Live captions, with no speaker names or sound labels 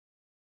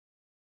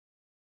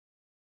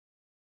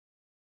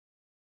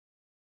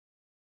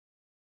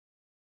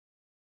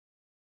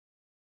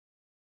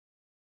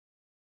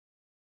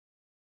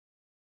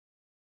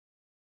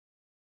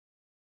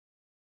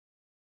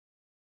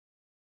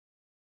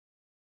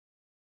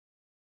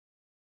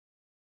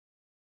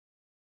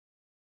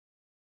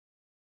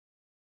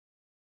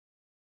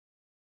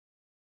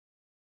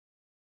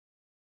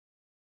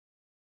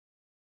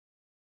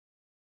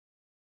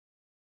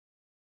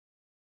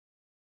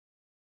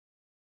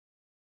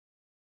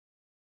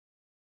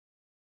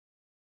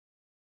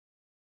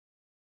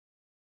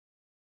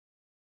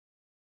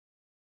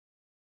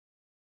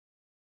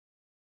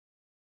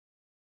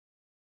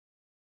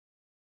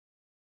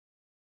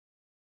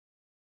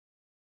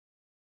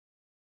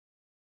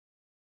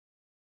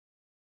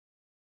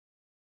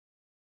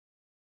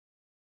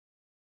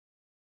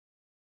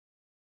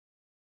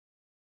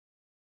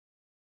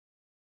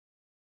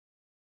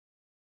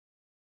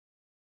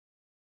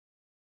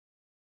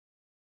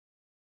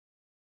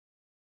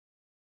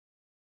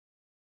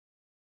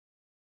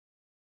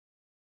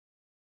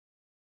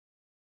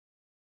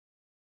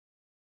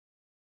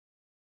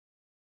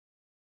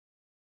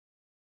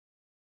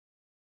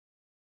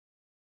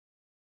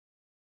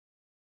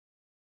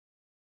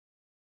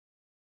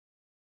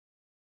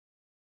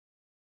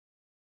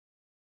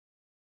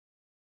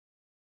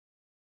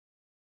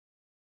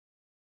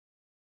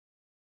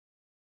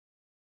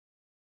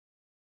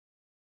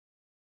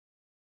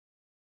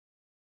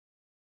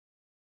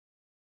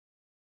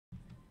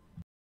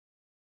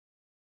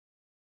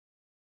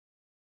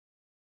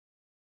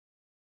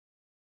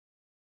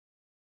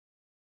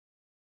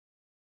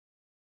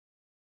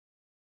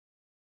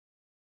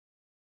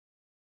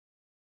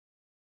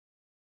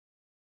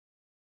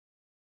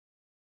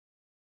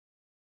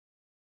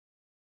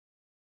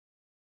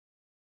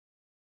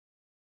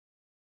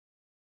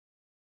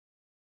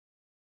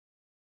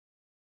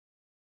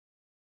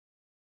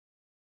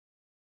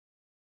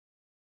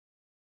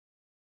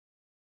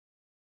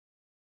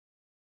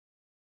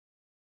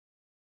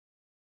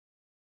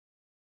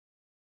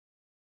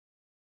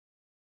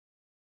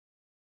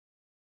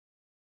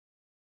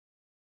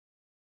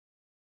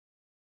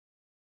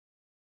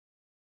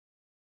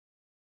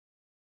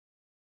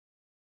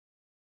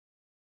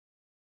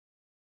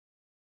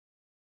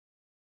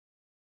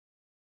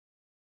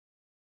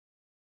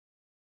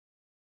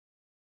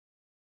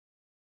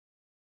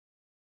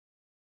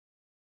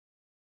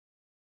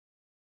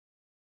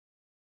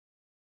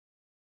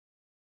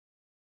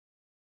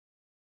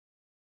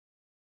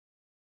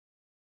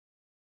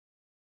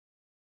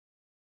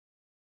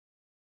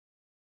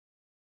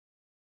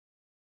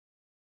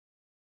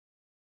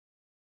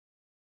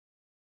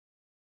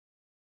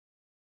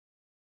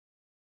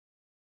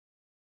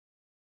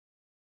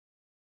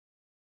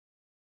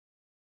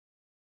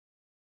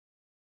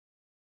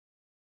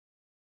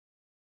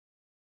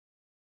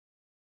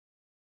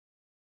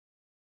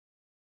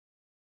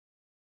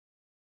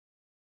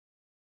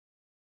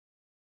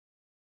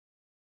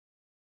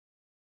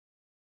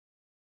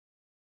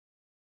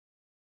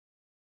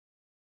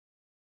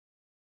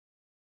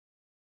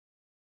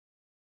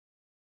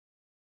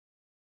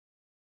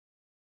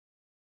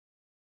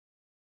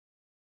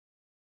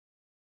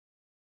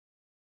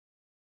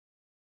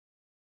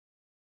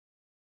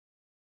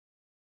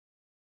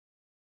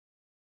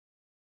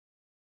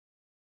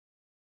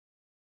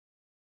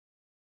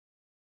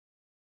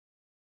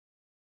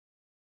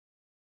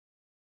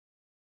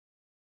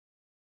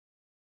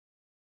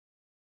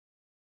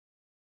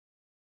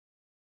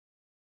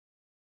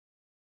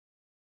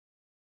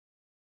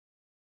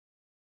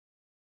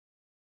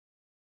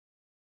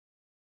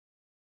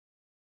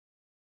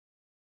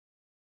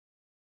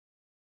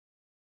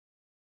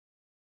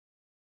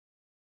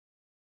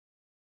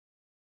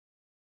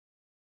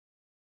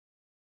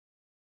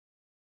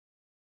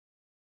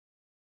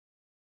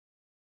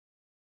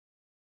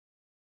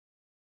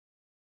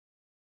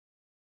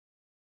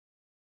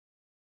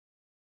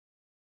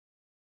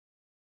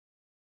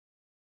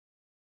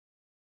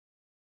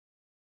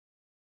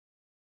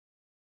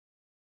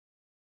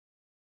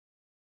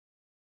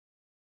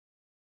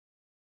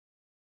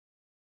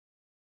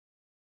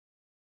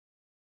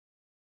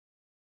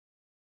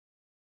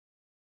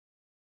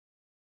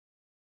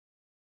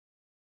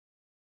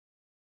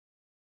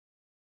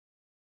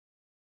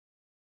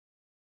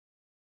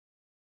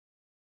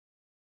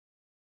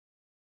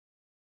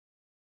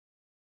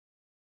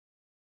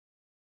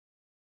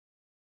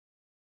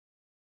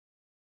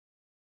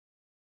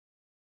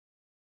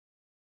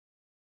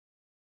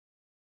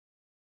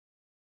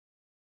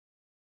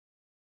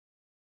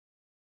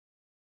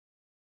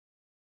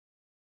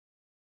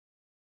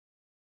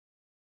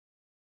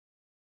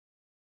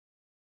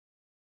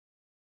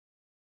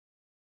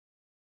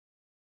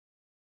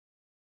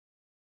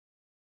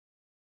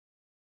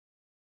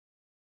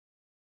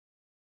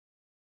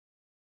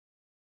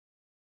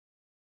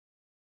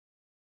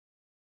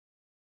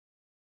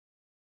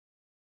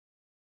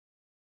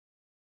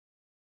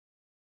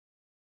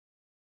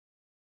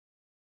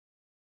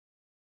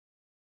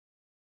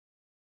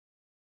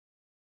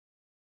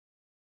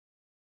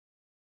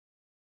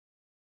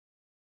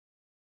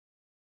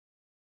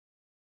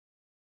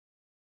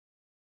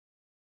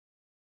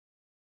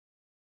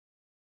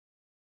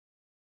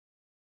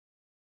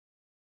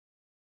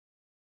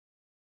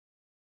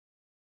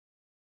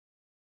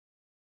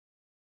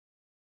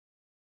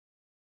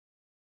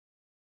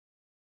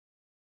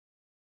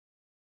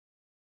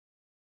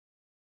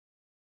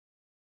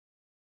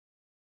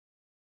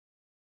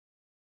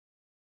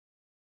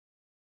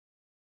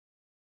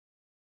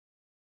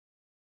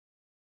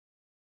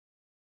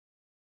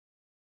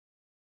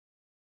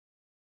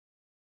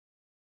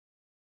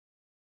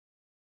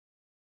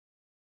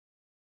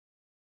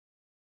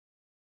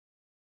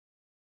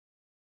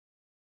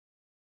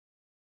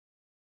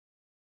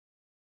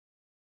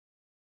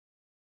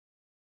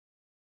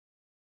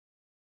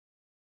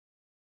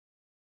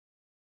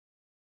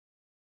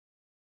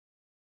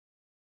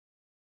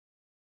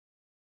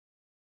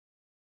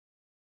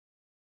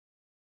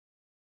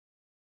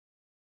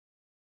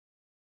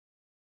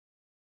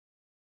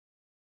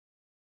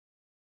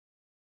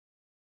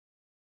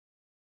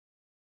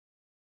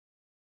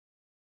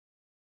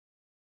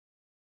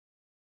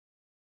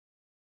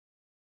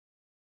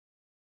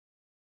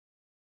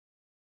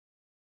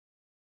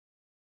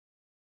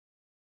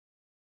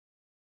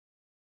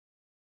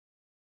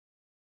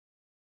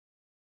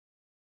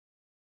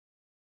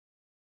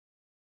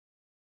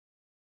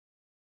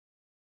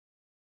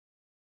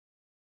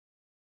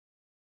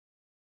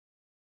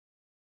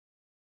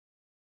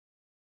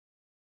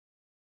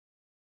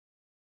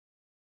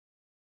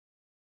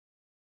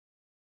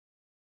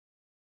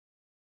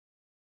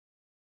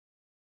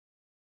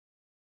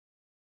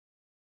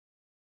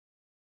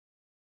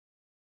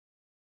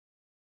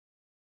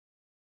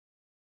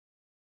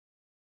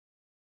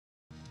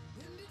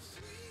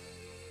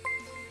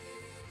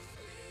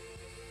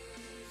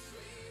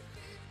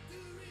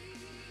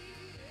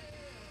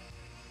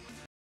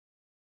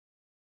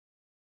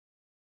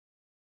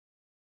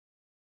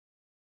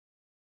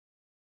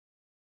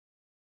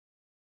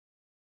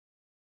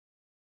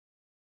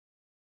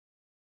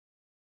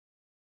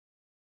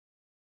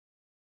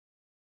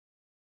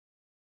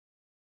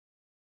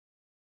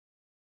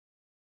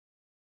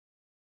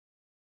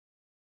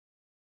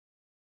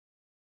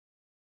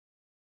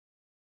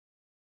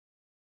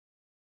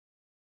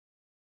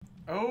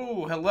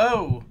Oh,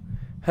 hello.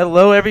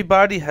 Hello,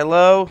 everybody.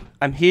 Hello.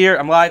 I'm here.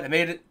 I'm live. I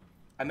made it.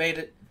 I made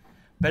it.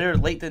 Better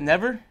late than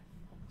never.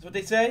 That's what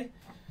they say.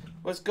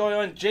 What's going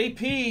on?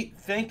 JP,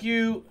 thank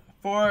you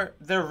for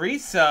the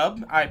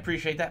resub. I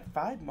appreciate that.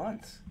 5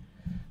 months.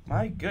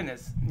 My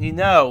goodness. You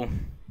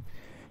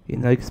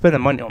can spend the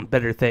money on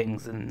better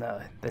things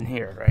than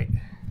here, right?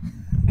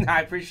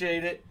 I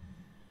appreciate it.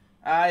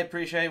 I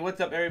appreciate it. What's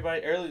up,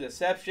 everybody? Early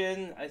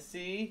Deception. I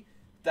see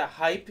the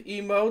hype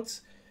emotes.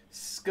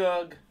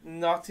 Skug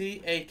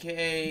Naughty,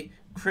 aka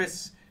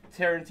Chris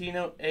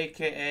Tarantino,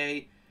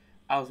 aka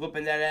I was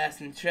whipping that ass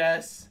in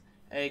chess,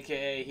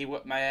 aka he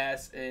whipped my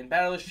ass in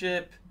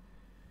Battleship.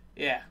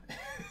 Yeah.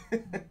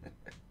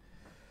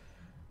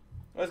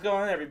 What's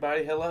going on,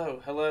 everybody?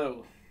 Hello,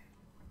 hello.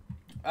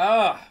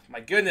 Ah, my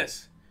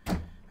goodness.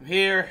 I'm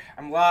here.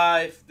 I'm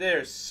live.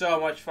 There's so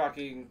much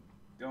fucking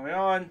going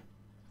on.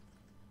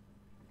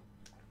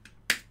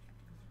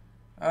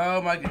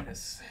 Oh my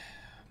goodness.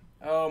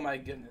 Oh my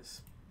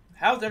goodness.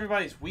 How's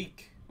everybody's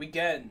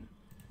weekend?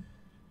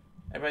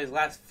 Everybody's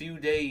last few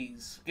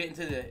days. Getting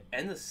to the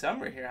end of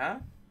summer here, huh?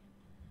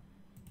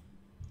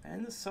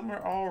 End of summer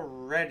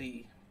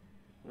already.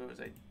 What was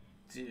I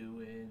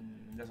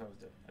doing? That's what I was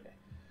doing. Okay.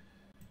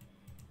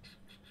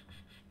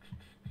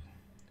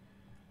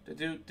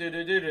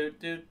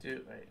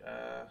 Wait,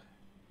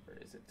 where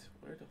is it?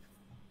 Where the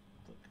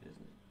fuck is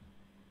it?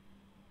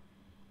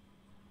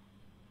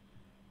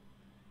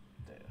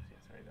 There,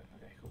 yes, right there.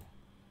 Okay, cool.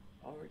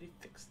 Already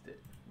fixed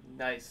it.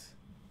 Nice.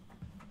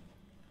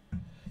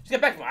 She got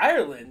back from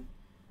Ireland?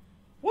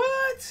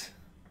 What?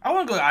 I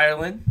want to go to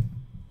Ireland.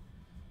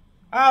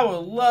 I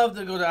would love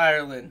to go to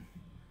Ireland.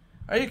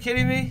 Are you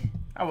kidding me?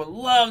 I would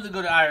love to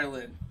go to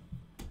Ireland.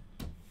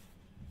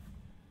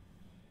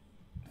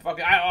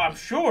 Fucking, I'm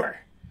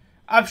sure.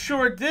 I'm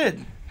sure it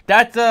did.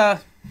 That's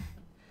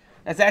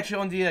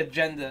actually on the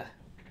agenda.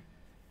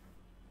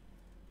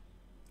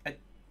 I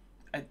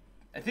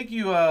think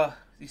you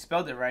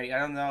spelled it right. I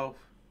don't know.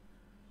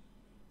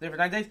 There for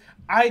 9 days.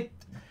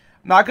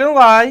 Not gonna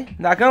lie.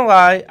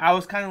 I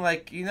was kind of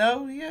like,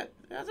 yeah, it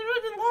hasn't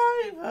really been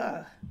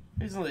live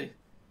recently.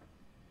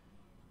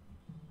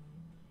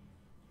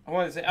 I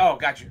wanted to say, oh,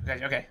 got you.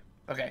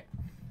 Okay.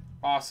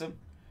 Awesome.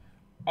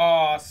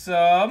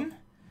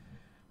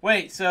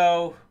 Wait,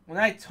 so when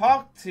I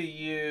talked to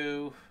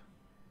you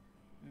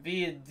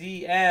via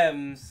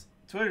DMs,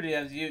 Twitter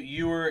DMs,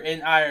 you were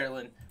in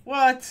Ireland.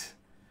 What?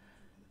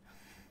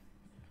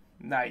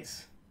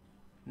 Nice.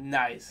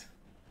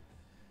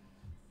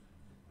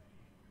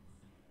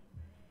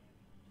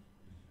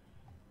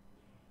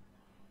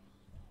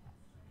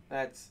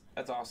 That's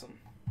awesome.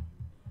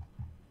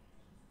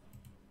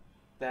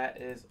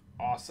 That is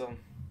awesome.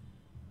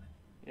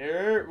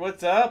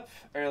 What's up?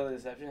 Early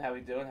Deception. How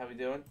we doing?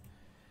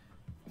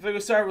 If we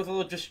could start with a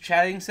little just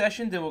chatting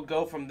session, then we'll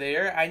go from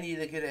there. I need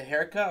to get a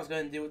haircut. I was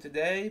going to do it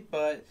today,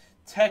 but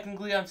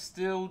technically I'm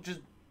still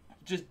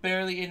just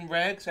barely in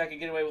reg, so I could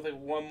get away with like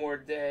one more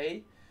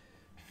day.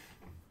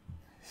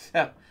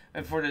 So,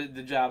 before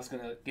the job's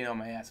going to get on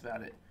my ass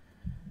about it.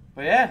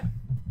 But yeah.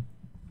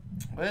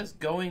 What is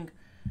going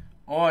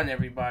on,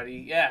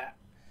 everybody? Yeah.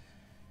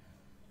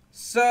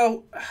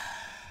 So,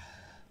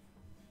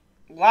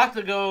 a lot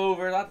to go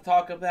over, a lot to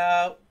talk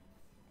about,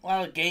 a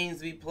lot of games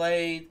to be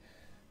played.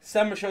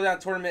 Summer Showdown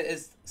Tournament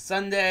is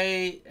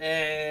Sunday,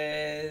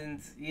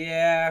 and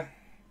yeah,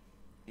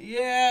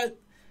 I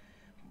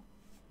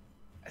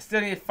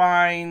still need to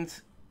find.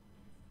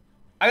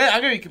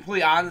 I'm gonna be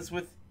completely honest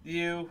with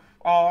you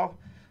all.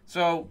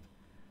 So,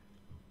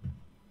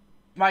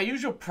 my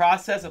usual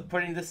process of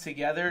putting this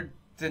together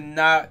did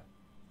not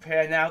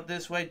pan out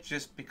this way,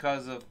 just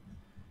because of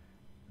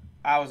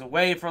I was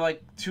away for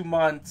like 2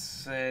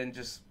 months and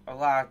just a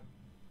lot of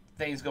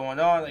things going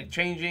on, like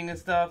changing and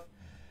stuff.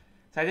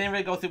 So I didn't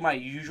really go through my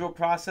usual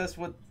process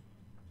with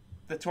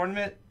the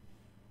tournament.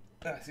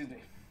 Excuse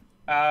me.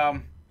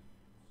 I'm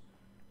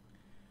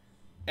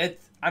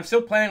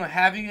still planning on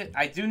having it.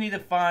 I do need to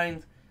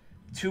find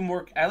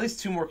at least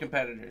two more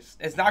competitors.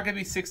 It's not going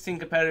to be 16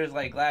 competitors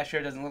like last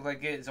year. It doesn't look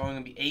like it. It's only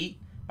going to be 8.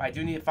 But I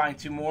do need to find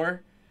 2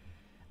 more.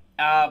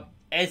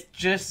 It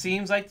just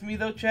seems like to me,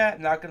 though,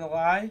 chat, not going to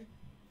lie,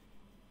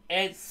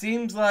 it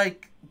seems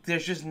like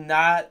there's just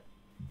not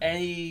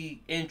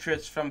any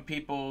interest from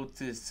people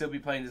to still be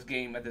playing this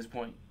game at this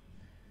point.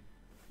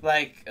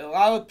 Like, a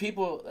lot of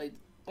people I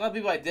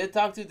did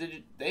talk to,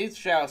 they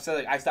straight out said,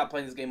 like, I stopped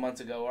playing this game months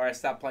ago, or I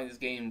stopped playing this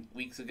game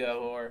weeks ago,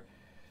 or,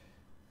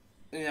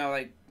 hey,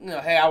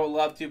 I would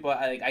love to, but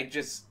I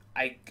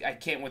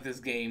can't with this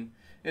game.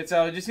 And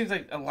so it just seems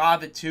like a lot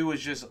of it, too,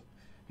 is just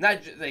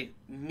not just, like,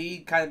 me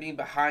kind of being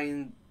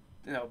behind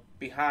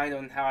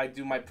on how I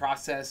do my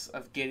process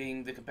of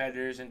getting the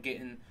competitors and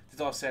getting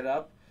this all set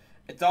up.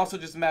 It's also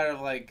just a matter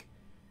of, like,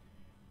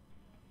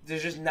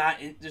 there's just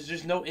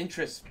no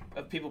interest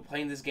of people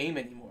playing this game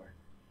anymore.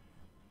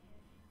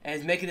 And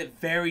it's making it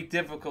very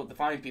difficult to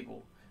find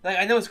people. Like,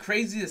 I know it's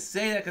crazy to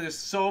say that because there's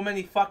so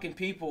many fucking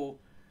people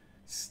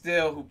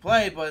still who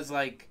play, but it's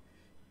like,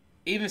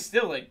 even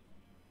still, like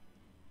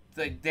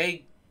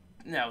they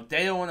no,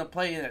 they don't want to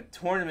play in a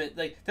tournament.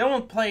 Like, they don't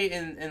want to play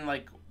in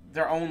like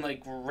their own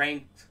like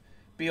ranked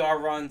BR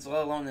runs,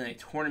 let alone in a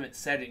tournament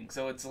setting.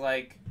 So it's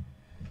like,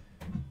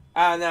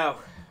 I don't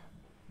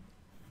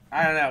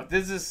know.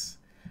 This is,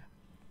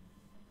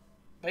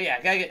 but yeah,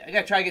 I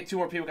gotta try to get 2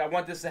 more people. I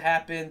want this to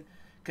happen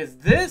because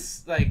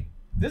this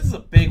is a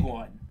big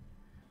one.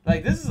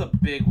 Like, this is a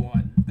big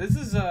one. This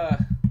is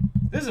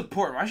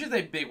important. I should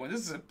say big one.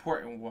 This is an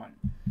important one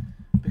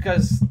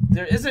because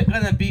there isn't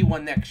gonna be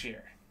one next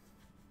year.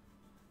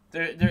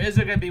 There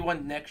isn't gonna be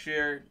one next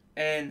year,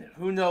 and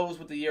who knows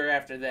what the year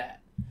after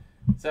that.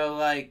 So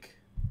like,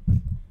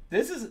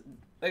 this is,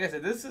 like I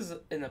said, this is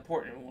an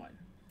important one.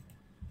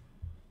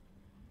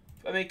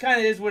 I mean, it kind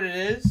of is what it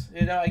is.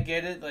 You know, I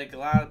get it. Like, a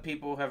lot of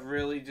people have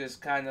really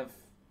just kind of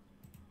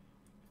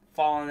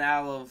fallen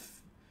out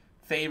of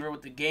favor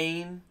with the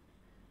game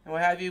and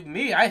what have you.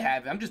 Me, I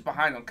haven't. I'm just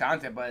behind on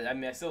content, but I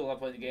mean, I still love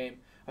playing the game.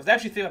 I was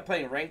actually thinking about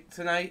playing ranked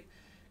tonight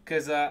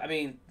because, I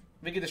mean,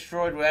 we get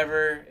destroyed,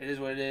 whatever. It is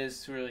what it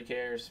is. Who really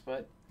cares?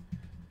 But,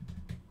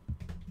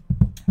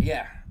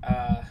 yeah.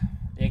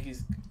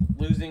 Yankees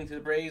losing to the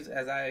Braves,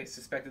 as I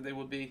suspected they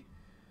would be.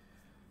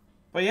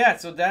 But, yeah,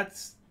 so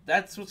that's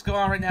what's going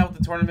on right now with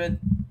the tournament.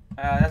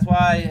 That's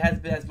why it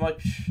hasn't been as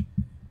much.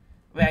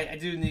 I mean, I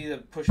do need to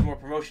push more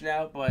promotion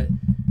out, but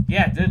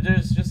yeah,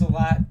 there's just a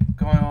lot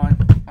going on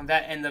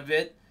that end of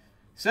it.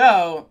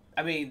 So,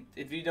 I mean,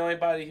 if you know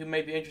anybody who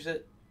may be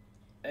interested,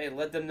 hey,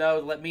 let them know.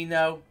 Let me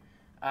know.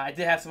 I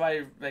did have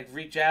somebody like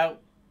reach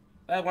out.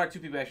 1 or 2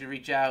 people actually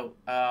reach out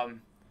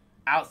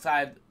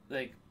outside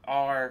like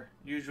our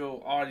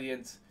usual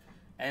audience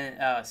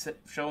and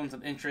showing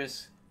some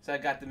interest. So I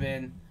got them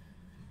in.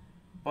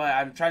 But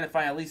I'm trying to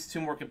find at least 2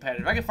 more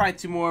competitors. If I can find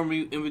 2 more and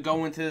we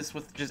go into this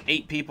with just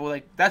 8 people,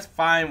 like, that's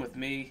fine with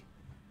me.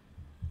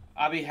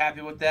 I'll be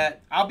happy with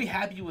that. I'll be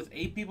happy with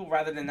 8 people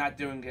rather than not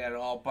doing it at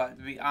all. But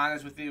to be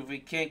honest with you, if we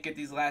can't get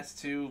these last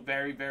 2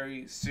 very,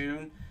 very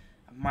soon,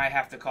 I might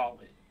have to call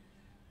it.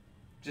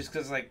 Just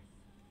because, like,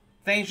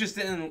 things just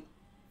didn't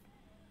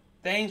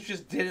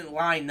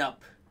line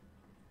up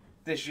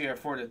this year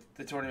for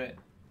the tournament.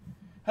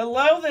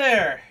 Hello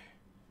there!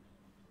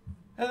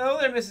 Hello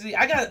there, Mrs. E.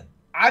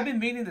 I've been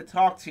meaning to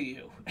talk to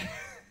you.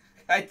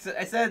 I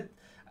said,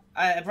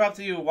 I brought up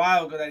to you a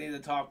while ago that I needed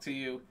to talk to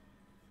you.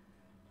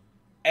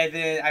 And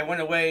then I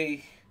went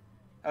away.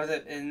 I was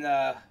in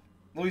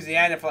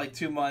Louisiana for like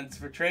 2 months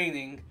for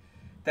training.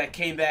 That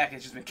came back.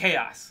 It's just been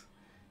chaos.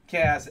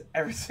 Chaos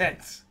ever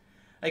since.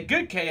 Like,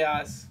 good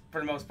chaos for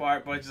the most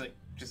part, but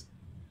just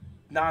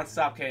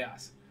non-stop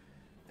chaos.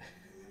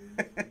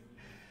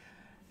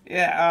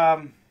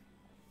 Yeah,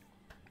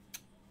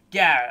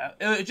 yeah,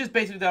 it was just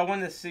basically that I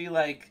wanted to see,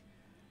 like,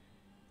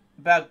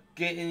 about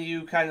getting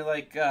you kind of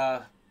like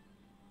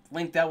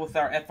linked out with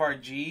our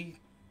FRG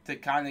to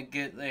kind of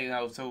get, you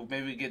know, so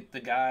maybe we get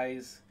the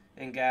guys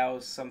and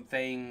gals some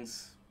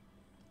things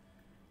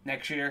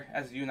next year,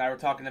 as you and I were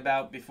talking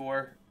about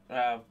before.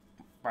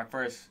 My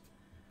first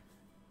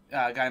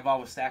got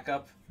involved with Stack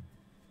Up.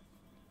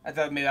 I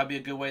thought maybe that'd be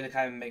a good way to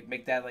kind of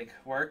make that like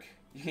work.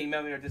 You can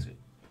email me or this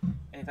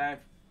anytime.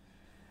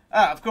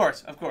 Of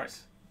course.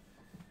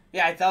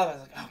 Yeah, I thought, I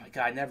was like, oh my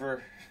god,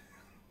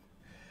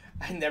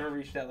 I never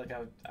reached out like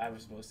I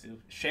was supposed to.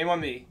 Shame on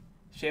me.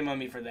 Shame on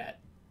me for that.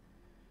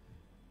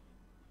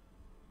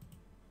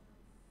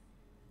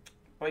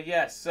 But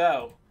yeah,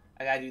 so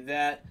I gotta do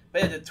that.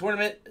 But yeah, the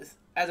tournament,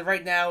 as of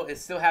right now,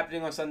 is still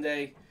happening on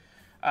Sunday.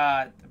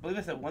 I believe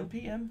it's at 1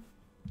 p.m.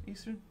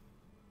 Eastern?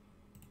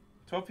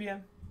 12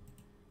 p.m.?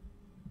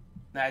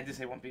 Nah, I did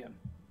say 1 p.m.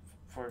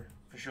 for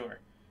sure.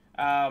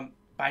 But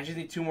I just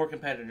need 2 more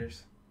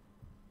competitors.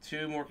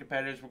 2 more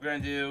competitors. We're gonna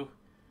do,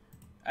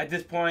 at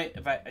this point,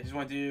 if I just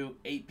want to do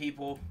 8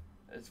 people,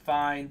 that's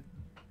fine.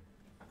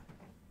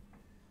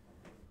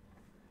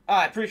 Oh,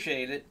 I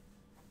appreciate it.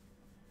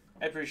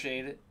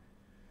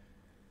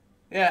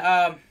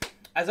 Yeah,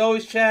 as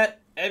always, chat,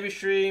 every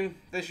stream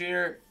this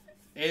year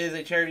is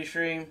a charity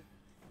stream.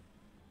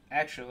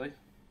 Actually,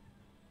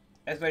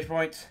 exclamation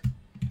points.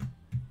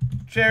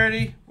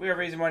 Charity, we are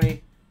raising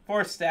money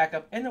for Stack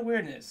Up and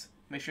Awareness.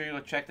 Make sure you go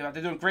check them out.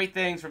 They're doing great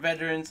things for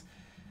veterans.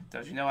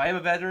 Don't you know I am a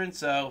veteran,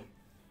 so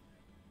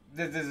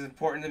this is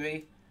important to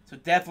me. So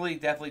definitely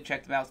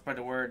check them out, spread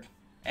the word.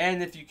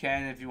 And if you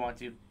can, if you want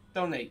to,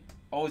 donate.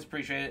 Always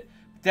appreciate it.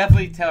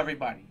 Definitely tell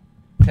everybody.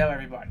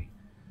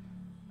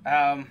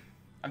 I'm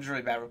just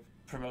really bad with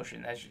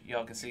promotion, as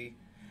y'all can see.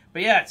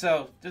 But yeah,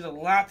 so there's a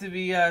lot to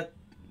be, a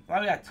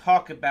lot we gotta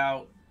talk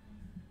about.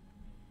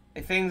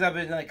 And things I've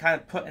been like kind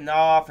of putting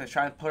off and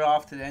trying to put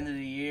off to the end of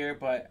the year,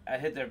 but I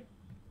hit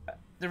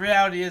the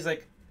reality is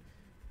like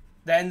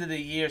the end of the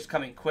year is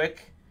coming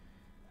quick.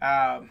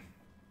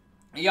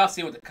 Y'all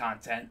see with the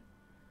content.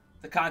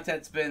 The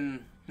content's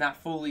been not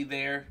fully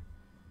there.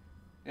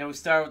 You know, we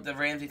started with the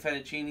Ramsey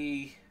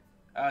Fettuccine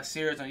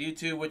series on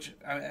YouTube, which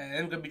I'm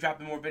going to be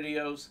dropping more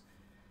videos.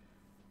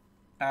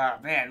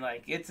 Man,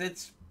 like, it's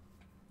since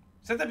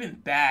I've been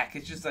back,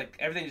 it's just like,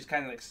 everything just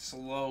kind of like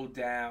slowed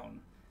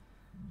down.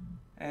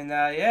 And,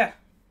 yeah.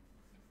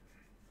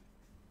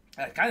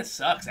 It kind of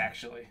sucks,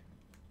 actually.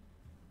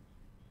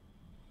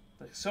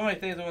 like so many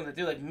things I want to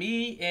do. Like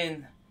me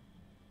and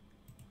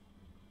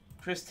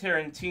Chris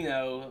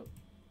Tarantino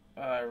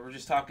were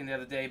just talking the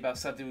other day about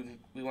something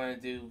we want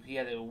to do. He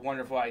had a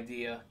wonderful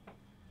idea,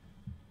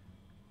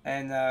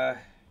 and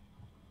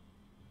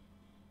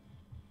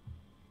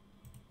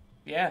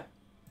yeah,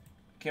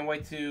 can't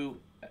wait to.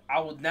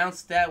 I'll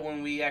announce that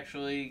when we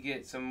actually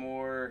get some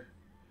more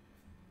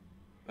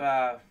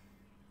info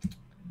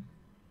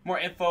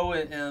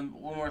and a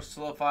little more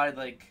solidified.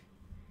 Like,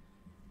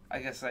 I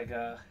guess like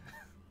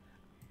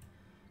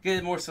get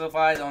it more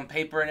solidified on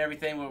paper and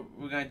everything. What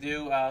we're gonna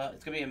do.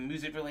 It's gonna be a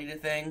music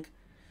related thing.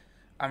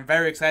 I'm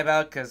very excited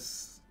about it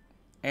because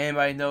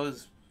anybody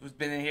knows who's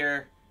been in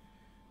here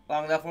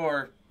long enough,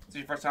 or it's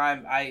the first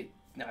time I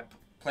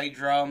play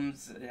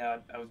drums.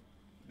 I've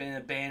been in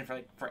a band for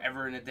like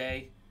forever and a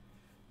day.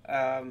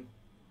 So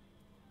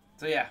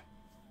yeah,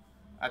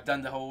 I've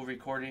done the whole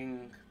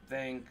recording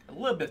thing, a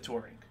little bit of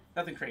touring,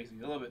 nothing crazy,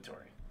 a little bit of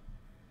touring.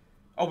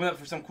 Open up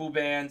for some cool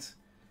bands.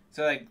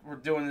 So like we're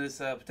doing this,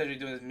 potentially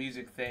doing this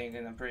music thing,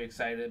 and I'm pretty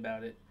excited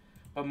about it.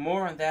 But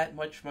more on that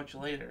much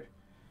later.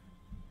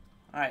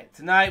 All right,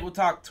 tonight we'll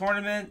talk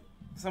tournament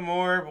some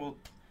more. We'll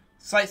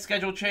slight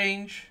schedule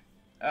change,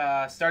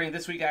 starting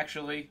this week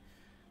actually.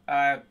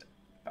 I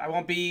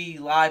won't be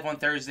live on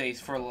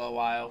Thursdays for a little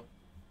while,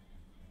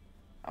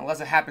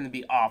 unless I happen to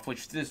be off,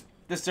 which this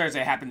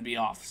Thursday I happen to be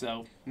off.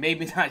 So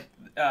maybe not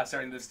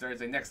starting this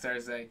Thursday, next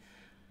Thursday.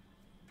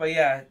 But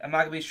yeah, I'm not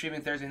gonna be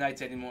streaming Thursday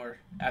nights anymore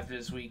after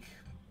this week.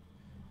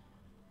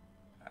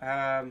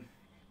 The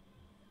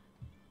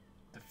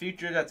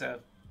future,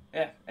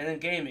 and then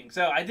gaming.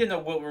 So I didn't know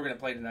what we were gonna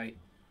play tonight.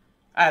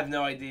 I have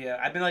no idea.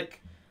 I've been like,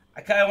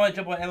 I kind of want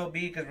to jump on MLB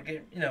because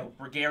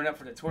we're gearing up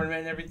for the tournament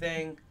and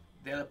everything.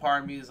 The other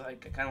part of me is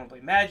like, I kind of want to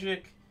play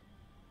Magic.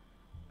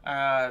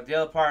 The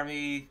other part of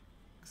me,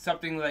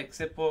 something like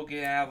simple,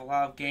 getting out of a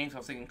lot of games. I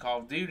was thinking Call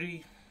of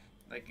Duty.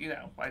 Like,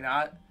 why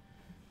not?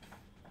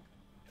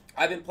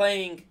 I've been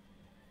playing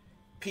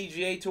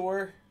PGA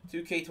Tour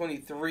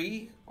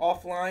 2K23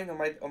 offline on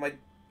my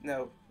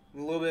a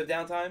little bit of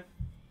downtime.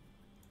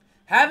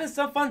 Having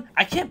some fun.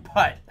 I can't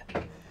putt.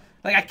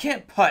 Like, I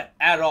can't putt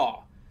at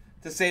all.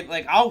 To say,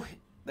 like, I'll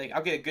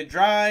get a good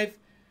drive.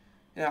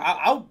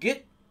 I'll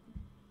get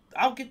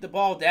the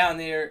ball down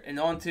there and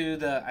onto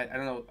the, I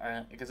don't know,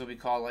 I guess what we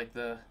call like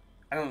the,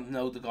 I don't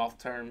know the golf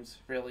terms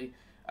really.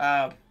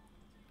 I'll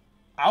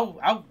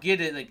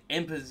get it like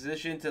in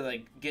position to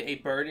like get a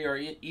birdie or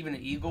even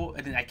an eagle,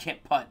 and then I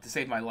can't putt to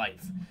save my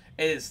life.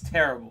 It is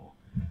terrible.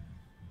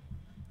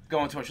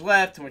 Going too much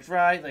left, too much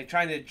right, like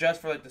trying to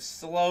adjust for like the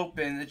slope,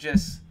 and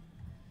it's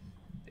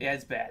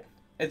bad.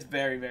 It's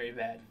very, very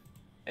bad.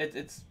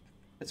 It's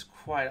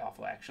quite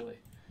awful actually.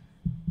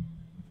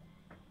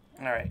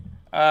 All right.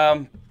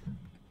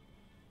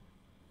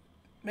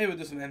 Maybe we'll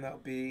do some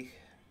MLB.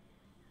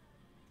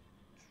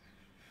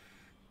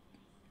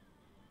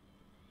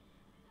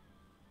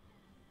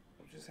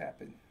 What just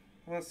happened?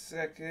 1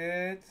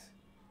 second.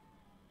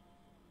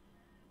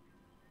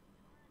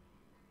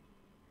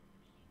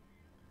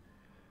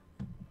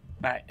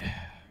 Alright.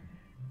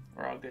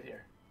 We're all good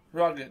here.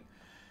 We're all good.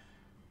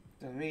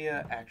 Let me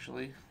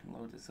actually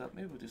load this up.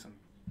 Maybe we'll do some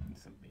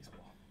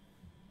baseball.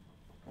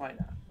 Why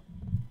not?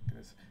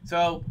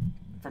 So,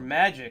 for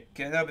Magic,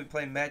 I've been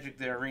playing Magic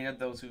the Arena,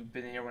 those who've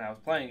been in here when I was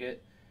playing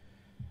it.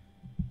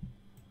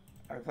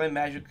 I've been playing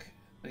Magic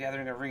the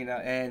Gathering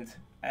Arena, and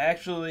I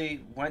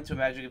actually went to a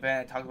Magic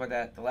event. I talked about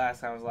that the last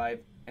time I was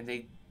live, and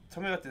they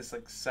told me about this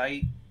like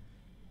site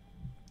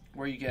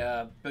where you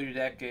can build your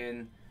deck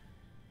and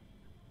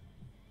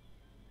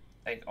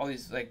like all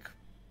these like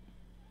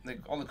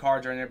all the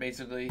cards are in there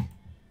basically,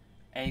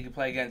 and you can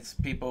play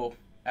against people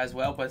as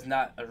well, but it's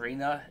not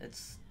Arena.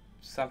 It's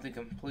something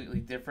completely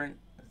different.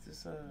 Is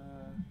this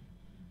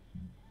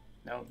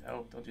No,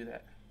 don't do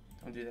that.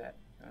 Don't do that.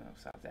 No,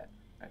 stop that.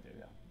 Alright, there we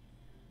go.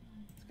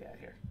 Let's get out of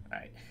here.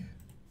 Alright.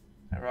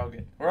 We're all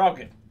good. We're all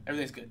good.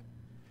 Everything's good.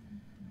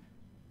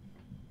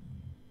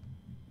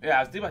 Yeah, I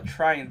was thinking about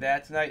trying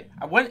that tonight.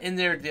 I went in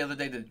there the other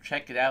day to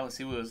check it out and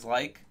see what it was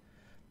like.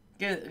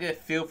 Get a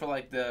feel for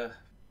like the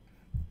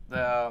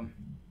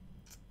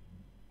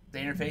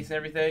interface and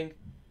everything.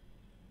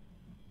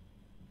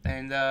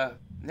 And yeah,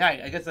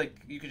 I guess like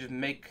you could just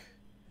make.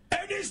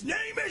 And his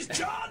name is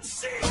John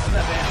C. You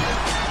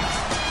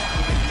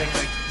can make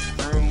like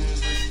rooms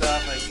and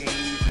stuff, like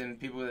games, and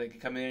people that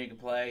can come in and you can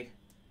play.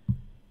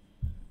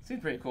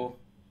 Seems pretty cool.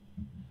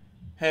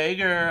 Hey,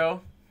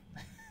 girl.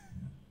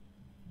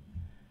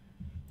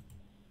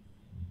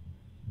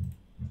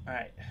 All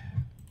right.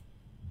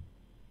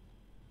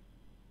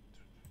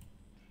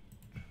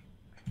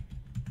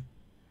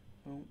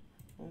 Boom,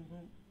 boom,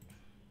 boom.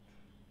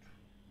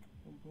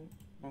 Boom, boom,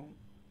 boom.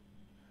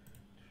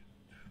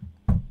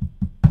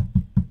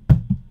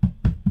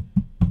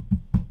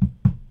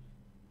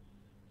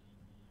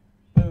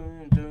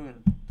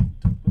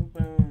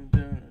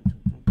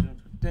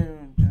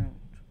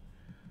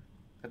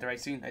 Got the right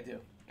scene? I do.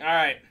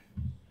 Alright.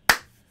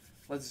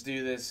 Let's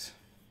do this.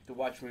 To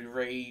watch me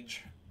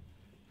rage.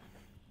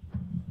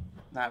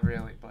 Not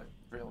really, but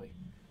really.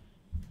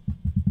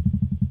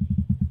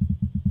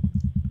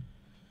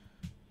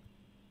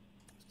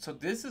 So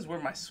this is where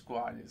my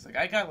squad is. Like,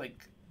 I got,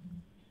 like,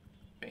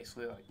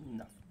 basically, like,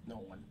 no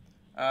one.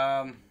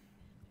 None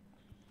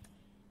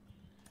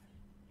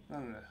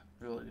of the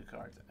really good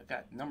cards. I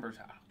got numbers.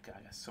 Oh, God,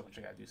 I got so much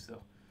I got to do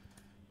still.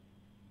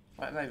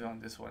 Why am I even on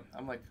this one?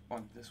 I'm, like,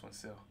 on this one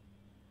still.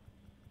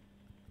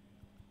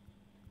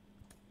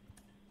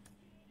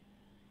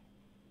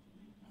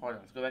 Hold on.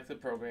 Let's go back to the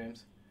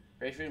programs.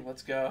 Race stream,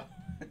 let's go.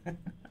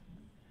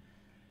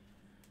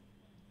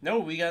 No,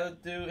 we gotta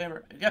do.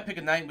 We gotta pick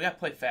a night. We gotta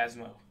play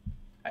Phasmo.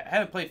 I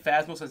haven't played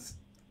Phasmo since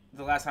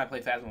the last time I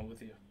played Phasmo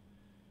with you.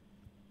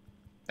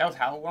 That was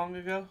how long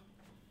ago?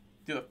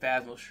 Do a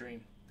Phasmo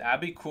stream.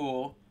 That'd be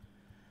cool.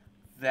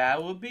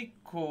 That would be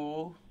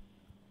cool.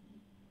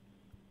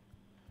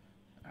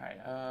 Alright,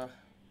 how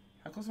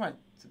close am I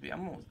to be?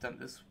 I'm almost done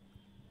this.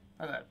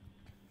 How that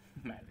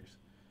matters.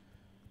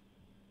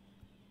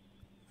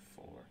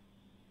 4.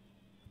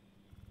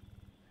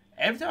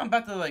 Every time I'm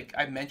about to, like,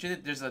 I mention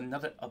it, there's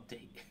another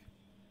update.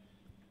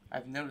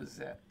 I've noticed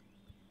that.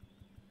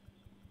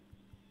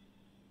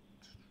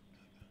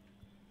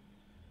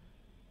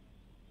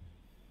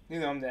 You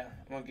know I'm down.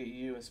 I'm gonna get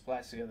you and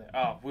Splash together.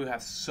 Oh, we'll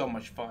have so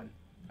much fun.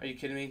 Are you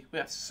kidding me? We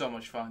have so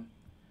much fun.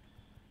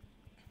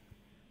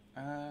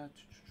 I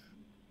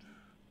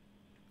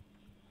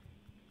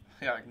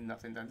got like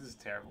nothing done. This is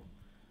terrible.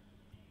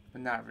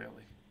 But not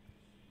really.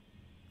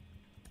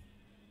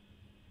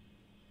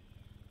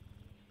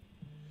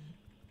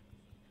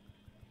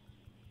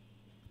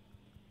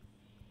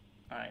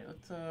 Alright,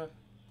 let's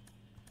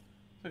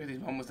look at these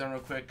moments done real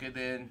quick and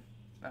then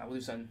we'll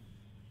do something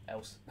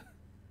else.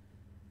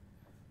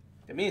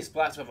 Me and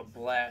Splash will have a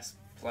blast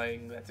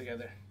playing that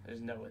together. There's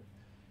no way.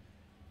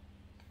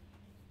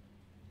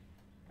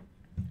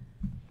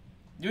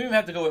 You don't even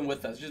have to go in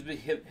with us. Just be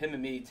him and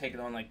me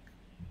taking on, like,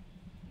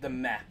 the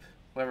map.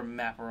 Whatever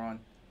map we're on.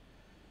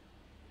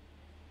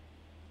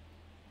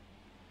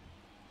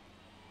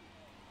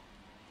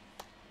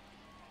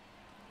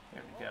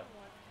 There we go.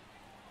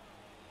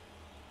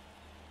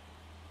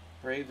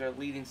 Braves are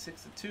leading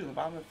 6-2 in the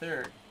bottom of the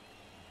 3rd.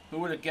 Who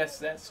would have guessed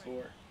that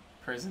score?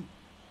 Prison?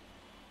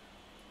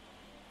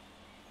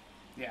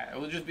 Yeah,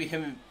 it would just be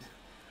him.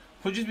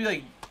 We'll just be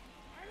like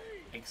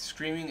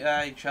screaming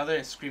at each other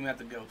and screaming at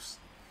the ghost.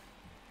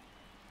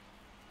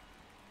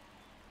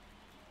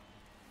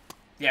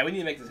 Yeah, we need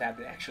to make this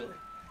happen, actually.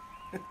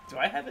 Do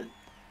I have it?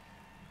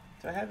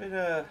 Do I have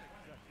it,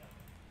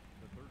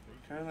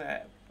 currently?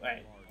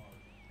 Alright.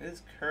 It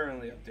is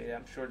currently updated.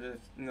 I'm sure there's,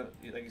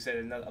 like you said,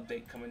 another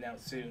update coming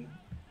out soon.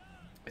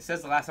 It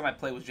says the last time I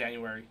played was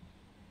January.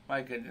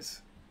 My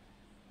goodness.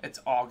 It's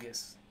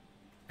August.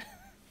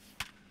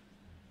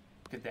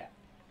 Look at that.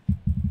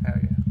 There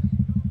we go.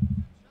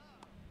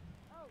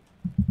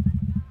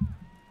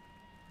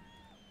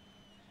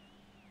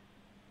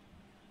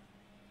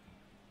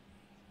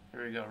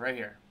 Here we go, right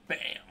here. Bam!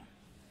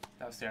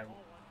 That was terrible.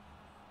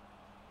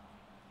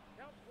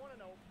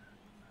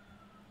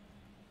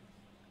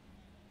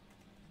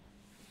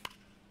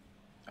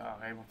 Oh,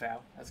 okay, one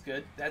foul. That's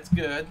good. That's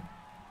good.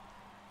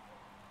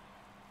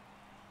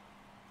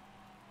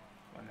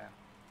 One now.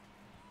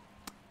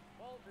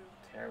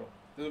 Terrible.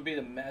 This would be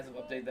the massive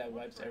update that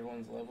wipes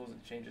everyone's levels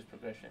and changes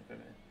progression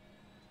equipment.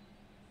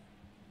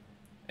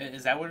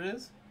 Is that what it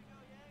is?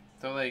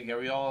 So, like, are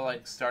we all,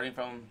 like, starting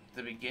from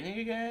the beginning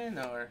again,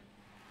 or...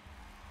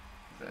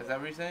 Is that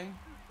what you're saying?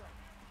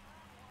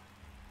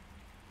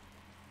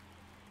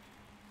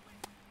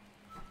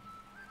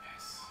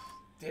 Yes.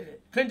 Did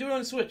it. Couldn't do it on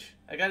the Switch.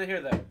 I gotta hear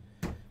that.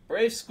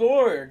 Braves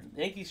scored.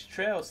 Yankees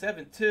trail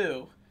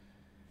 7-2.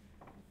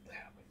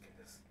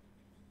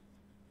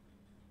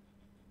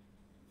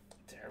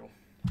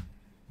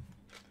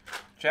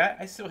 Chat,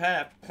 I still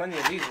have plenty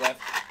of these left.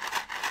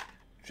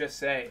 Just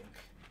saying.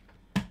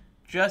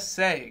 Just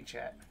saying,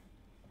 chat.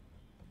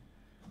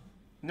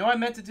 You know what I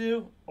meant to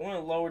do? I want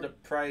to lower the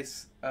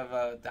price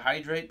of the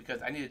hydrate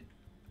because I need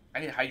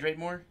to hydrate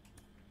more.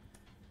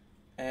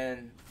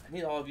 And I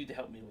need all of you to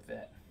help me with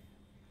that.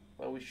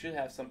 But we should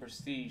have some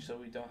prestige so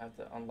we don't have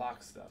to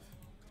unlock stuff.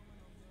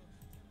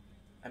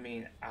 I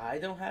mean, I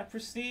don't have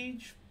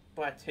prestige,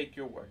 but I take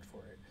your word for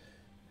it.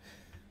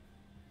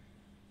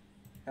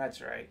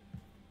 That's right.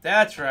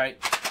 That's right.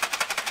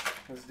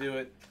 Let's do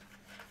it.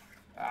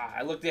 Ah,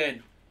 I looked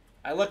in.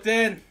 I looked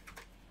in.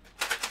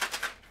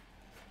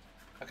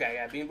 Okay,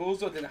 I got Bean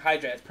Boozled and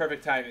Hydrate. It's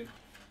perfect timing.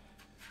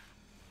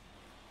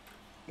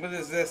 What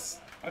is this?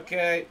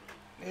 Okay.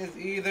 It's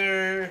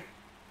either...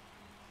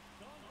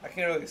 I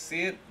can't really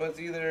see it, but it's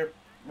either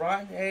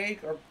rotten egg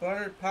or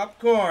buttered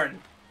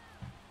popcorn.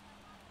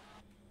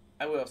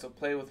 I will, so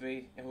play with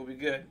me and we'll be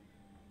good.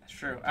 That's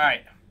true.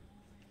 Alright.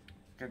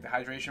 Get the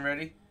hydration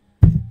ready.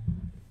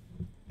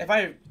 If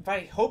I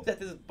hope that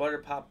this is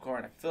buttered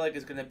popcorn, I feel like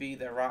it's gonna be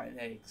the rotten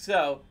egg.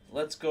 So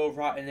let's go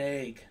rotten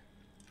egg.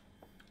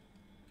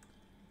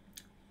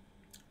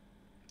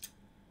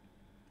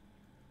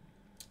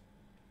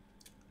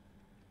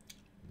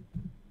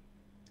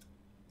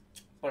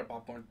 Buttered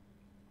popcorn.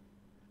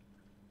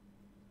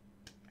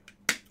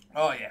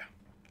 Oh yeah.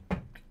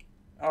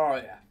 Oh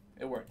yeah.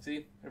 It worked.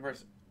 See?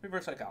 Reverse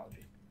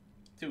psychology.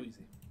 Too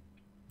easy.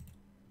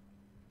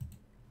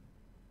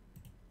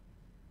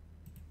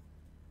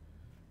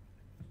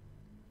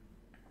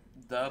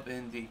 Dub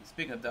indeed.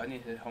 Speaking of dub, I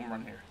need to hit a home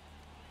run here.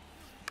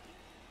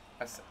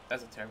 That's a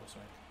terrible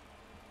swing.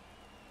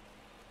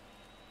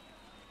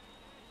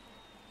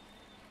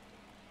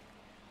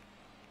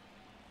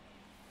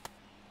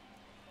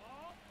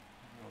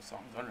 No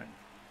song's unwritten.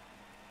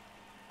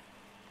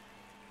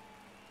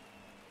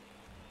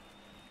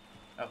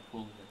 Oh,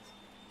 hooligans.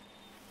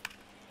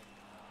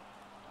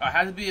 Oh, it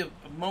had to be a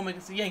moment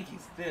against the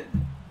Yankees. It did.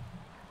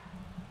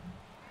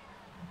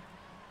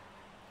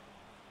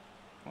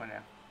 What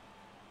now?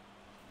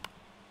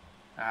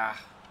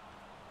 Ah.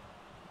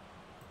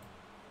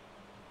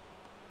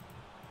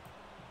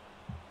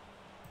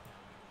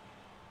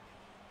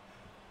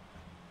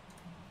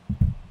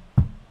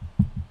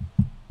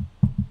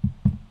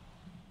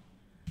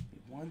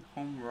 One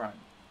home run.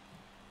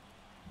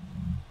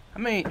 How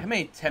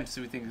many attempts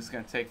do we think it's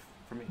gonna take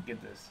for me to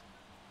get this?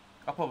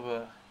 I'll put up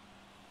a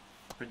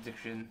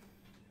prediction.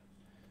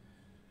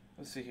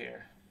 Let's see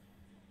here.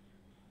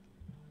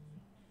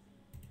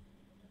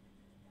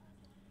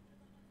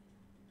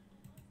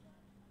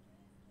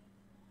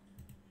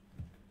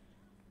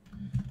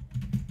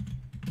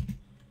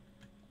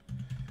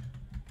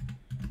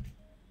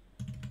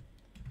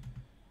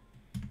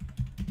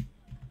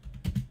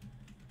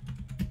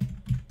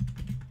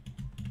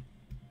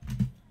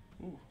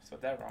 Ooh,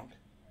 spelled that wrong.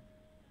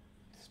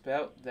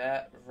 Spelled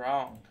that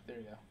wrong. There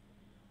you go.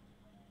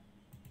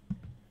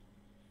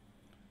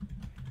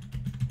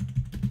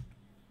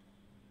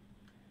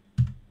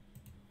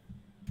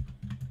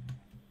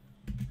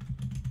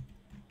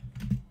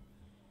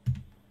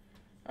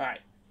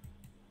 Alright.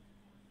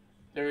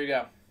 There we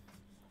go.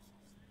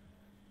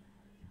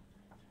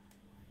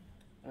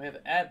 We have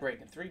an ad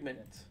break in 3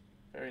 minutes.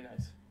 Very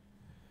nice.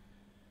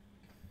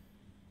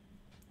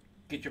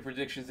 Get your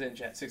predictions in,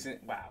 chat. 16.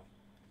 Wow.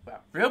 Wow.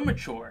 Real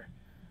mature.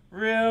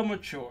 Real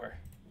mature.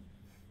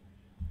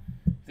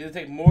 It's either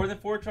take more than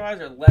 4 tries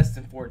or less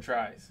than 4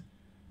 tries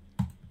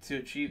to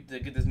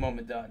get this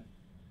moment done.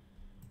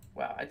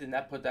 Wow, I did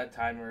not put that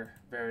timer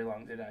very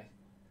long, did I?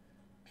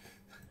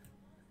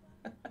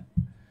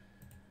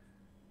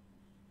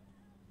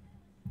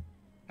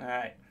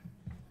 Alright.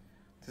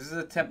 This is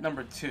attempt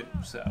number 2,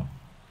 so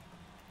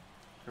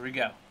here we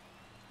go.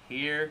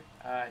 Here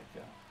I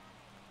go.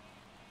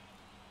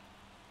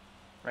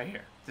 Right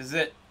here. This is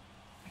it.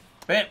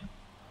 Bam!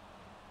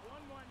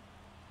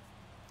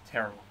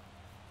 Terrible.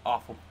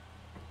 Awful.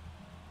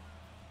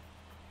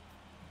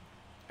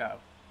 Uh-oh.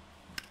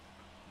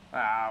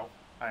 Wow.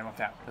 I'm off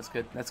out. That's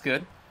good. That's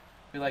good.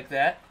 We like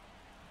that.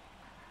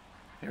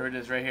 Here it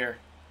is right here.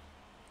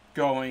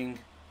 Going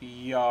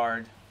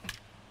yard.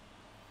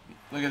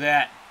 Look at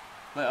that.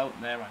 Oh,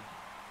 never mind.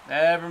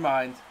 Never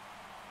mind.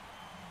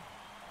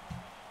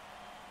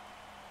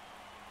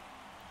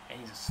 And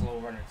he's a slow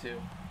runner,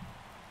 too.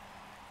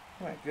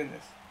 Oh, my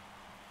goodness.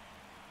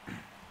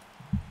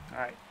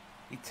 Alright.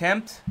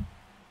 Attempt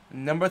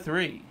number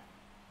 3.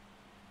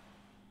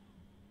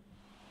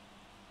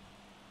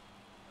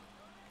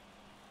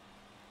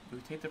 Do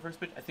we take the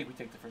first pitch? I think we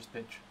take the first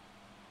pitch.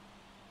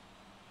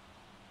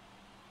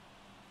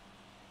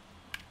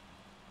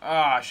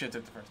 Ah, I should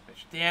have took the first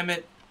pitch. Damn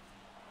it.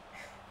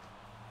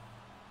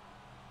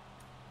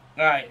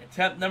 Alright,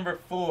 attempt number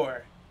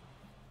 4.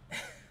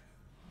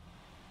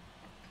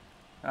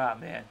 Ah,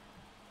 man.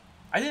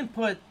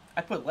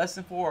 I put less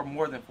than 4 or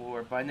more than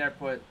 4, but I never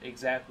put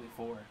exactly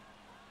 4.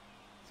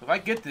 So if I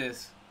get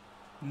this,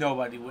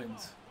 nobody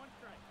wins.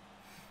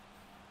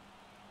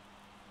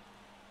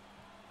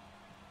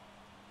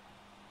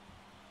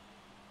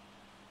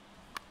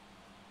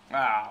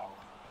 Ow.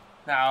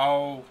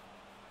 No.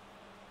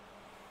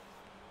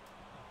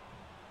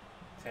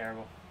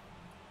 Terrible.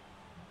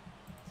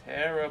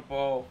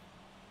 Terrible.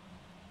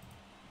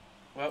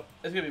 Well,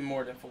 it's going to be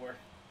more than 4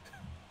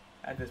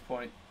 at this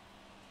point.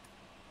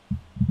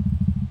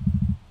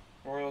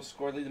 Royals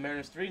scored, lead the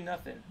Mariners 3-0.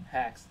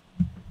 Hacks.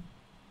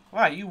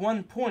 Wow, you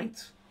 1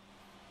 point.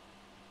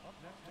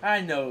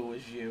 I know it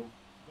was you.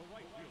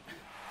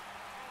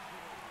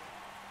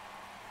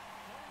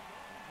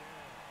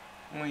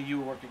 Only you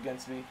work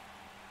against me.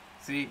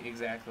 See?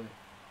 Exactly.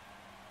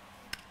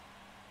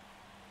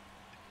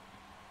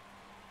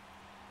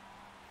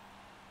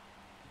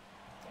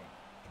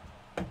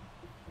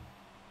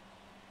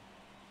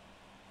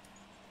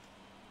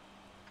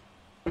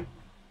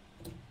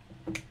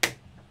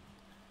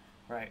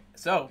 Right.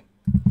 So,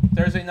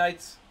 Thursday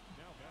nights.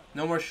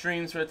 No more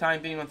streams for the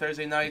time being on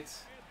Thursday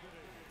nights.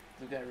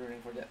 Look at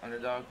rooting for that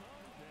underdog.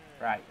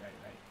 Right.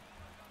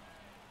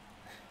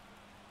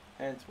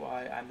 Hence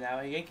why I'm now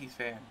a Yankees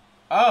fan.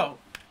 Oh,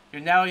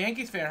 you're now a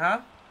Yankees fan, huh?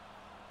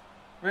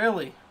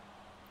 Really?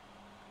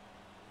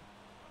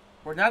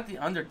 We're not the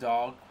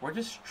underdog. We're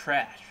just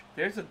trash.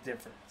 There's a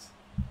difference.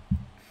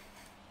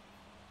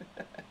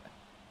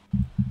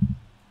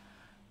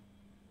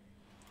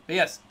 But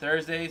yes,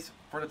 Thursdays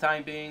for the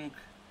time being.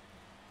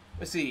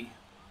 Let's see.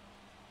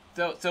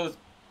 So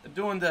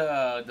doing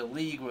the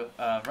league with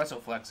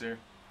WrestleFlexer,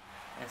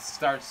 And it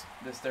starts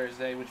this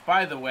Thursday, which,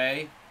 by the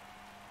way,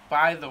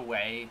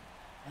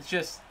 it's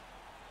just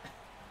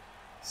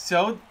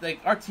so, like,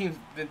 our team's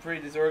been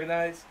pretty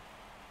disorganized.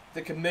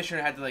 The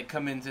commissioner had to, like,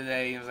 come in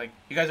today and was like,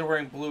 you guys are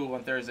wearing blue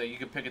on Thursday. You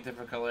can pick a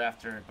different color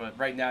after, but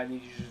right now I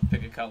need you to just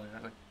pick a color. I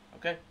was like,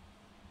 okay.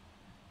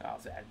 Oh,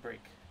 it's an ad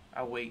break.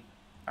 I'll wait.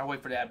 I'll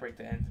wait for the ad break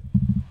to end.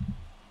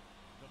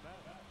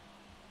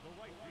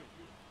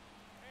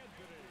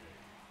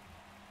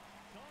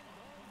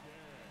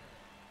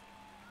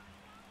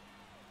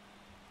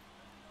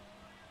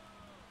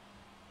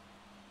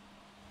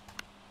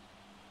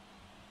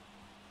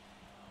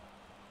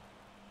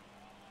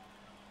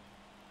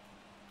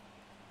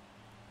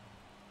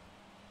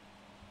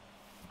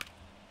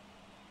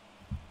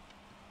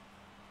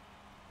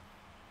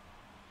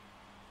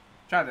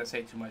 Trying not to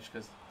say too much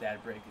because the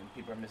ad break and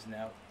people are missing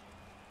out.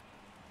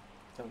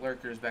 The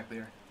lurkers back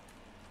there.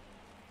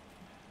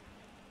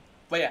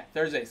 But yeah,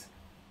 Thursdays.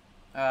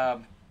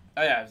 Oh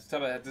yeah,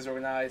 stuff about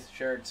disorganized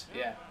shirts.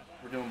 Yeah,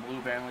 we're doing blue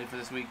apparently for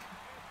this week.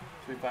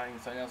 Should we find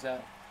something else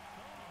out?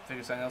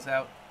 Figure something else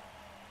out.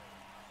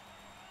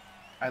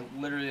 I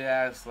literally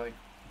asked, like,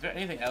 is there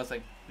anything else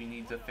like we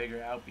need to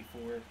figure out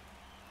before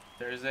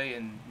Thursday,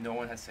 and no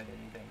one has said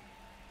anything.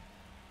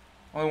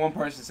 Only one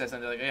person said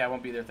something like, "Yeah, I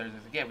won't be there Thursday."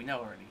 Like, yeah, we know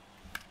already.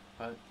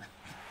 But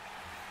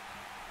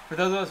for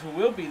those of us who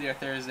will be there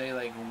Thursday,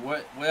 like,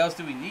 what else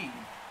do we need?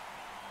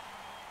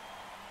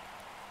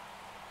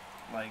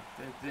 Like,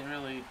 they didn't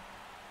really.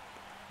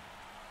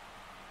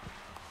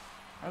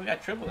 Oh, we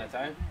got triple that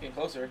time. Getting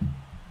closer.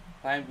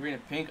 Lime green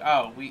and pink.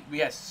 Oh, we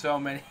had so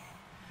many.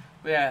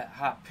 We had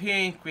hot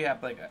pink. We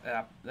had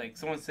like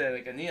someone said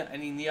like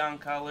any neon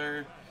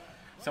color.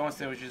 Someone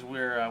said we should just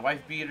wear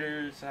wife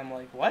beaters. I'm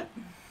like, what?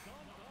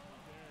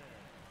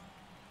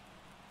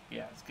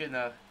 Yeah, it's getting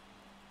a.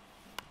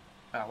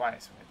 Oh, why did I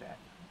say like that?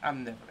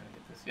 I'm never gonna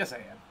get this. Yes, I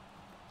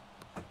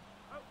am.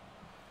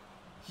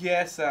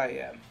 Yes, I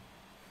am.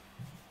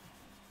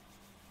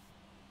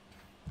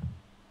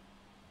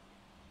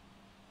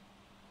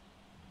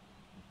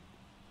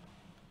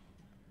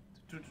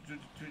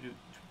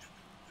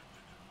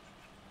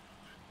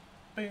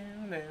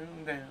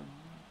 Down.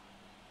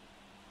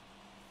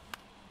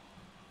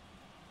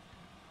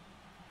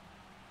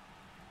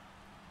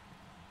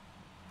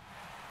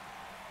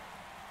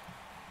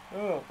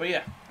 Oh, but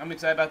yeah, I'm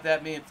excited about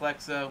that. Me and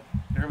Flexo,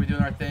 we're gonna be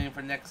doing our thing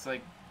for the next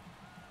like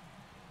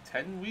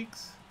 10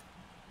 weeks.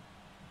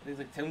 I think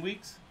it's like 10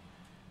 weeks.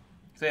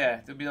 So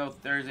yeah, there'll be no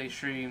Thursday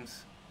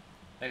streams.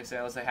 Like I said,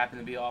 unless I happen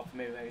to be off,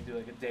 maybe I can do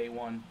like a day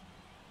one,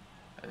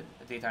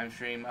 a daytime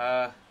stream.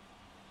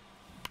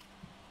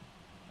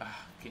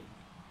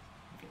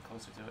 Getting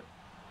closer to it.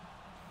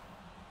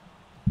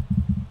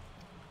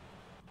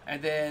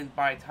 And then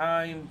by the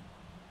time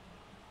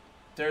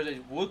Thursday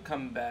would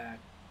come back,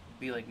 it'd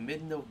be like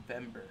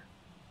mid-November.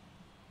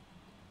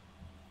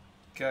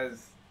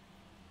 Because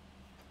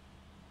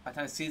by the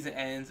time the season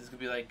ends, it's gonna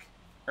be like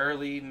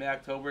early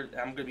mid-October.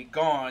 I'm gonna be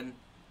gone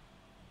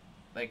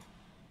like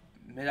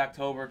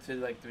mid-October to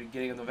like the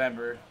beginning of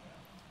November.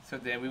 So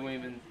then we won't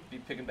even be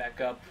picking back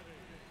up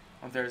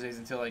on Thursdays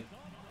until like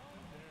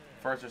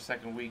first or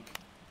second week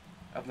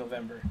of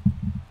November.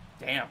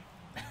 Damn.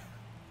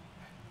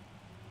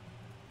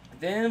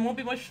 Then won't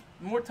be much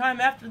more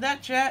time after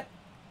that, chat.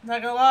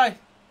 Not gonna lie.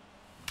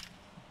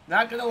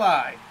 Not gonna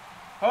lie.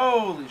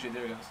 Holy shit,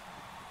 there he goes.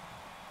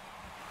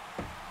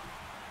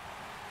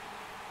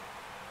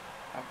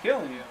 I'm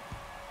killing you.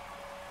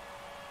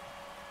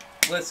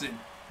 Listen,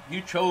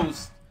 you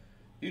chose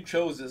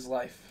this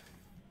life.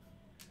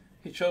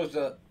 You chose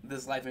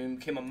this life and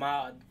became a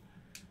mod.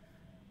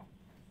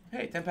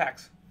 Hey, 10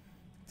 packs.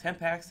 10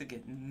 packs to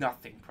get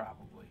nothing,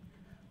 probably.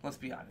 Let's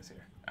be honest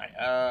here.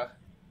 Alright,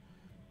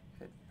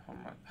 hit home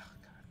run. Oh,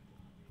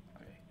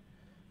 God. Okay.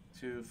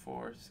 2,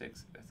 4,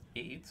 6, that's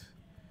 8.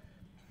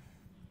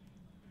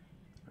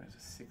 There's a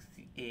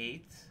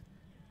 68.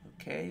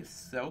 Okay,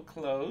 so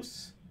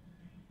close.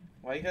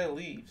 Why you gotta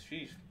leave?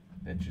 Sheesh.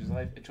 It chose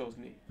life. It chose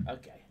me.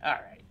 Okay,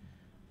 alright.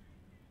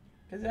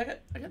 Cause I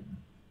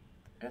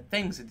got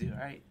things to do,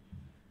 alright?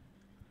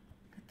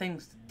 Got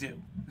things to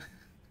do.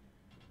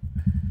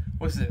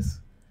 What's this?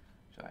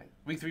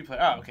 Week 3 player.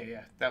 Oh, okay,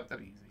 yeah. That'd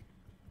be easy.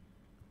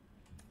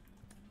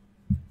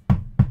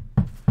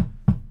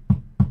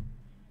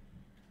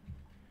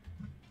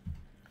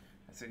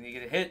 I said, you need to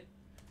get a hit.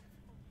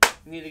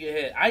 You need to get a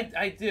hit.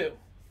 I do.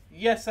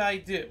 Yes, I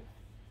do.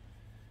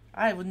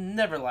 I would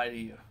never lie to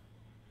you.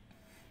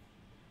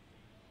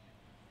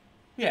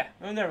 Yeah,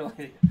 I would never lie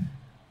to you. I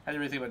had to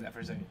really think about that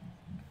for a second.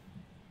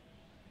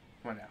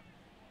 Come on now.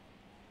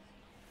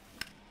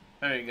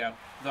 There you go.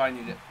 That's all I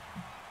needed.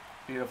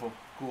 Beautiful.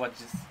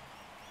 Gorgeous.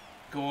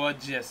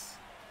 Gorgeous.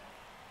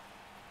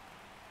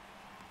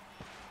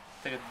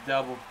 Take a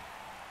double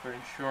for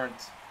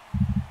insurance.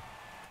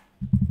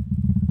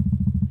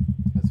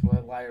 That's what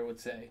a liar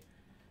would say.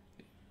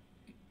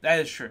 That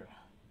is true.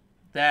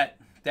 That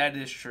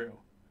is true.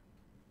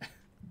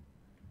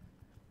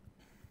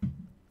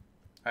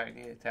 Alright,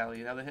 need to tally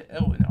another hit.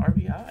 Oh, an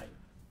RBI.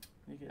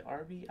 We get an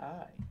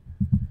RBI.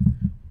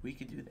 We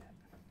could do that.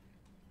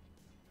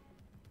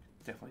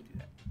 Definitely do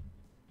that.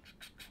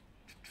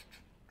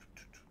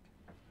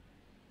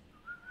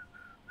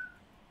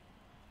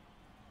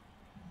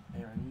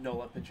 And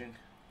Nola pitching.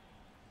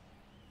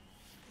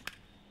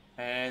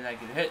 And I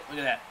get a hit. Look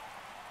at that.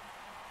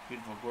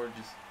 Beautiful,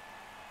 gorgeous.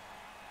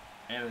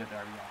 And we got the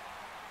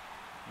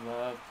RBI.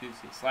 Love to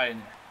see it. Slide in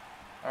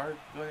there. Or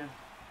going in.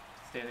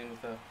 Standing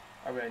with the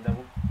RBI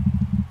double.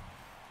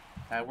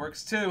 That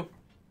works too.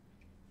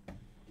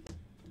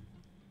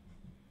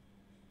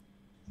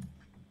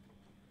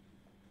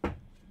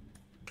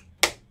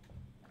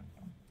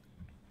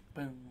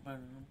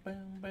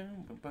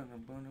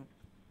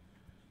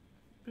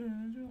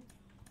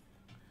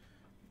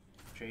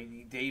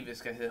 JD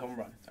Davis got hit home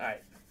run.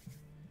 Alright.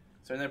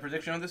 Is there another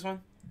prediction on this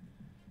one?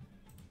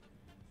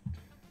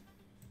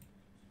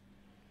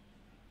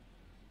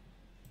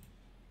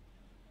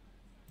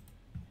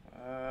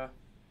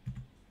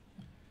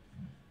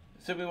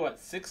 So we what,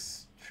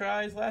 6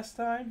 tries last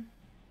time?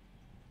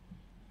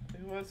 I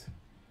think it was.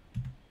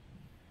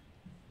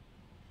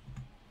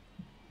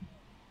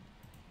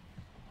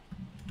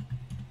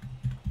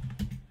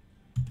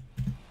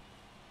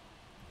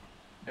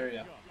 There we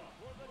go.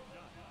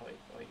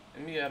 Wait.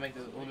 Let me make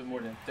this a little bit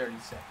more than 30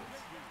 seconds.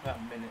 About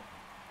a minute.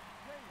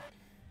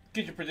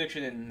 Get your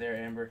prediction in there,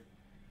 Amber.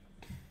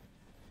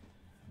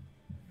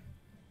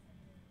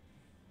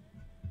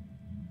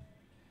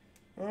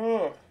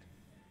 Oh.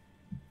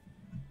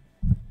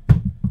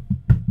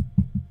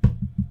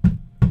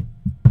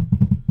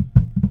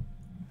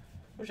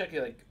 Wish I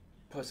could like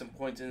put some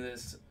points in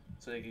this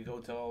so they could go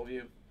to all of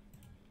you,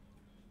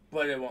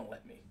 but it won't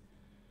let me.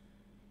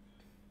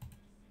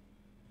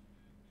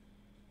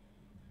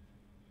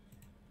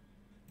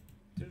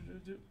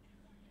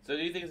 So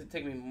do you think it's gonna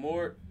take me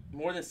more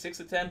than 6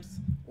 attempts,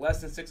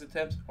 less than 6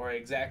 attempts, or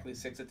exactly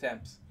 6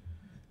 attempts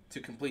to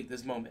complete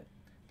this moment?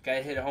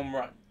 Gotta hit a home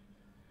run.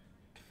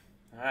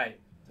 All right,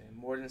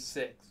 more than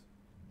 6.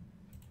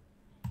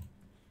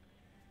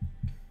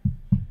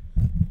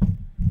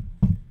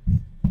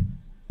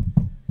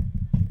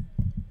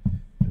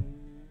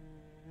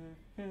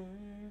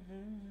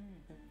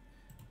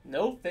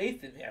 No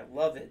faith in me. I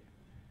love it.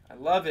 I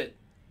love it.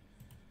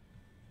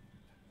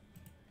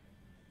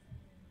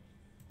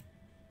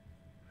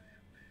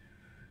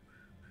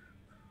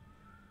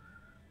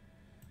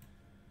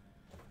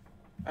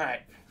 All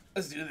right,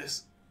 let's do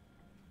this.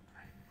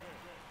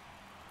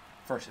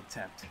 First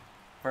attempt.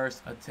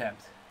 First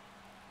attempt.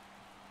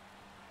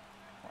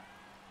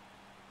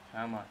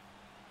 Come on.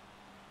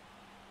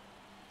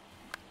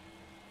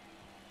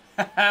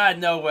 Haha,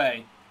 no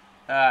way.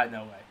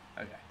 No way.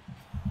 Okay.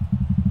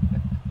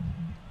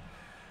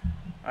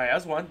 Alright, that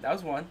was one. That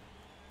was one.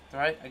 It's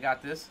alright, I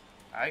got this.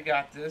 I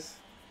got this.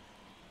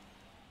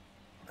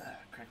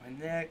 Crack my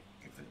neck.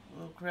 Give it a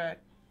little crack.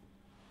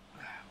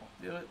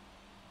 Won't do it.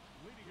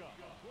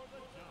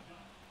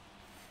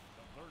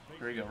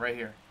 Here we go, right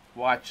here.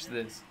 Watch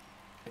this.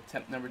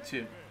 Attempt number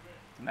 2.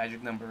 The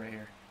magic number right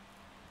here.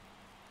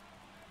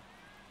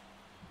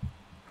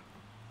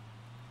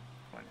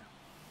 Come on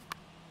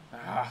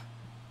now. Ah.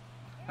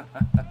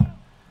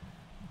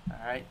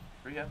 Alright,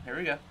 here we go. Here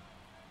we go.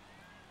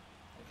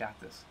 I got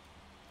this.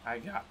 I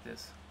got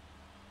this.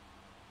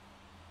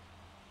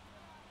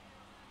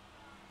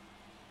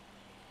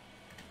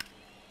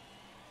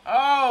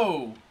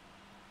 Oh!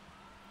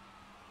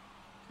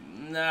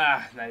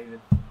 Nah, not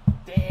even.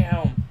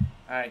 Damn.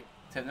 Alright,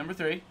 attempt number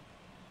 3.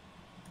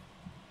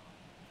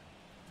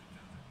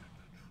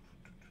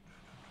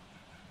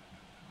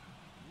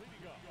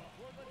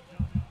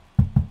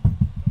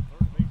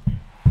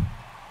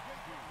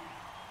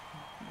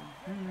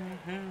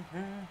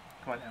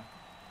 Come on now.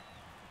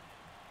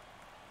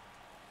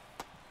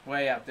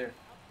 Way out there.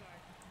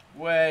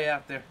 Way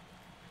out there.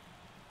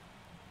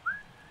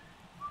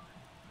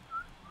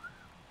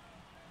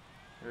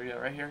 Here we go,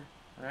 right here.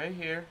 Right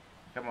here.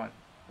 Come on.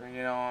 Bring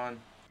it on.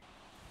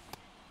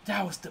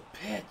 That was the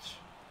pitch.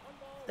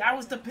 That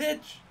was the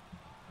pitch.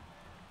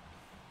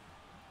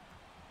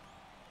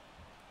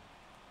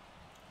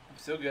 I'm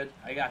still good.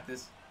 I got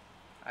this.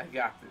 I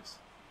got this.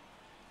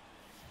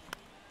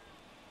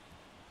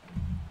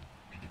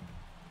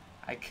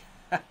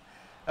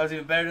 That was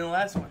even better than the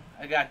last one.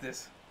 I got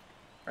this.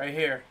 Right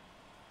here.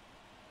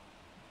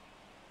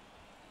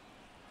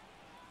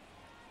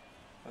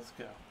 Let's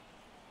go.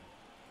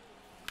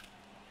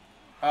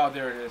 Oh,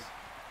 there it is.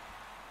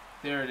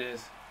 There it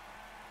is.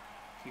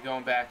 Keep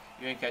going back.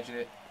 You ain't catching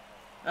it.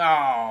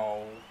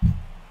 Oh.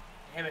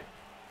 Damn it.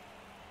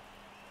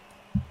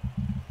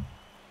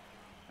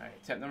 Alright,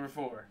 attempt number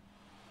 4.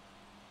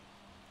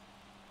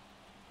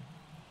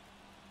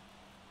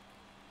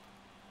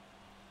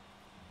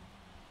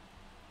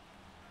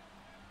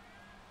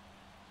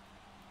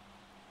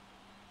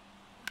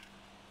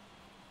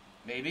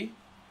 Maybe.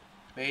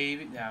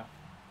 Maybe. No.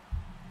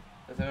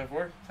 That's number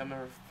 4. Attempt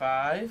number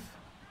 5.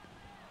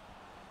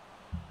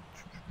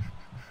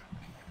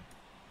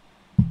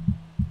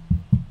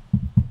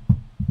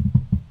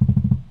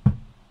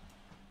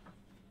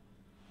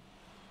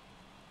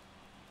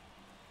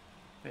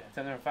 Yeah, attempt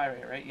number 5 right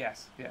here, right?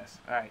 Yes. Yes.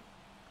 Alright.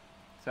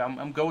 So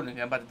I'm golden.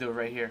 I'm about to do it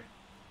right here.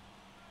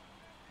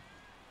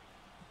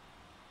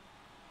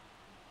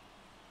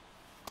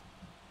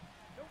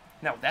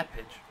 Not with that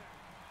pitch.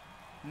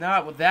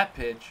 Not with that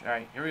pitch. All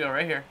right, here we go.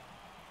 Right here.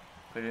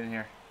 Put it in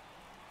here.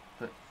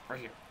 Put it right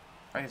here.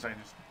 Right here so I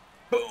can just...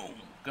 Boom!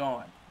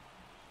 Gone.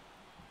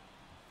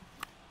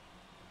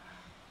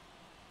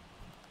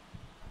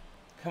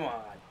 Come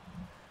on.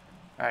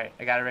 Alright,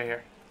 I got it right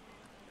here.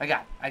 I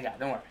got it.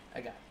 Don't worry.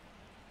 I got it.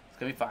 It's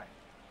going to be fine.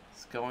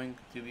 It's going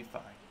to be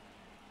fine.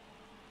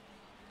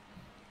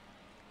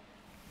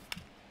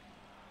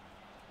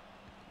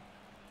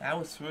 I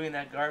was swinging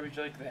that garbage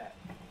like that.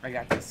 I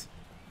got this.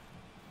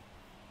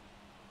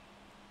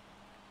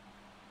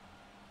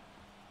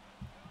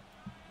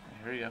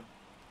 Here we go.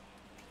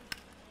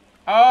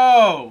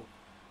 Oh!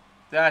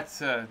 That's,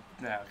 no,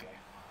 okay.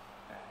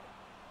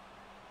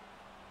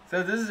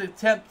 So this is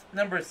attempt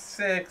number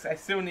 6. I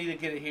still need to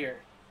get it here.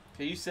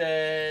 So you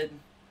said,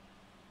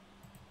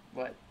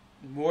 what,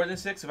 more than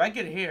 6? If I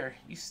get it here,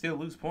 you still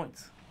lose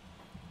points.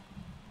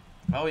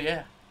 Oh,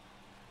 yeah.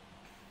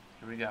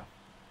 Here we go.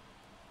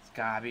 It's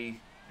gotta be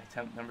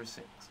attempt number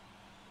 6.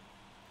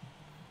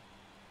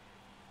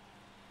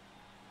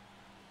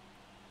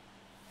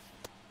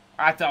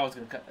 I thought I was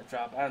going to cut the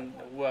drop. I don't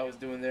know what I was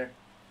doing there.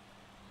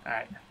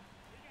 Alright.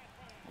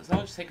 Let's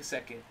all just take a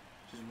second.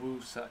 Just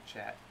woo-suh,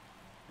 chat.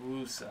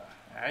 Woo-suh.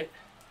 Alright?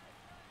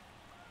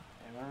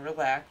 Everyone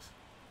relax.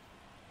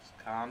 Just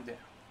calm down.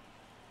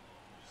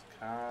 Just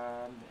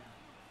calm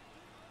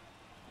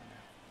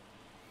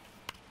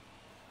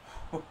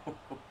down.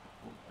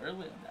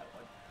 Early on that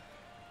one.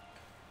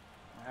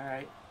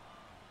 Alright.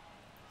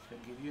 Just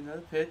going to give you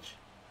another pitch.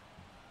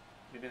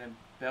 You're going to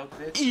belt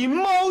this.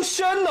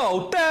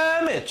 Emotional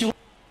damage.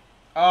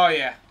 Oh,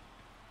 yeah.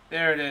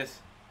 There it is.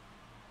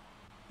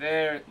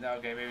 There. No,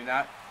 okay, maybe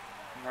not.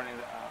 I'm running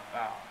the...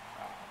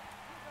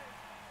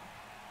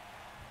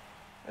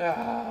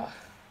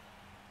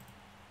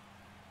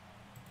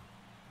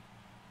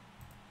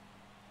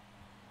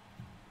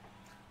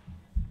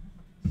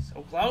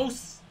 So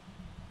close.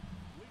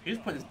 He's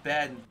putting his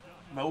bad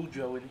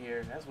mojo in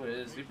here. That's what it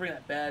is. He's bringing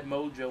that bad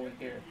mojo in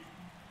here.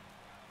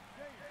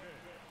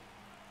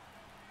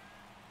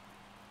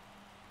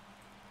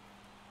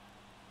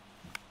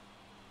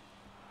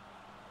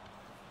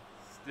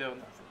 Still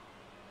nothing.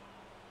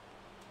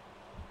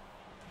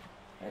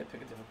 I had to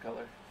pick a different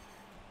color.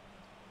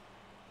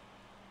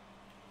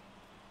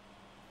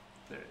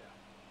 There we go.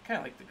 Kind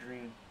of like the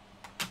green.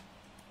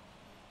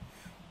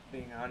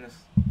 Being honest.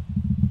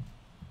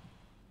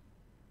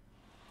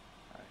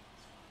 Alright.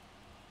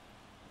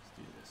 Let's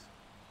do this.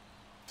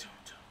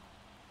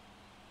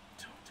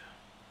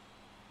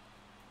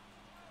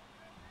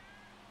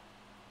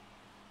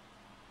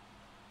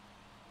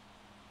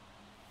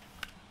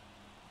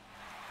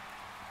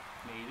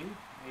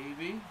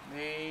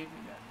 Maybe.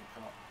 No,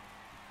 come on.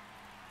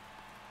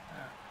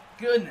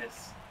 Goodness.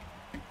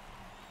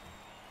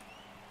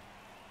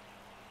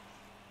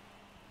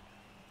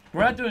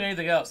 We're not doing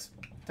anything else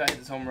to hit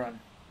this home run.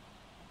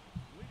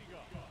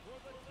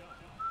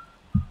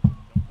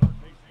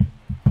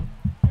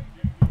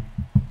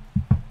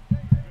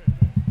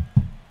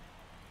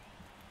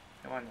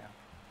 Come on now.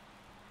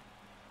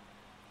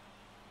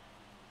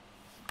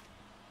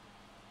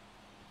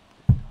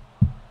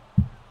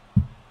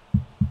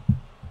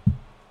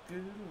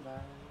 Good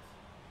life.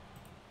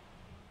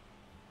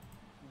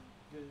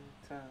 Good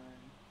time.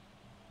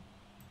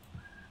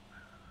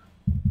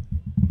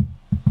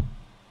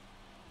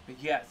 But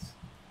yes,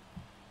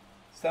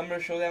 Summer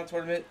Showdown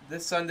Tournament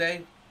this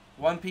Sunday,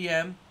 1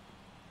 p.m.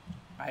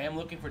 I am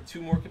looking for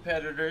 2 more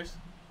competitors.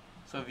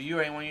 So if you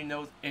or anyone you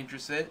know is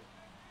interested,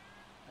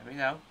 let me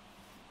know.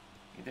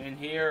 Either in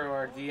here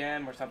or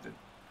DM or something.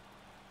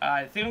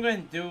 I think I'm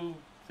going to do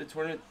the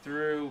tournament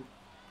through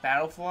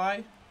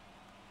Battlefly.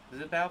 Is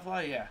it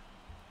Battlefly? Yeah.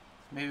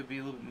 Maybe it'd be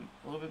a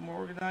little bit more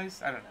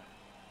organized. I don't know.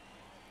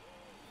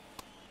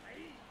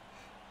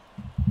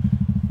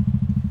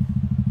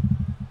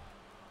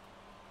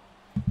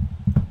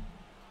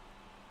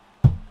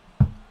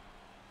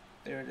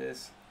 There it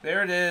is.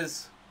 There it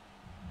is.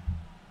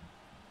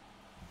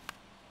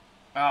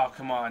 Oh,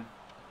 come on.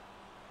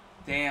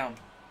 Damn.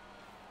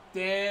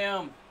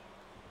 Damn.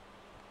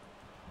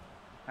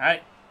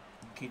 Alright.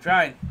 Keep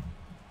trying.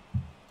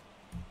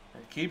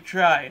 Keep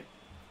trying.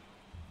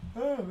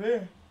 Oh,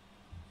 man.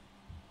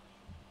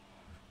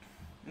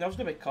 No, I was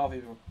going to make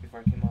coffee before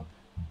I came up.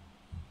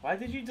 Why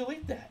did you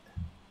delete that?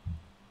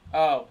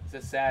 Oh, it's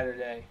a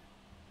Saturday.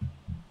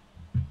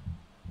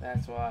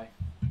 That's why.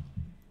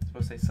 It's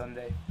supposed to say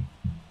Sunday.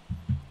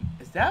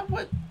 Is that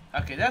what...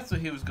 Okay, that's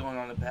what he was going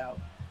on about.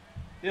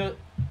 You know,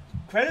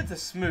 credit to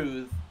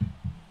Smooth.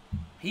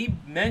 He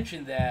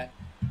mentioned that,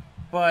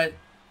 but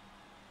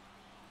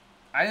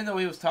I didn't know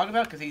what he was talking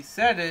about because he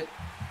said it.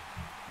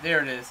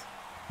 There it is.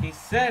 He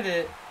said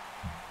it.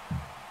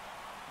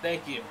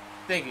 Thank you.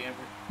 Thank you, Amber.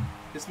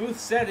 The Smooth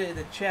said it in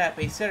the chat,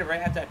 but he said it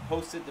right after I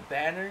posted the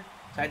banner.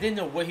 So I didn't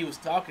know what he was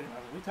talking about.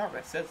 What are we talking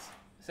about? It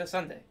says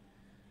Sunday.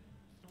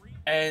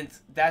 And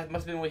that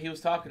must have been what he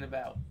was talking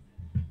about.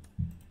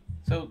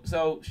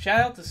 So shout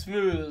out to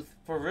Smooth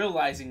for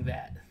realizing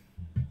that.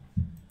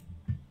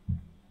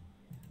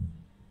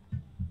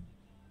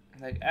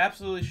 Like,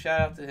 absolutely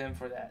shout out to him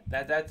for that.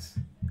 That's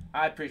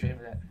I appreciate him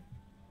for that.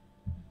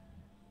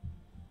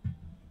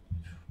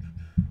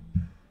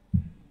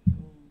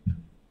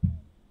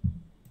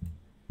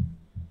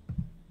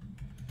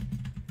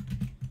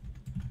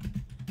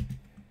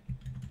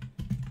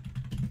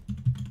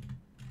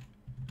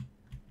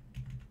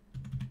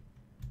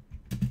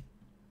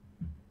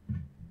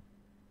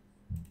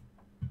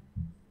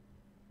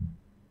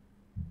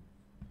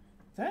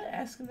 Did I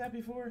ask him that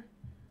before?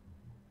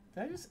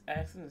 Did I just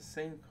ask him the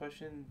same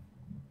question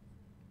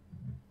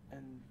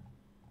in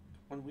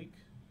 1 week?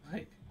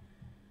 Like,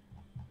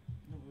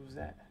 what was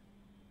that?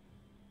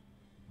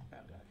 Oh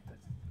god,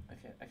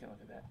 I can't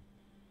look at that.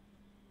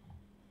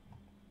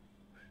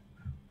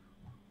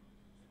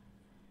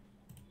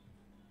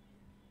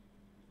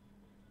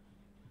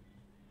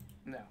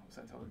 No, it's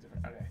not totally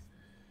different. Okay.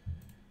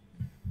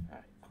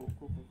 Alright, cool.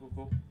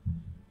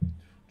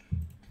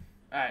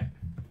 Alright.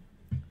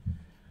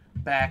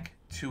 Back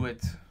to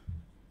it.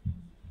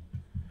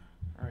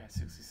 Alright,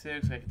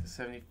 66, make it to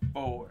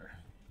 74.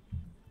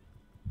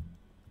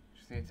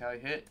 Just need to tally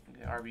hit,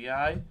 get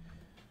RBI,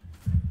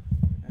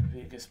 and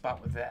be a good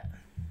spot with that.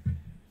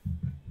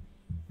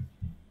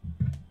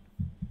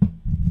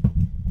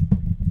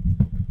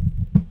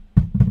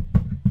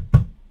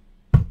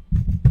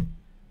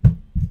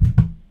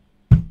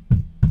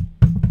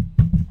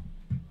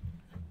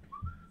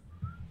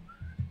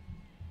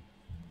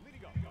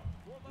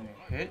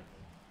 Hit.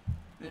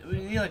 We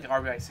need like an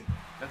RBI signal.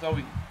 That's all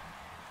we need.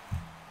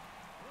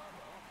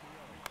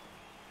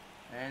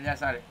 And that's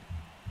not it.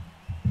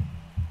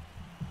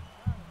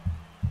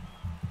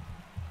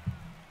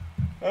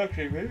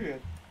 Okay, maybe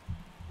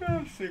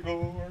a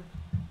single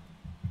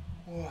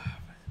more.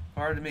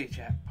 Pardon me,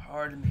 chat.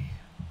 Pardon me.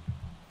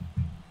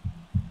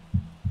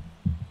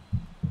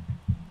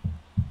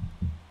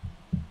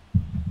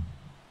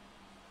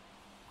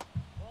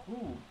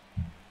 Ooh.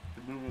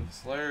 The movement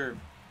of the slurb.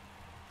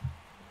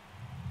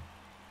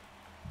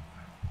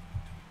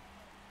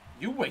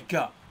 You wake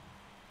up.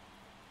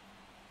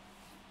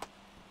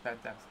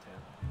 That's terrible.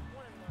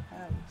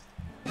 That was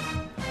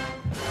terrible.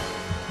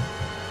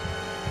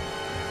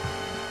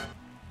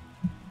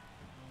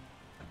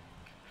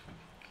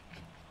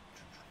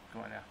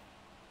 Come on now.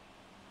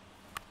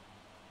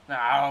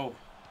 No.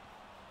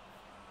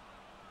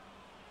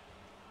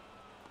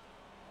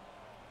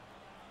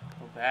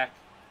 Go back.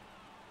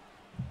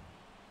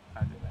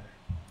 I'll do better.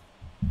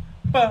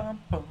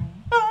 Bum, bum,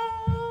 bum.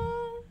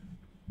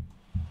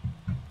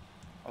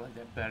 I like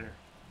that better.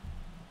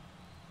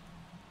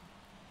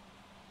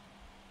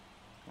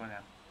 Come on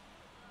now.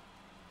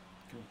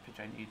 Give me the pitch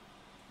I need.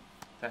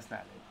 That's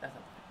not it. That's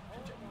not the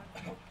pitch I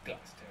need. Oh, God,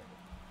 it's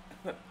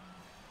terrible.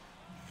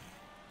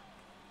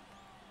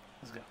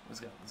 Let's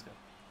go.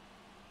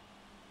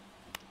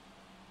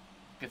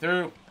 Get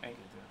through. I ain't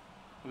get through.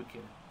 Who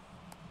kidding?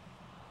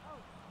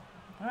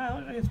 Alright,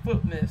 looks like his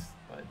foot missed.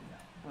 But, you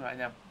know, right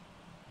now.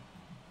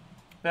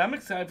 But I'm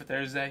excited for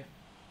Thursday.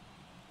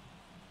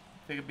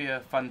 I think it'd be a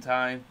fun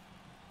time.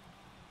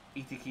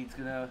 E.T. Keith's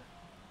gonna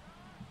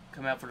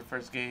come out for the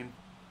first game.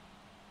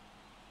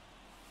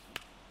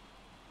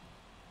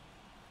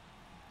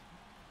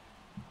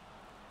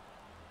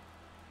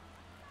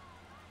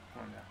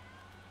 Come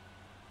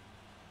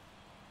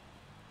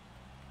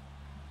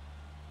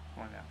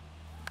on now.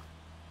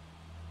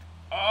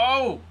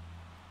 Oh!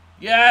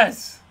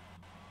 Yes!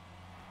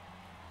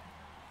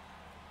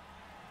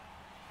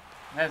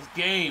 That's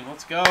game.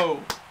 Let's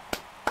go.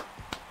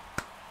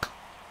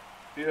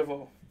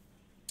 Beautiful.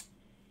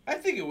 I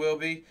think it will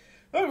be.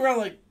 Don't get me wrong,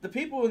 like, the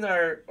people on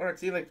our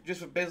team, like,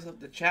 just basically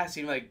the chat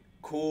seem, like,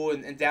 cool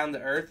and down to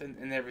earth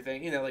and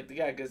everything. You know, like, the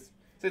guy, because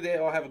they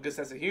all have a good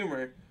sense of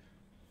humor.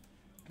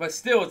 But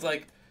still, it's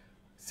like,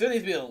 still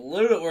needs to be a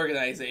little bit of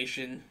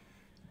organization.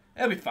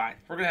 It'll be fine.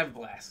 We're going to have a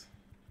blast.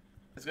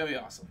 It's going to be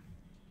awesome.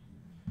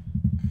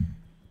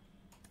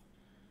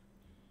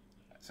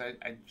 So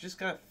I just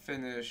got to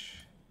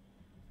finish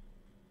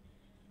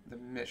the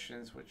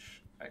missions,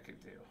 which I could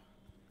do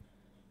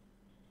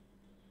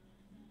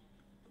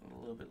a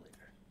little bit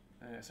later.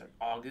 I'm going to start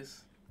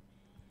August.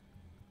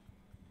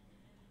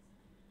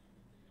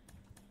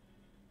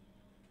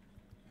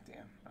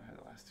 Damn, I don't have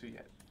the last two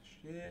yet.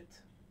 Shit.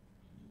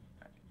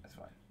 Alright, that's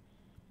fine.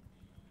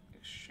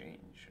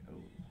 Exchange.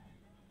 Oh.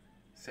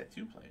 Set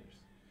 2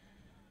 players.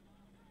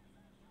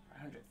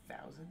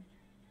 100,000?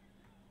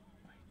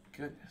 My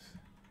goodness.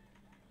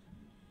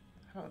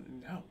 I don't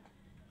know.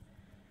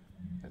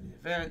 At the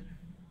event.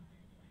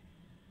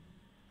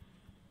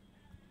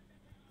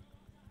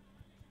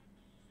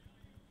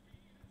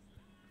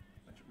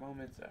 Bunch of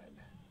moments.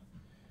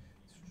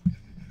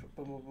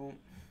 Boom, boom, boom.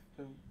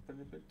 Boom.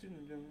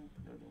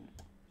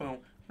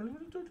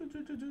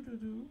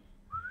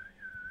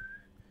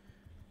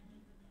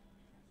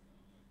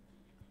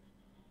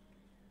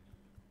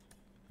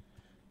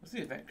 What's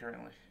the event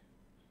currently?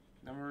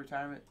 Number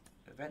retirement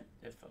event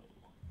info.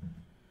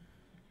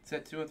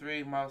 Set 2 and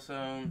 3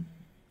 milestone.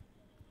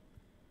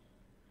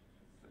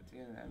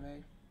 lefty and MA.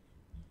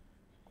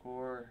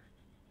 Core.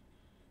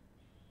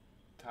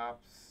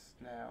 Tops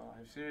now.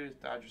 I'm serious.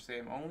 Dodgers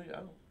same only.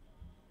 Oh.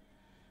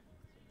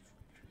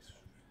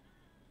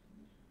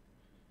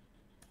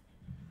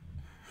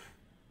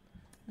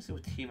 Let's see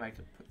what team I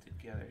could put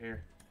together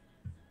here.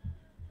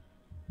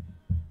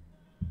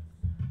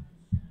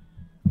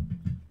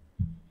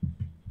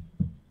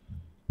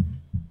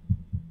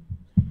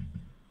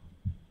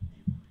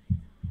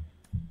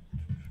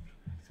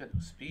 He's got no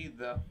speed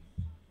though.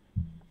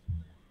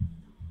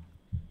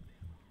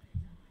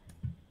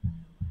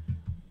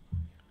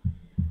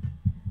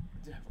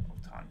 I did have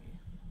Otani.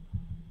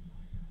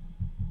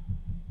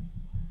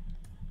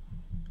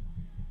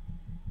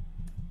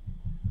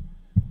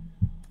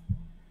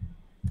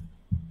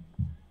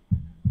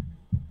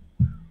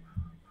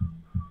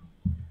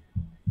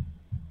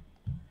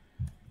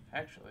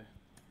 Actually,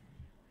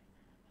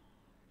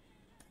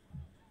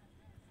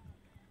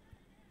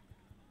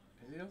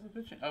 is he also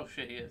pitching? Oh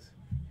shit, he is.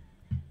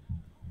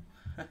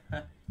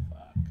 Fuck.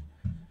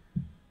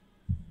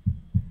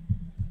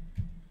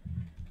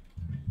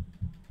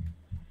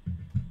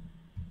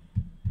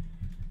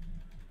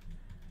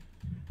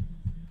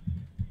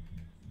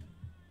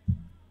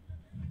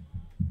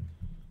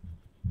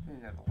 He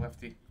didn't have a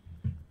lefty.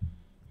 I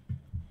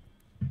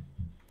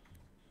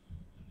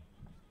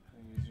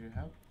think he's your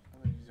help.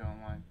 I think he's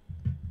online.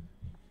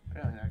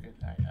 Really not good.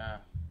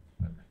 Whatever.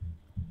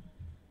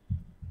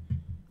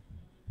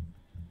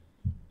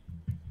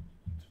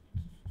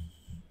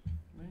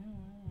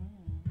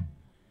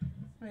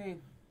 I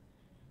mean,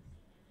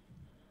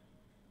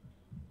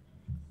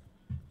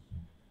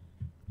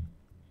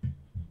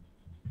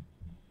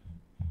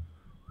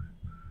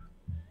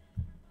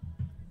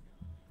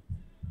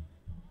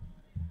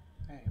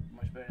 hey,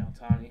 much better than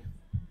Otani.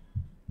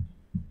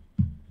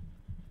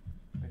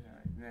 Right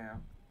now.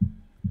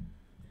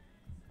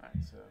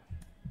 Alright, so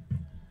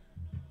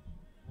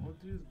we'll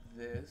do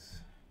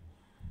this.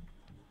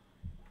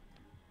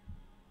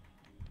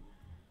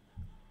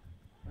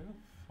 Where the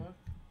fuck?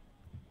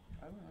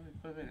 I don't know how to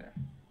put him in there.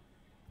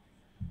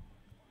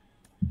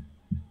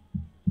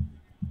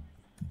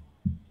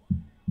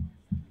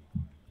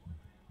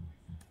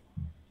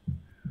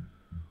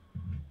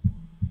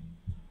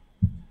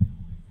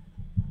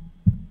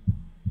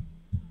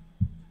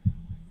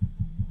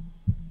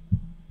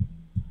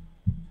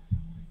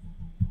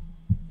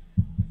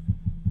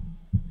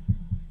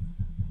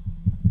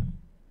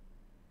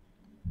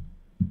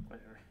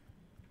 Whatever.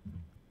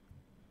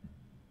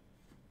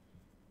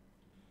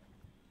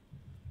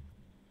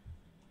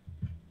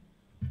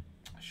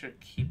 I should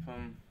keep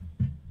him.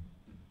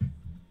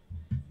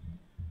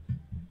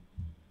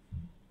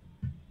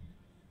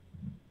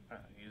 I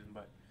don't use him,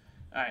 but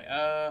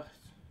alright,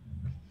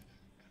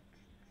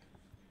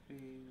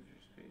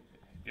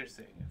 you're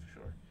saying it for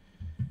sure.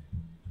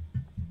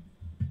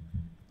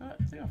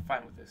 I think I'm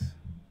fine with this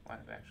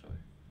lineup actually.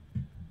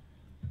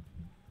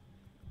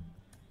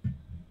 Is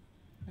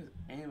there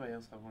anybody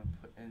else I want to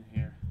put in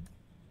here?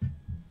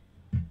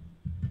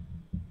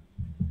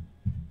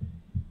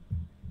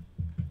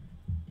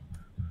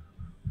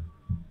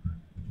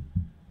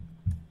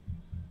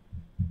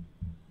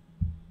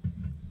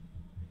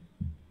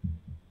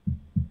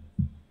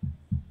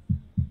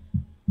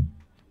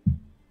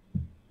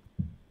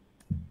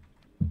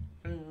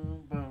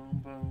 Boom,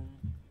 boom, boom.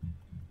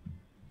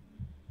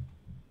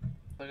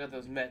 Look at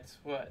those Mets.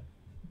 What?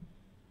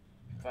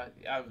 But,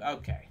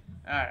 okay.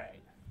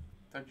 Alright.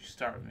 Don't you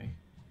start with me.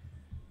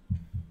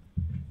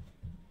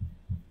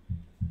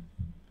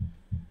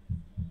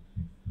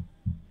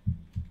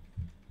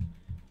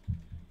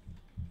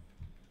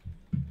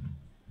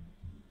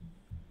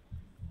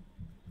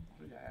 What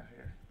do we got out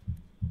here?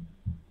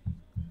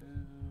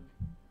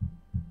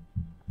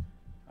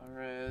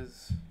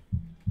 Alvarez.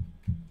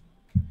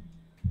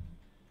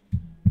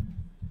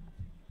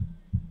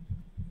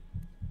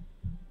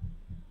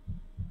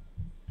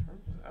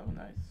 Oh,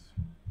 nice.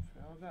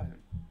 Forgot about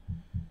him.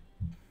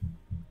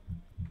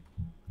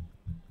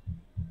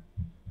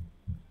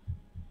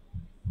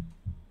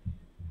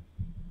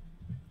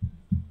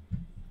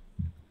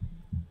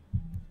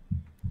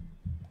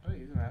 Oh,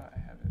 he's out. I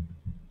have it.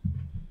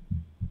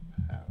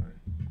 Howard.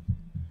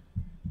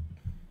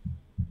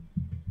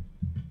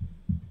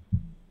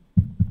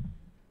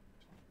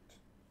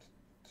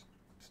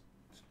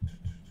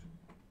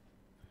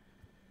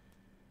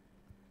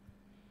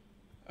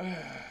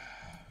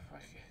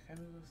 Can I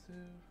move those two?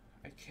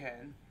 I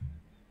can.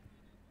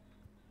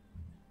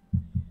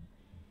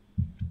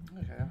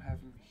 Okay, I don't have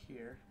him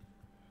here.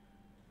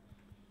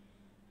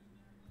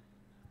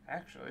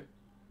 Actually.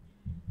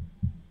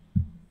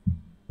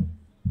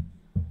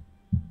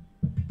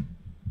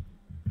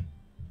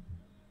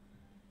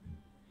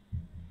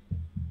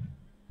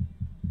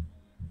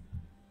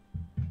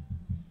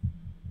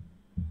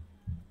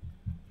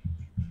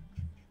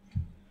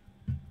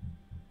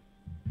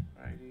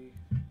 Righty,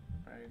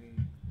 righty,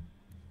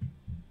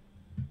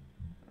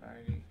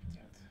 righty.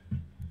 Damn it.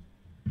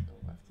 The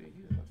lefty,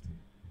 he's a lefty.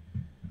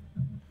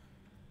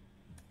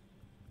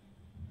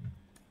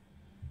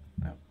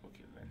 No, we'll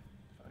keep him in.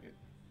 Fuck it.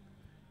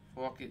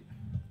 Fuck it.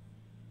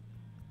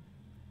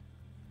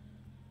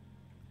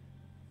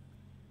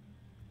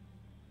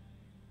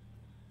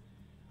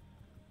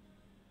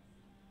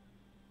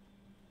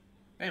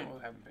 Anyway, we'll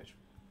have him pitch.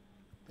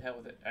 The hell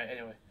with it. Alright,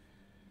 anyway.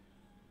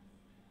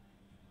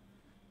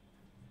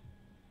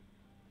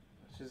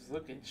 Just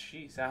looking.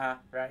 Jeez.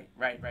 Right.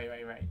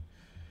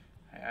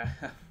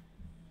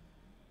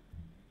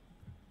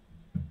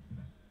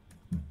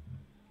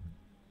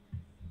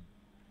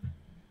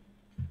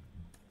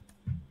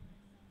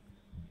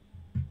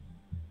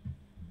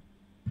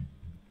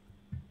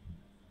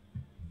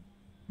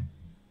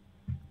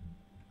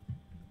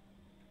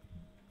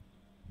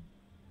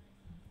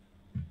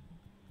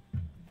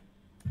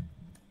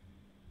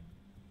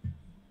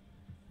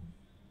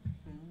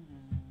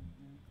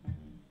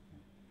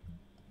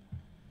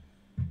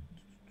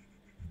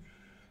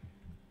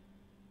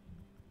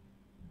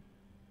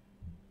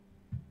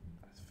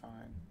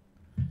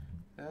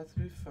 That's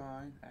be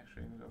fine.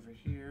 Actually, I'm gonna go over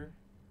here.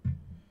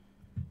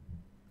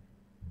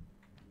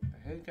 The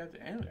hitting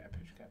captain and we got a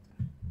pitch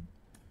captain.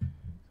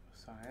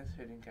 So science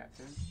hitting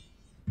captain.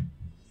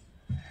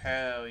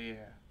 Hell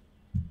yeah.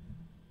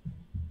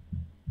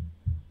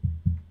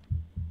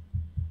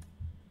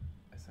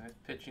 That's nice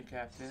pitching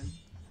captain.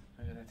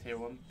 I got that tier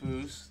 1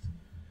 boost.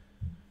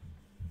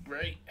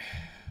 Great.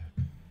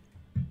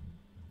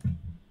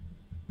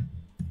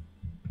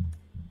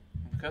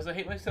 Because I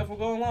hate myself for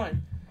going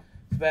line.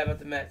 It's bad about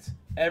the Mets.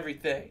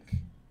 Everything.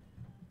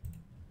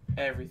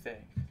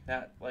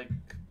 Not like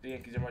the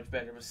Yankees are much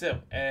better, but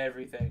still,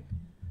 everything.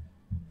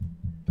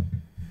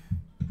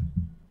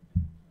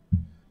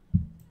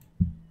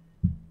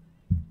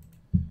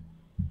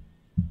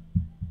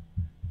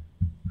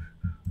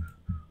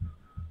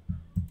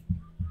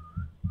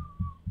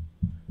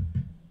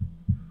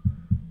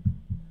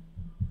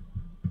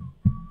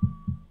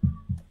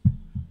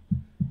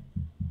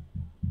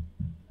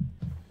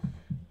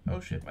 Oh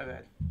shit, my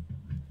bad.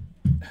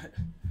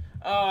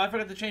 Oh, I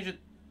forgot to change it.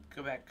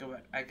 Go back.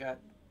 I can't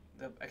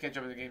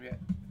jump in the game yet.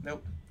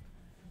 Nope.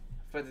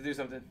 I forgot to do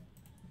something.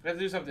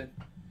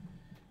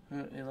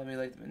 You let me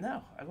like them.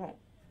 No, I won't.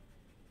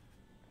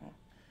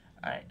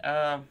 Alright,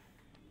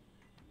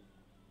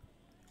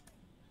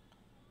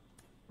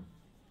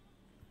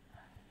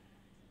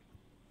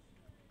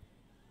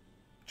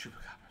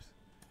 Chupacabras.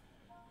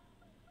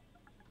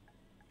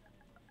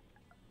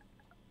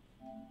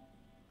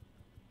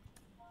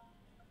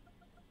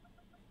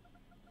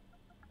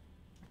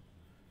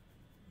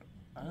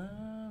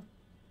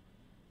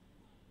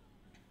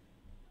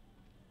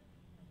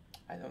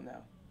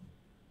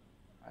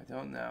 I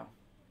don't know.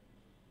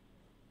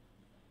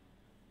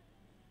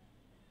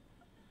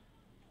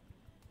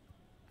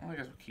 Well, I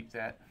guess we'll keep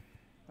that.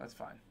 That's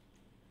fine.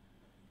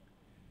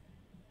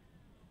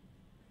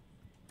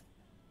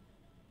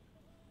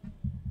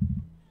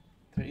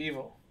 They're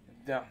evil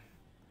and dumb.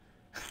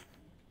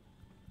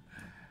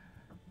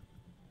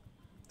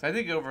 So I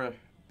think over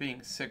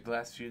being sick the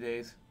last few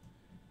days,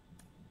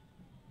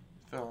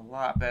 feel a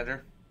lot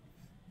better.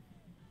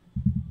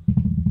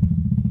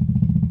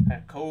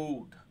 Had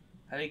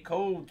a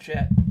cold,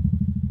 chat.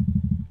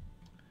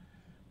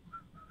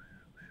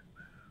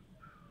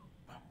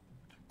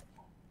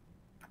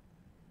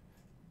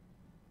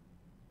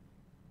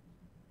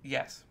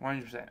 Yes,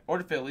 100%. Or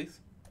the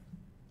Phillies.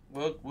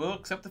 We'll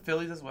accept the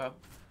Phillies as well.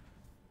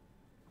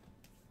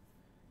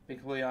 Being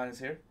completely honest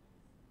here.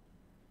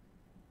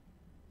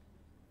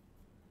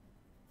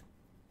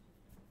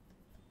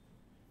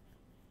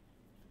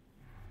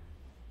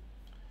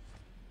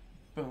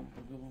 Boom,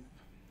 boom,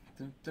 boom,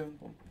 boom,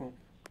 boom, boom.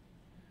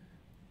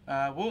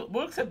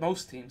 We'll accept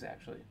most teams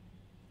actually.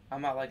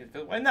 I'm not liking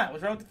Phillies. Why not?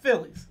 What's wrong with the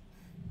Phillies?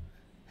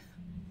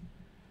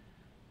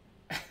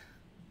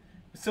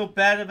 What's so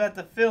bad about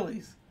the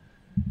Phillies?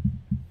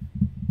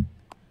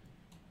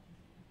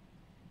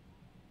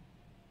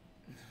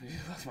 You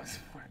lost my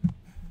support.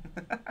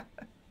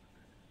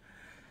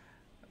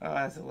 Oh,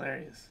 that's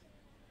hilarious.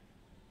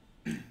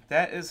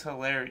 That is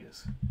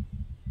hilarious.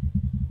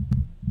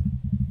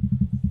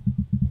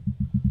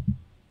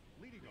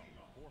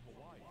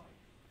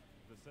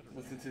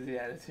 Listen to the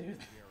attitude.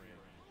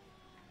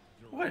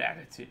 What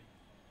attitude?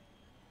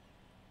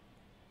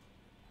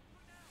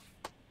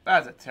 That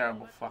was a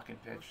terrible fucking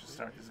pitch to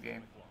start this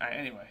game. Alright,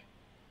 anyway.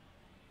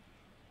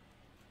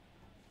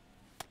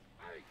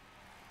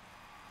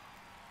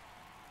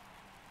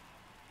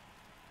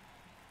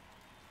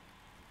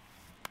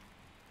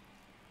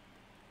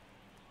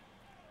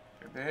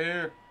 Get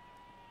there.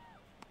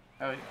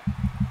 Oh yeah.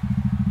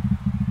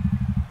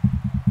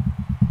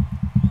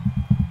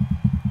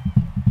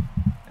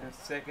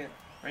 Second,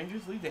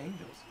 Rangers lead the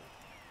Angels.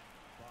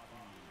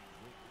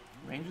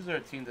 Rangers are a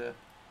team to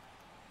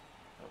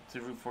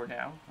root for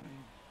now. I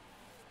mean,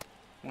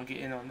 want to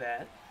get in on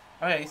that.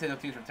 Oh yeah, you said no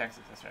teams from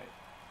Texas. That's right,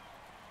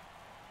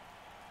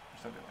 or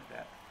something like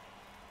that.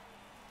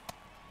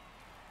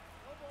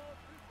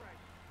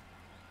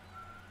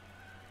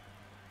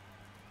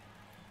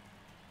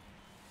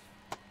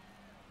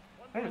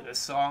 Remember this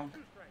song?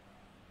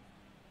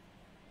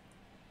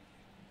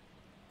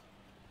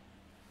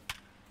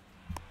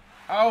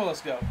 Oh,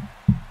 let's go.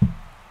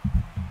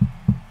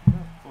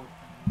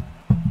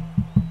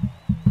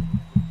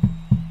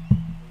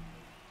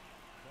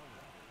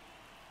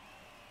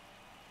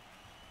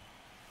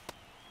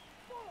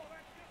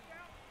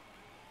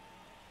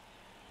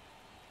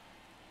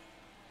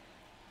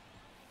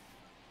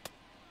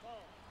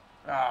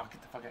 Oh,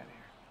 get the fuck out of here.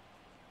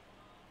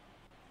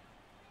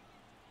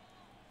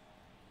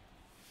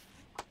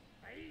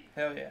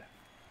 Hell yeah.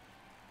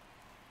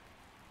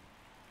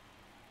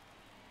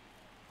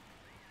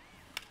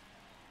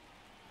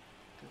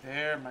 Good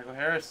there, Michael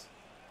Harris.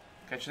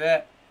 Catch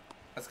that.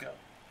 Let's go.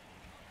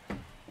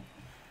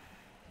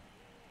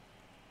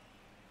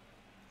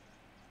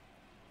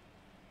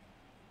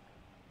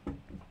 Oh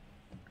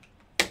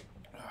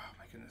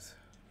my goodness.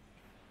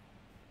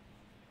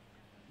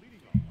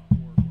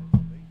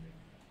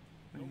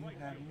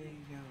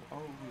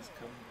 Always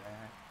come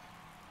back.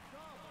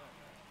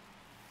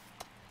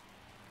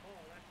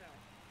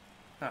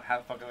 Not how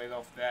the fuck I laid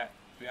off that,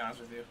 to be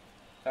honest with you.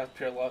 That was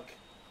pure luck.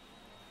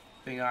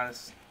 Being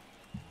honest.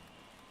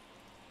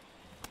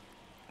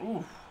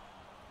 Ooh.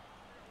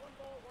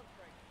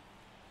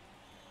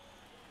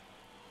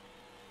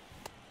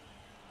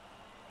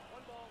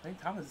 I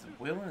think Thomas is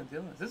Wheeling and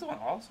Dylan. Is this one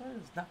All-Star?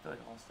 It's not like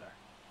All-Star.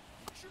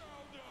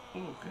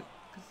 Ooh, good.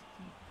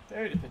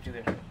 Very good picture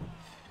there.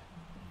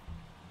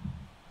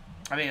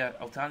 I mean,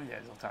 Otani, yeah,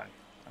 it's Otani.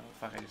 I don't know what the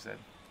fuck I just said.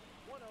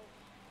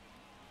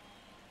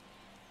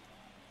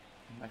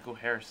 Michael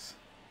Harris.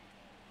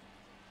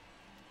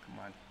 Come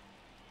on.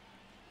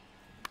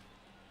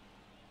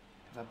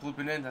 Is that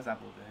blooping in? That's not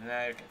blooping in.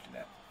 Nah, you're catching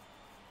that.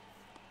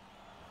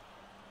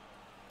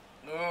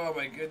 Oh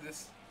my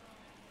goodness.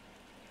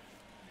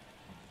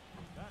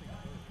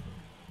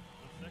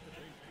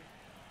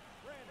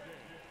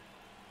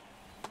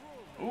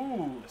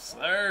 Ooh,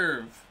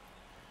 slurve.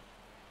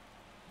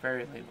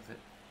 Very late with it.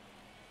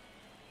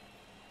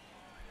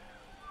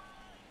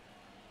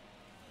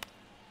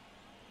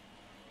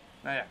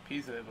 I got a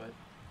piece of it, but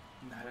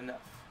not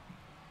enough.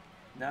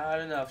 Not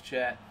enough,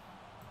 chat.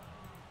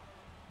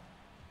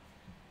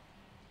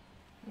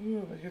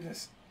 Oh my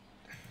goodness.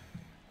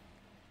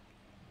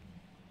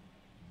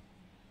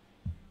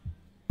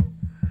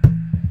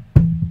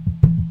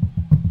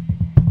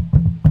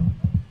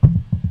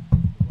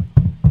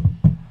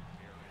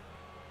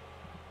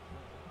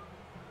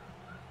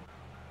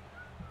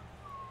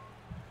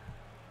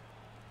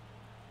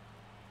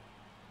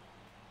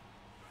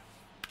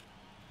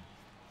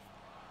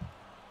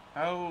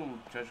 Oh,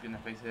 Judge getting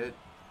that base hit.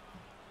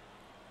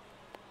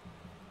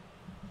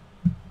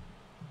 Here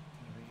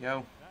we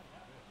go.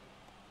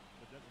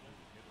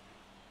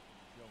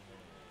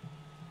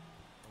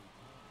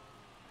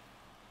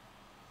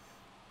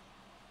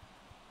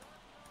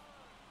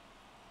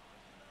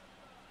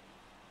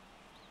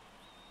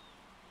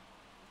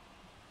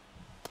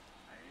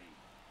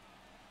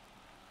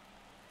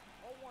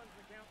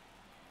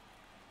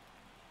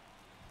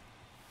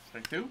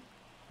 Strike two?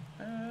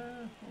 We'll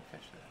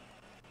catch that.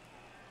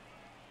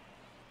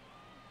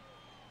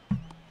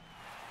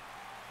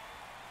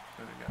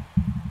 There we go.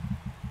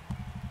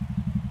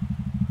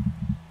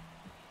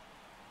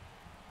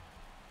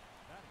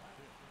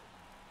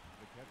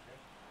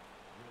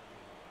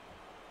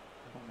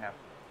 Come on now.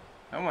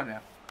 Come on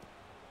now.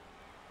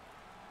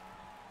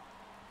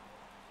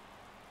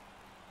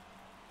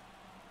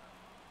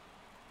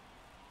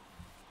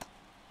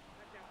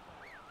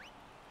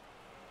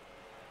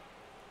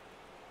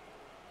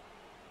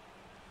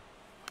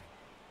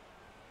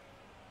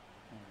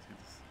 Let's get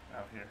this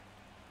out here.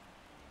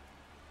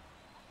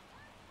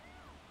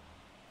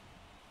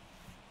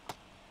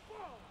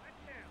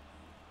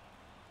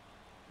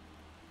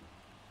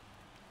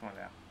 Come on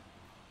now.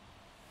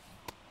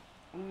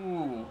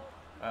 Ooh.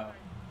 Uh-oh.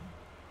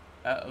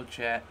 Uh-oh,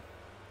 chat.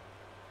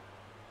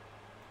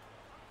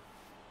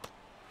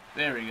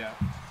 There we go.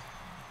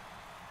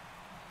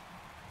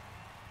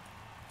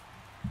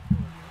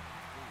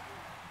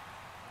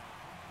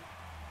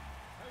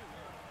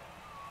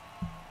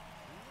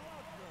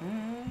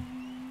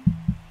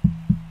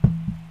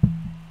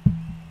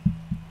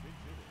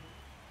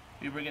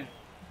 You bring in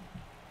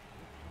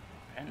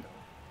Randall.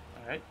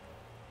 Alright.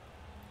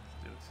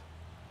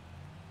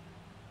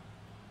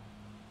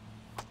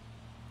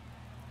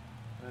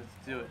 Let's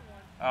do it.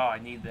 Oh, I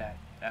need that.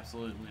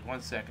 Absolutely.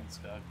 1 second,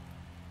 Scug.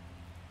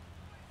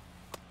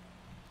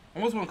 I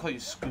almost want to call you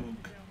Skoog.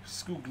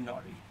 Skoog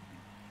Naughty.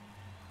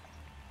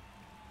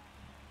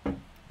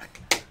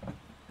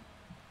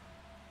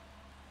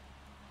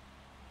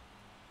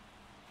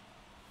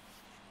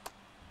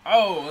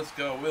 Oh, let's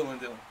go. Will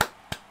and Dylan.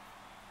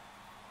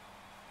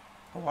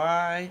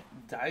 Hawaii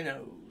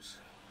Dinos.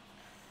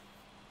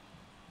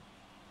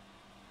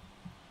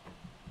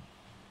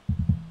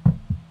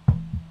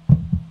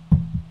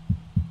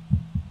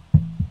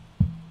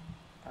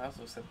 I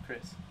also said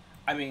Chris.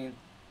 I mean,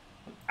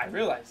 I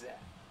realized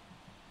that.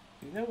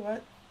 You know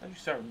what? Don't you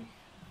start with me.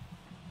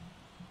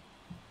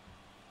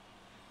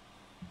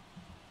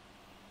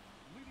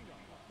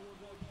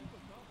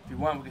 If you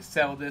want, we can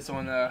settle this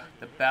on the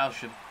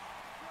battleship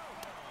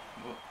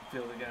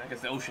field again. I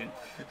guess the ocean.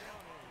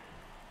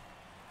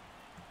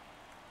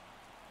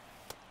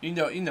 You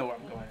know where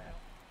I'm going at.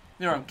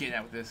 You know where I'm getting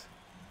at with this.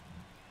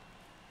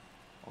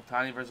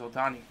 Ohtani versus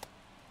Ohtani.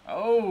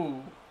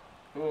 Oh,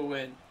 who will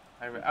win?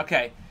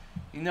 Okay,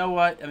 you know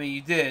what? I mean,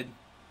 you did.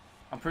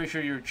 I'm pretty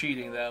sure you were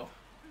cheating though,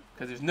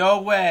 because there's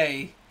no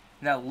way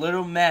in that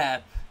little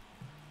map,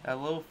 that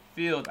little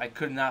field, I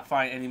could not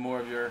find any more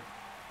of your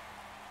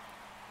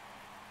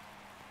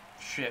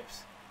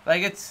ships.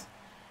 Like it's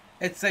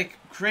like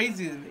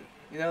crazy to me.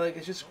 You know, like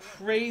it's just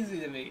crazy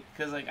to me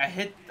because like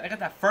I got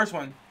that first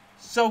one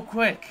so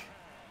quick,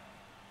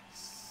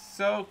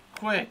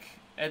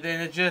 and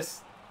then it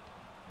just.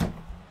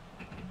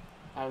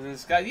 I was in the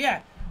sky.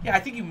 Yeah. I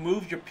think you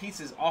moved your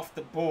pieces off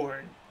the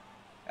board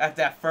at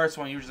that first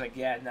one. You were just like,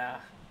 yeah, nah.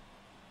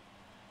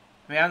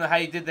 I mean, I don't know how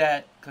you did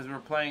that because we were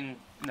playing,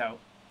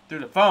 through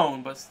the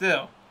phone, but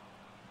still.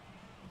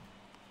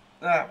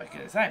 Oh my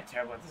goodness, I am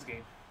terrible at this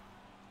game.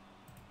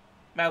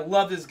 Man, I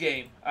love this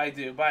game. I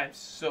do, but I am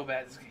so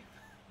bad at this game.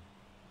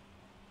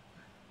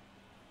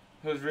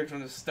 It was rigged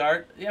from the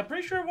start. Yeah, I'm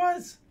pretty sure it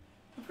was.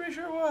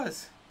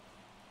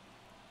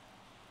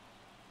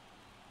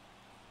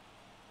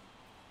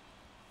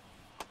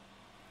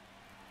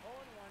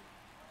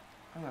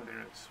 I don't know if they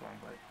really swung,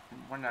 but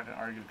we're not going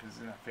to argue because it's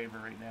in our favor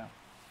right now.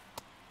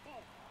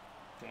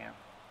 Damn.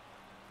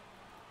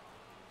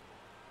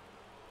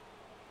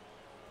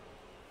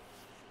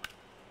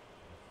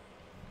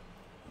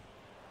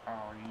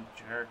 Oh, you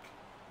jerk.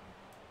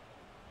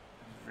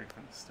 Rick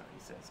from the start,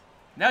 he says.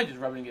 Now you're just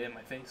rubbing it in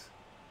my face.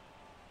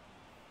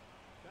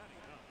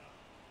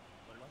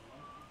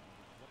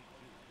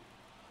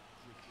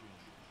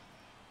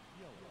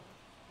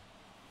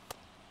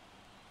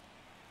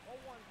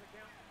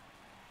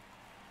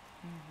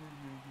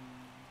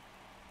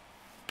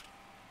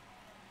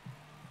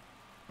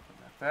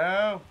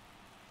 Foul.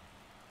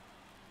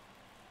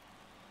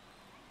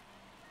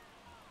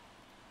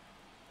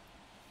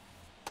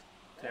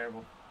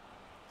 Terrible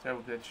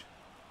pitch.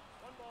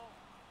 One ball,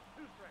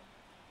 two strikes.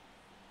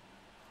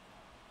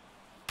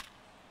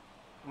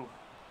 Ooh.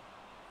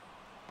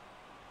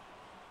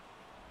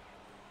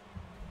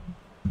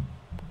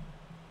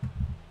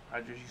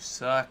 Rogers, you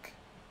suck.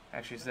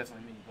 Actually, it's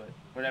definitely me, but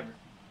whatever.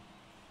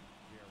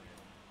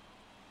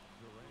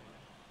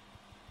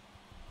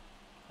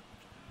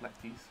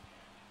 Lefties.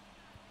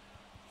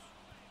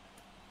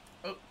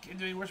 Oh, can't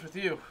do any worse with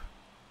you.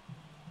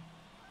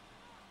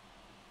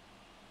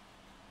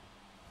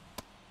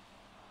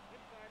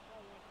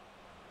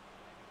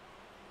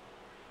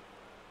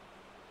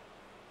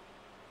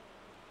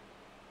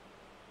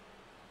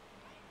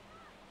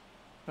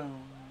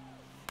 Boom,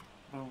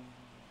 boom,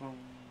 boom, boom,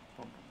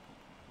 boom.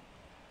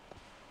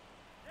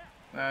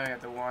 I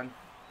got the one.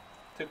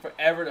 Took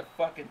forever to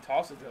fucking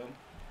toss it to him.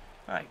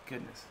 My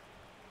goodness.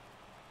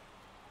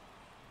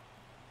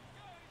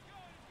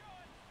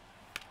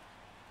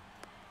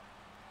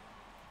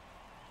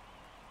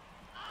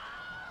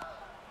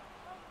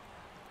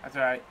 That's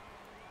alright.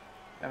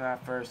 I'm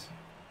out first.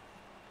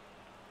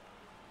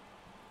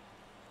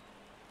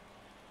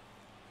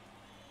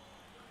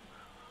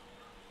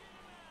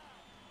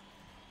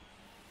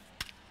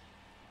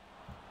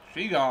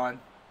 She gone.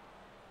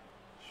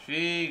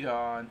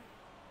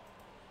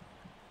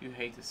 You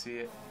hate to see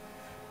it.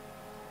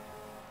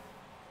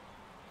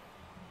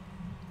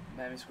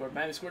 Miami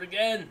scored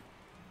again.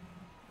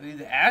 We need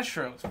the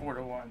Astros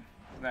 4-1. I'm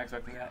not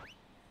expecting that.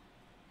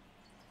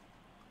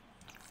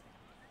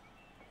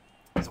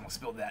 Someone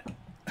spilled that.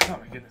 Oh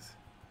my goodness.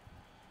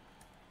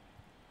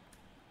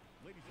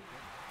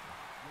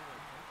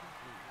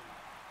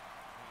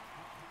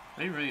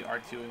 Are you really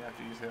R2ing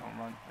after you just hit a home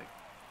run? Like,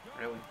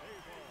 really?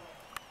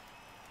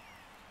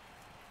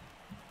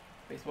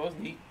 Baseball is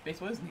neat.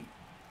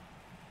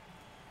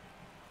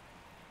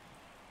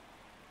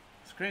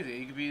 It's crazy.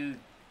 You could be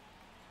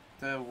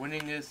the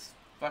winningest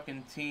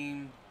fucking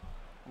team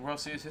in World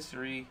Series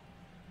history.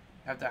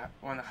 Have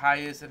one of the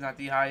highest, if not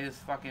the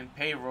highest, fucking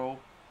payroll.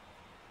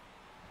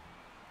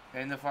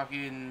 And the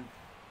fucking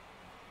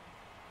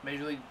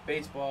Major League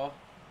Baseball.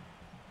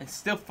 And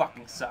still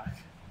fucking suck.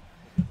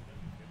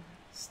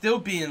 Still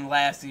being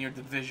last in your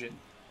division.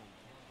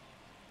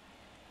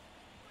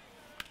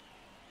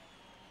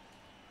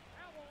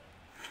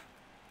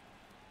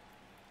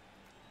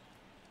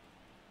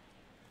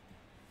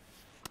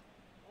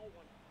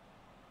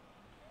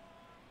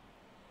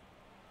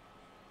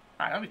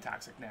 Alright, that'll be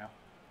toxic now.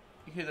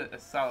 You hit a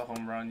solid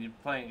home run, you're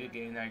playing a good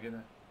game, now you're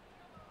gonna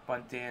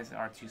bunt dance and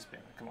R2 spin.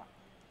 Come on.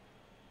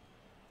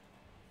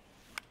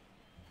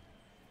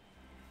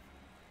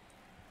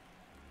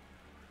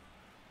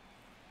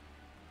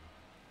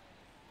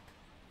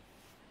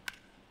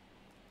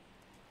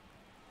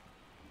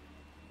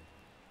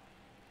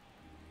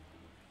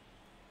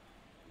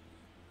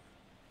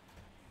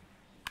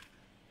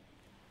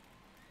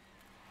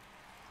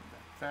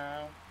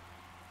 Foul.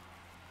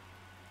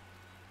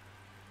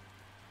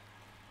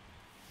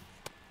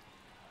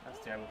 That's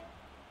terrible.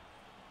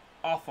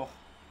 Awful.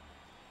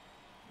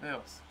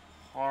 That was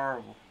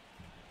horrible.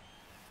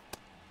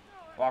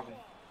 Welcome.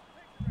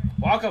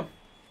 Welcome.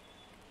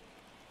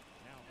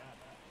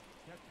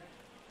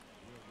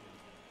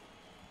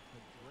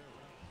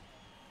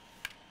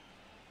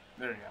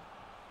 There we go.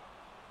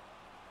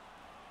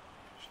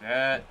 Catch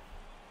that.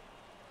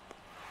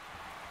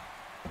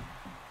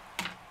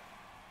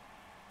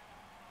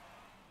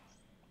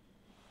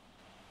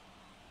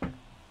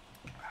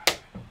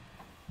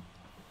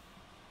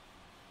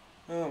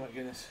 Oh my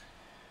goodness.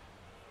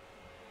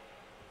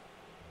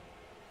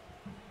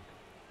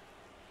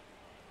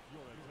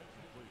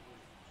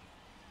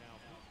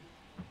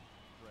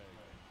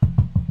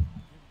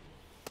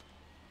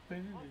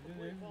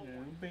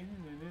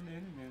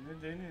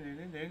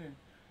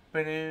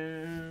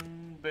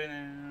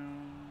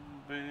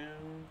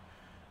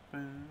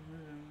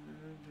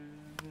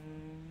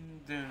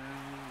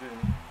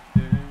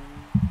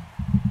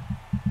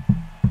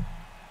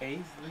 A's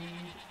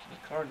lead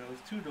the Cardinals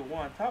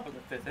 2-1, top of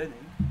the 5th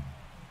inning.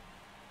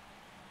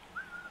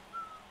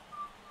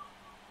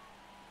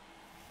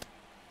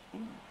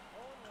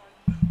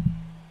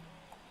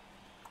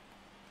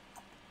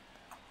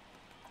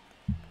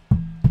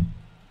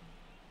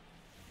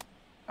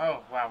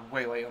 Oh, wow,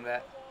 way late on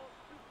that.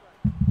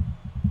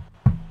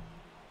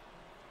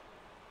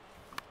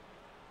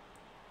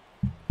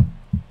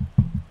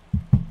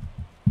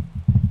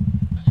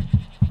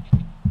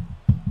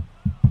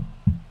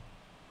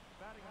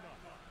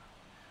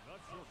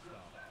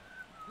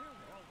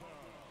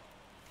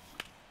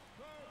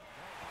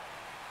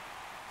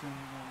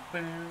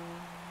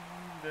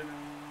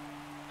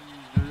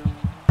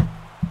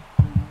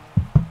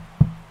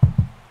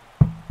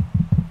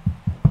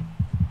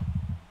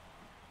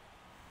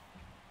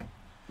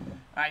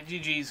 Alright,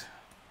 GG's.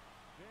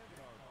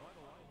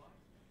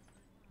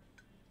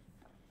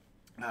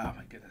 Oh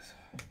my goodness.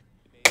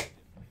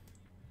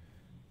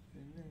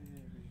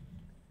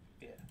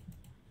 Yeah.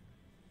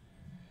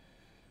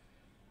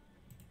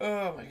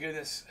 Oh my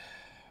goodness.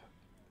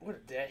 What a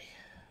day.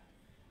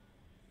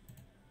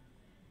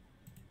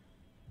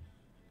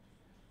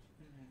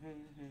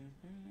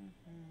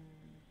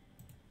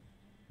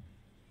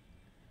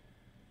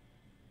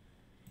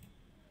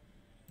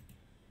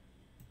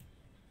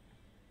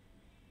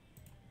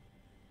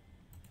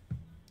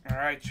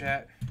 Alright,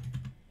 chat.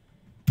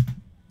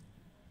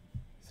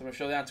 Summer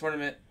Showdown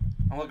Tournament.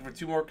 I'm looking for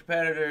 2 more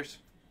competitors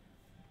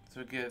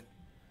so we can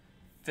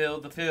fill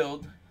the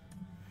field.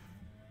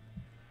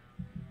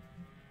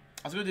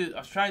 I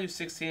was trying to do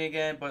 16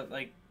 again, but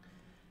like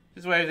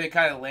this is where everything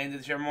kind of landed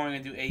this year. I'm only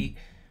gonna do 8.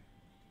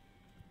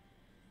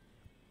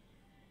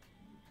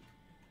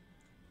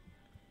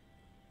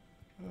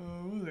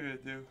 What was I gonna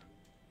do?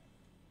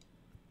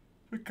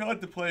 We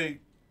contemplating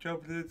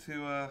jumping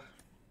into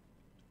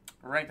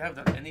ranked. I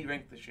haven't done any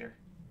ranked this year.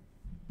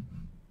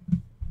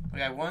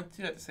 Like I want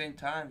to at the same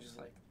time, just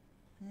like,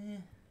 eh.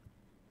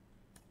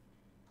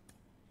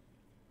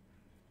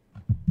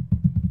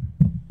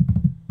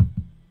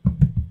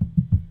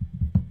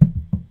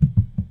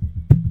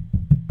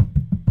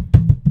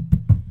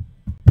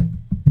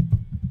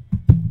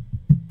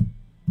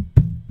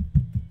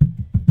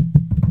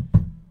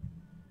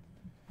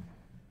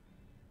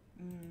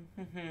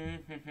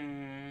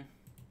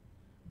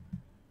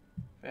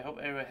 I hope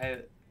everyone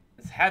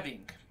is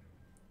having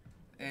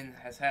and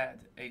has had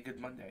a good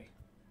Monday.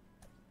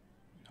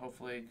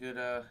 Hopefully a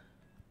good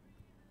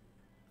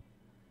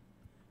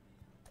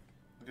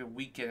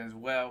weekend as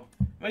well.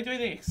 Am I doing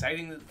anything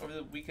exciting over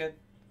the weekend?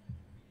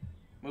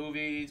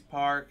 Movies,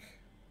 park,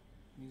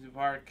 music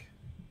park.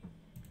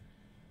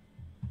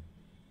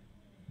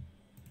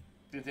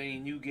 Doing any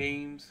new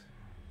games?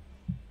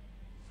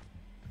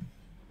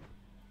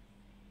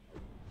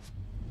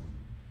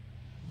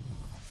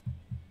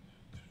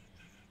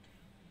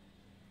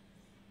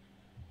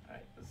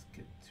 Alright, let's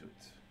get to it.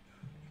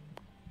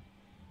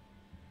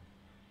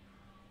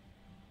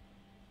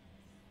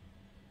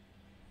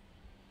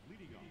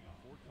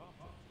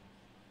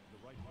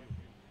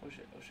 Oh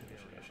shit, oh shit, oh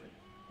shit, oh shit.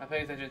 Not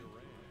paying attention.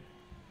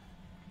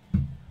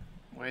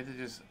 Way to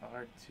just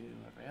R2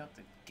 right out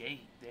the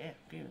gate. Damn, can't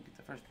even get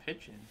the first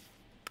pitch in.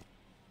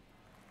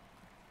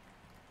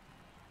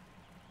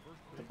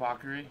 The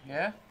Bakary,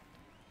 yeah?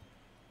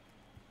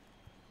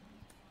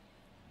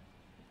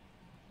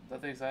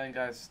 Nothing exciting,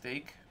 guys.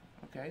 Steak.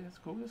 Okay, that's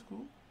cool, that's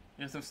cool.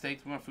 You know, some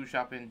steaks. We went food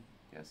shopping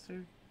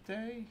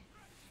yesterday?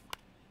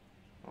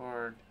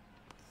 Or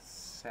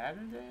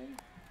Saturday?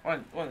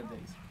 One of the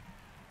days.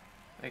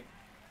 Like,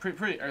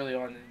 pretty early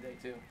on in the day,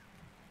 too.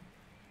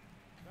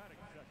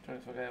 Trying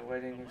to forget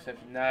wedding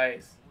reception.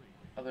 Nice.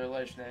 Other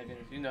alleged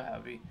shenanigans. You know how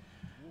it be.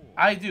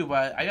 I do,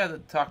 but I gotta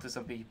talk to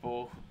some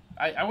people.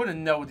 I want to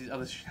know what these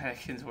other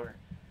shenanigans were.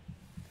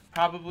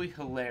 Probably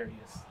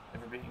hilarious, if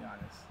we're being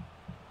honest.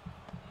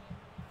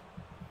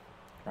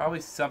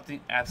 Probably something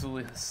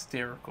absolutely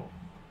hysterical.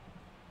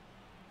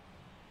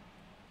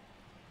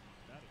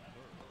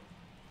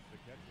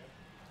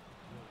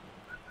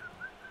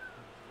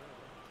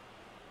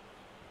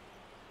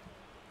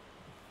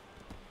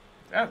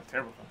 That was a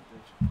terrible fucking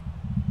pitch.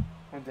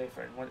 One day,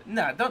 friend.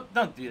 Nah,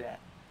 don't do that.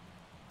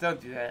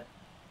 Don't do that.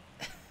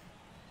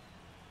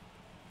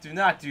 Do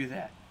not do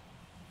that.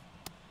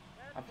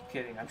 I'm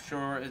kidding. I'm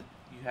sure you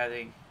had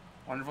a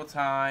wonderful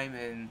time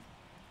and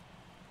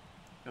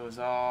it was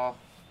all,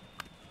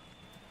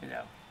 you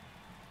know,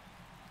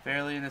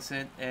 fairly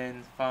innocent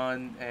and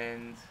fun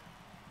and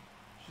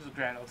just a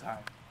grand old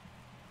time.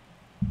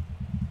 Is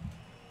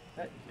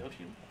that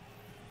Yoshi?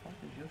 What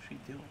is Yoshi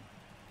doing?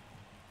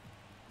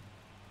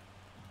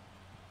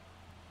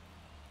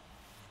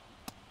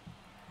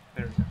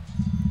 There we go.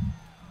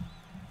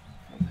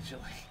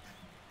 Allegedly.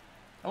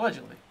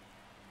 Allegedly.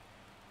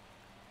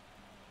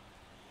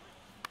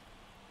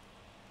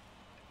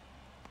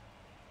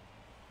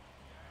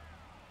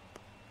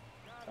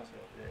 Toss it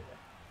over there.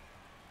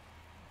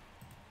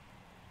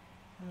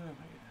 Oh my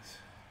goodness.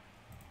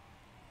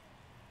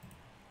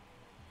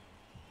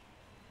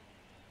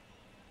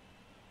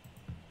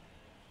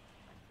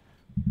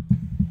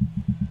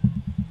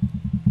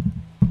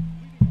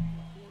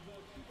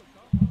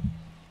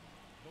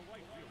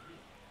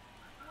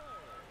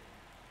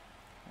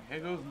 Here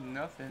goes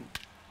nothing.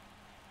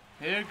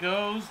 Here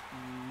goes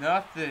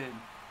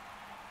nothing.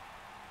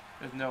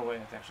 There's no way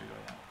it's actually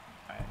going out.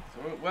 Alright, so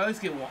we'll at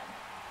least get one.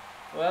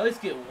 Well, at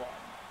least get one.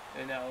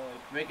 And now,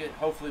 like, make it,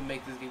 hopefully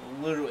make this game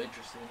a little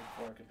interesting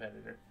for our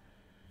competitor.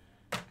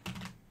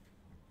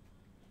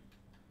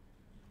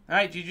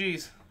 Alright,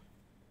 GG's.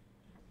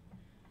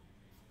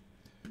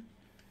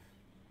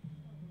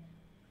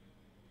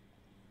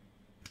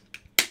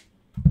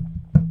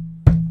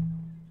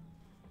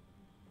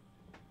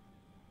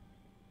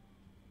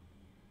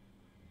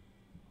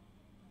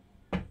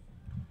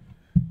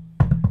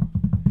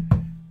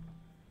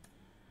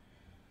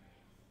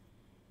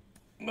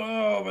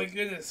 Oh my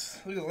goodness.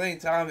 Look at Lane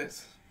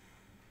Thomas.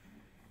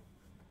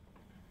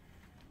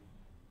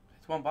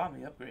 It's one bomb,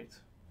 he upgrades.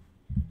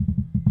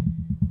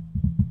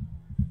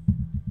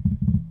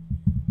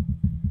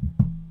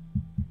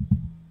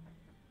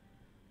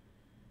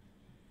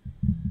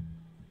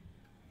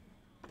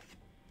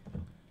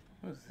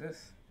 What is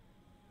this?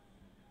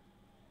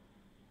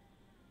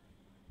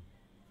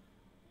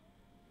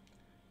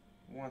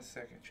 One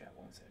second, chat,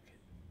 1 second.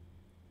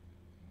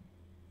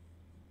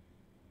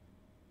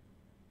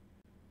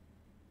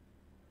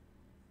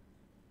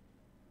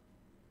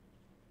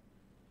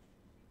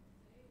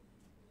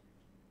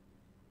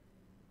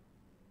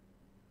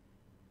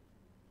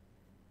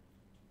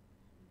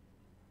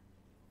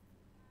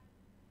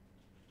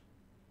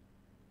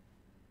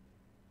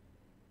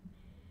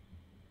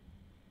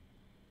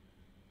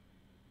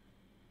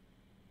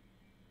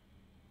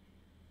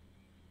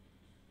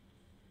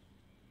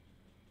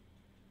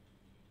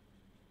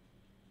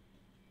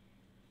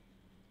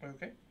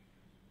 Okay.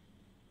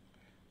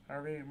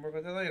 I'll read more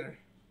about that later.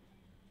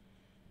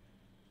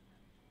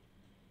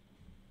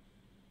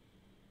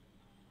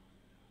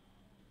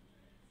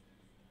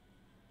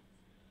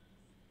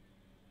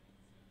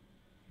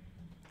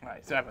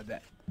 Alright, sorry about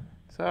that.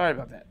 Sorry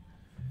about that.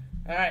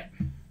 Alright,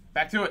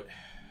 back to it.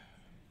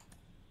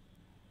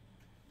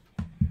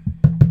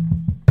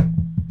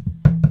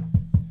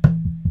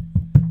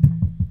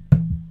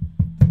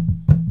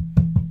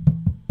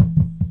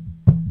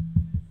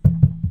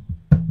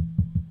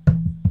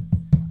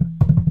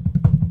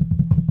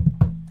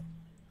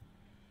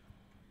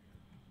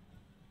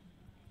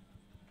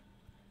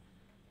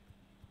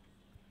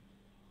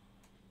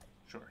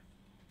 Sure.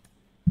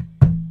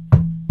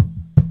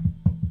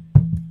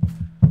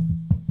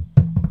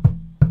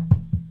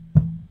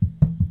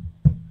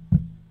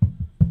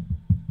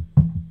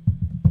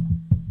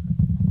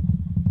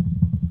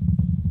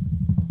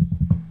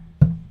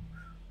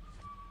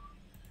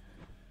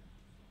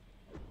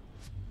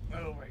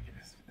 Oh my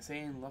goodness.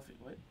 Insane Luffy.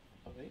 What?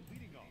 Oh wait.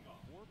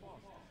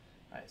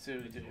 Alright, so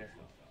what do we do here?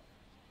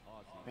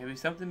 Maybe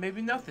something,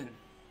 maybe nothing.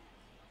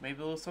 Maybe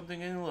a little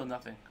something and a little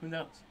nothing. Who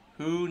knows?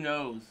 Who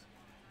knows?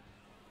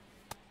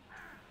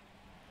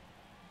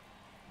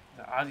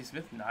 The Ozzie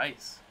Smith,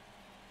 nice.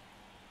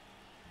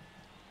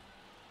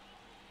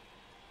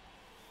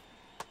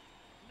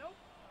 Nope.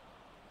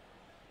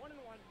 1-1.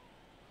 Alright,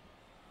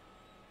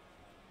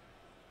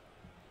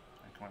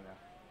 come on now.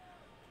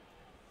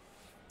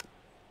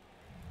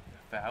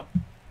 Foul.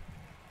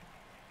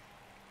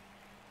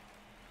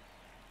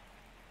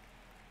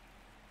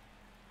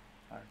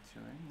 R2,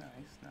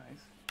 nice,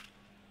 nice.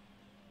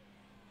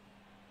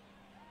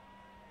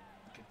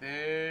 Get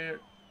there.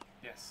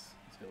 Yes,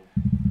 let's go.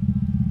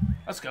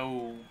 Let's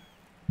go.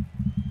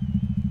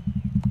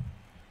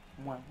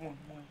 One.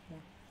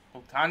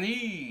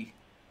 Otani.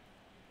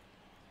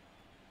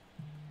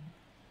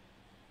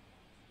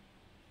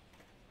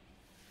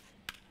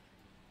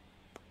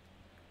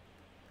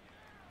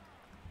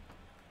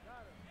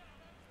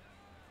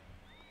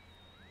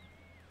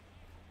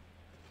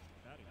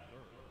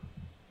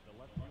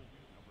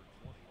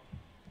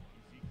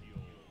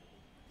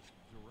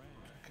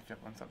 Catch up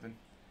on something.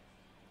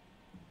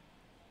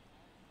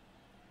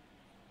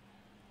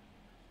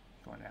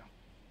 Go on now.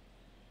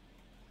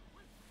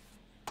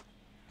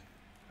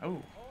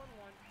 Oh.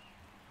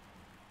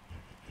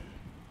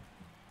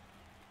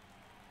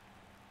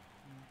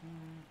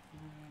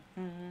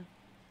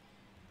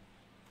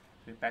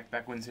 2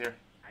 back-to-back wins here.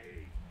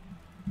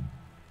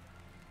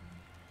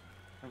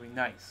 That would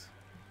be nice.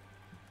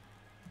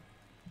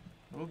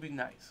 That would be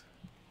nice.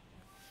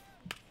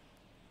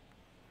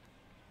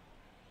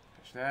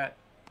 Catch that.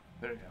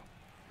 There we go.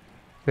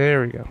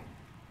 There we go.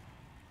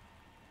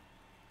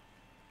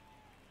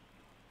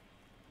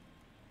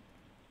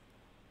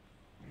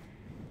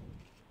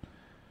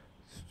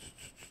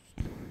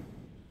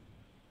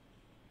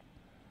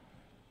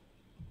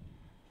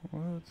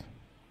 What?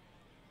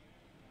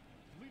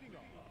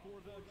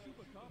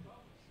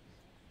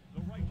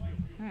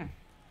 Hmm.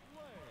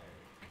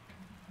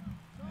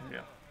 There we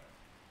go.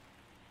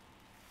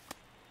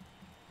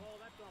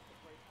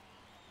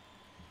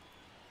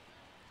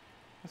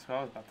 That's what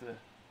I was about to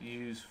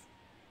use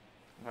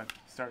my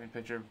starting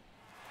pitcher.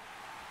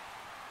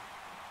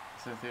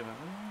 So they were,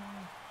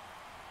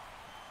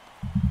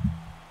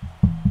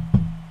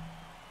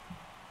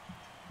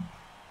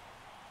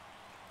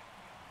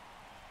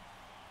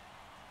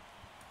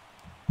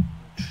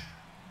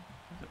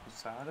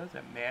 Posada,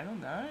 that Mano,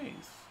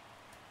 nice.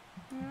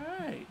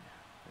 Alright.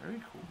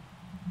 Very cool.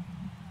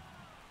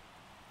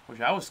 Wish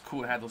I was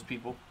cool and had those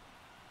people.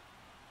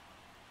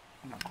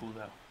 I'm not cool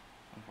though,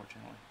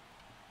 unfortunately.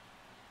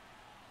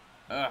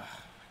 Ugh,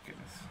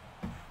 goodness.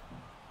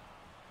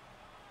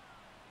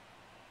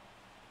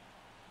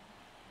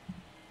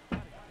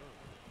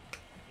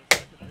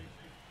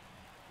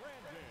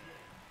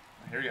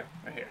 Here we go,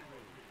 right here.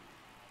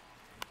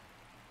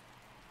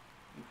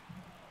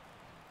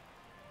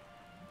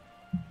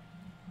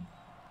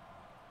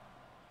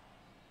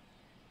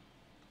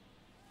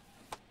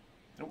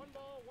 Nope.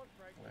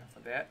 Wait for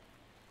that.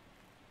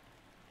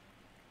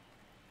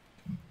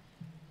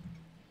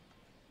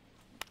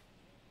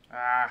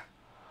 Ah.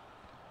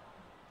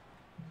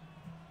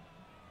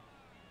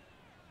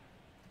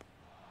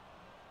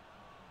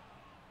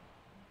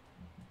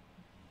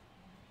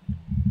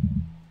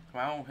 Come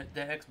on, hit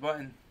that X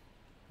button.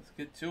 Let's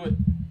get to it.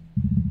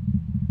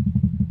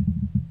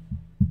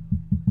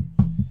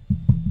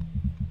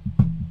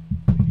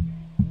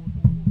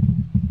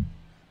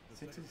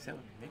 $67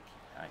 Mickey,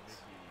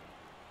 nice.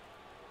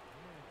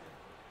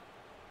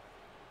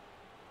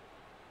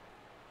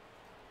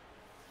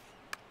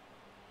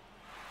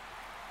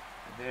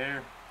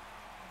 There.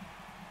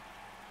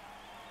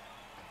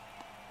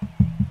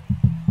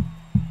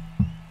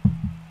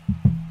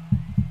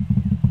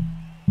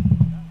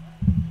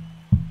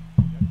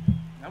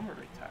 Number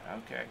retired.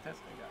 Okay, that's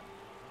what I got.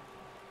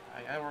 I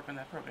gotta work on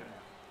that program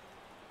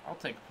now. I'll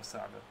take a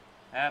Posada.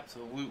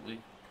 Absolutely.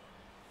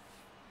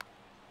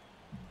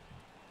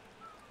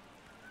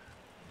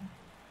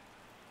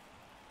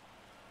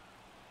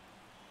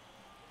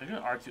 They're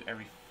gonna R2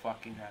 every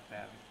fucking half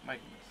battle. My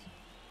goodness.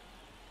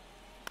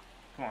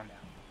 Come on now.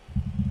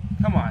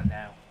 Come on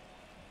now.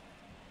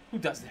 Who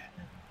does that?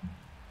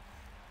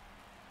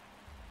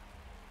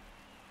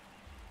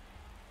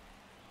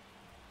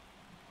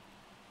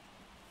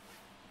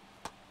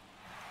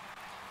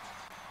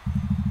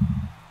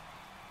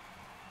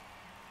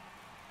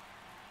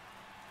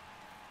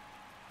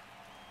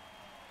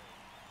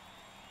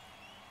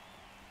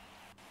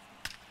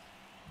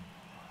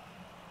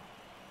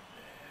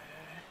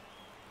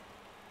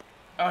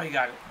 Oh, he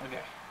got it. Okay.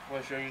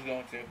 Wasn't sure he was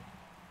going to.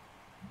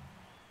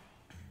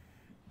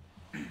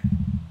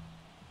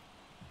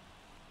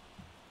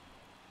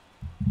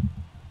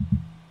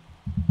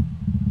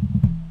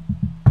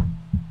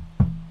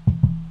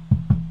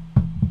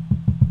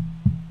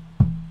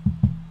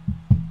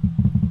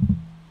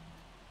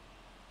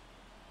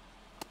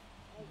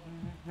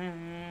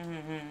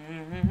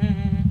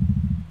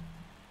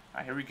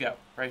 Alright, here we go.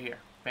 Right here.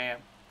 Bam.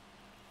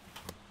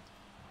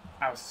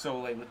 I was so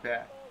late with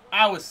that.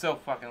 I was so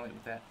fucking late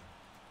with that.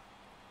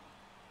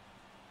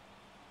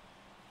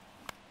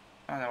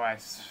 I don't know why.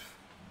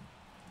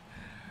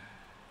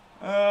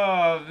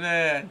 Oh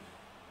man.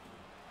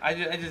 I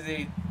just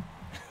need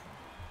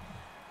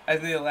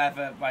to laugh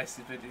at my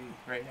stupidity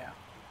right now.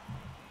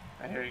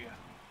 Alright, here we go.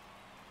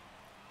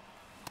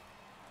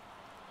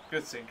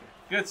 Good sinker.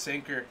 Good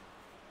sinker.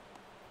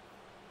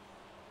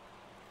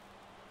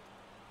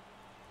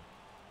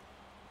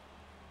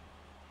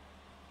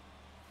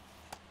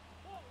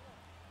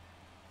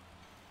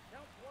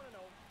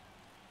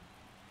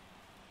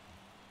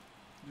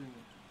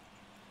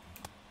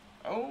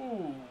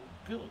 Oh,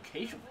 good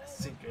location for that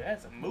sinker.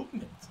 That's a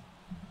movement.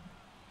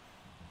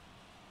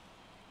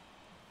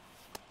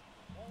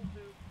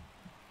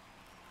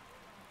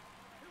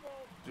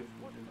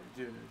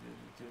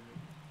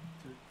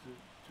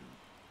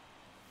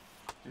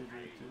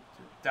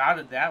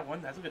 Dotted that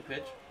one. That's a good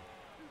pitch.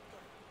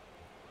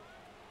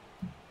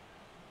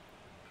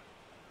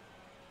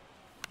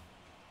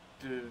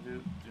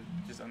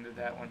 Just under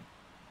that one.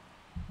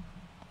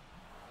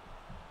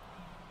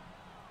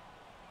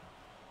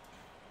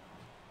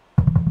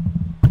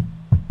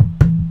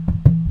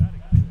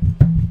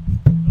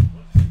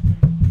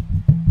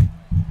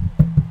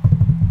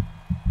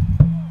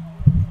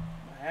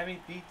 Miami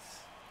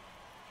beats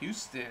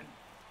Houston.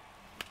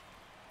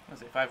 What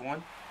was it,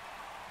 5-1?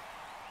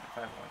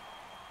 5-1.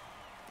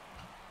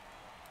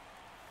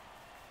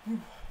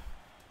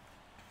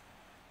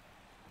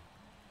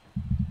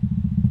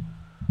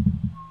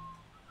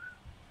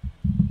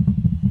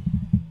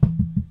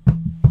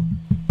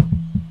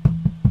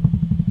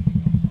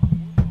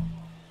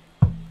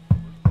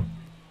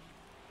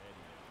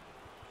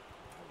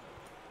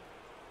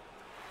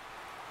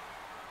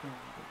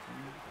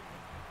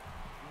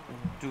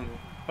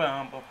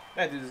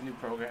 Gotta do this new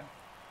program.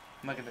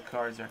 I'm looking at the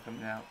cards that are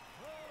coming out.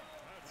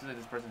 It seems like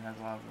this person has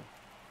a lot of the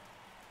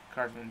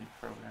cards in the new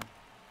program.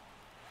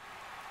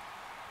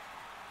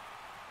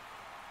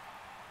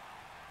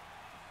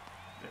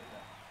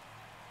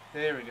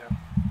 There we go.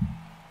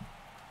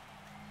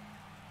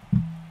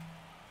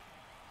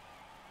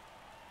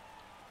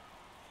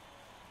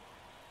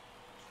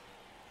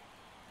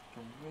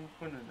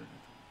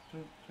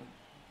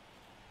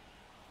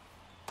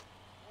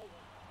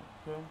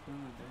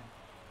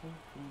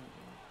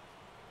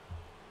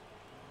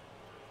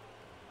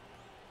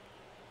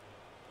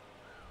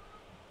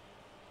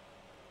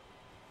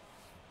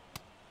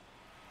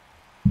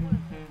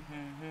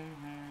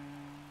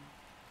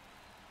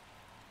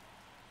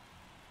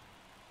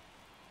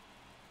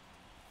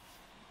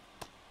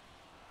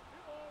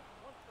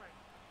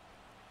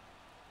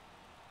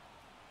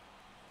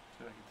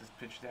 So I get this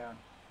pitch down.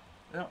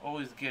 I don't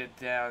always get it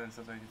down, and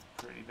sometimes it's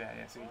pretty bad.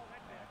 Yeah, see, yeah,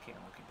 I can't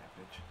look at that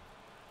pitch.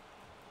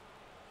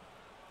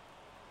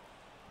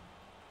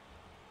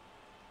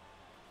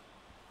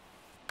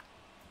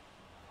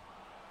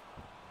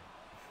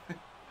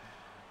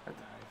 A dive.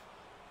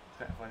 It's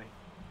kind of funny.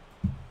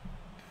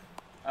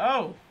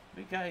 Oh,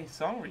 we got a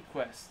song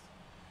request.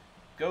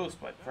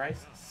 Ghost by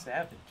Bryce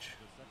Savage.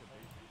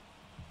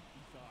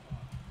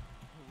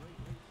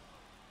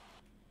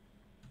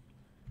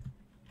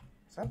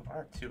 Some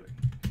art to it.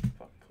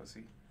 Fuck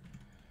pussy.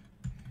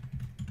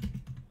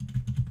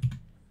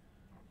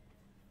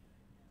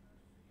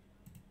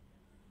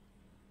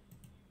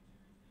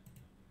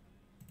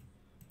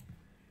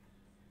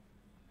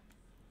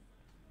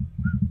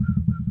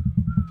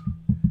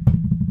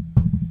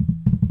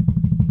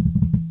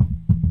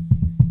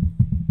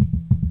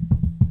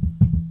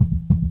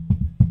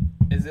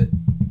 Is it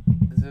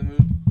a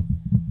mood?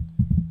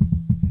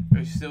 Are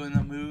you still in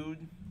the mood?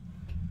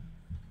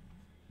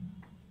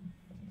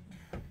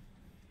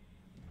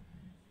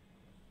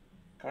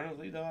 Cardinals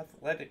lead off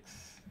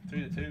Athletics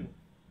 3-2.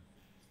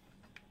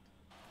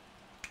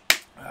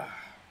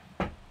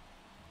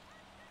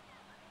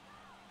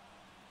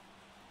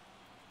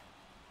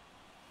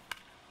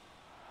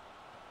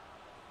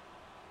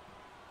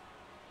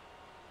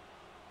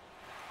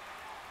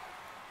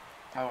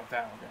 How about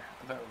that one there?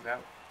 I thought it was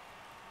out.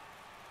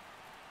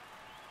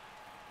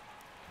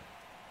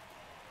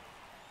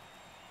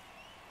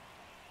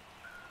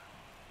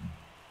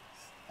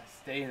 I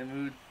stay in the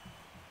mood.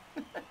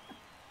 How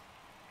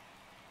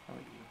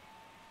about you?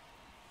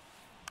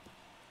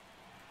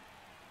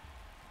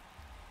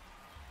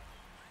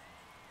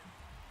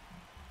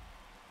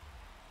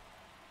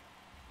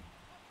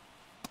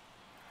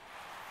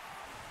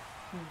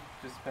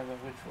 Just depends on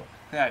which one.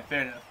 Alright,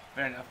 fair enough.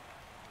 Fair enough.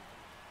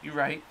 You're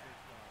right.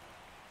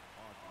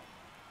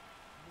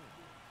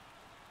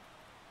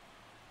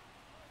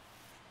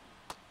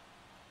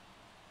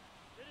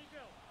 There you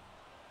go.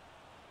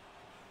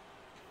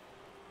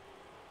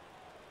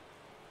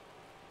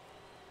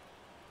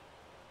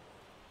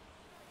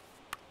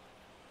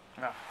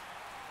 Ah,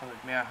 I was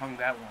like, man, I hung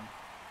that one.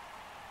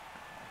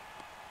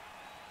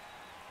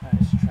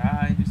 Let's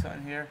try and do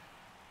something here.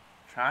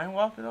 Try and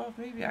walk it off,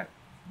 maybe? I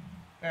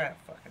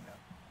fucking know.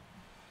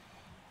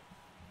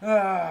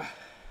 Ah.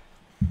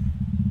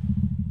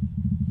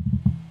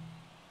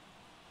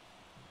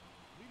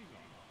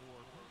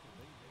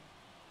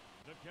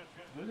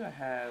 Who do I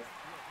have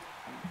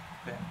on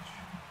the bench?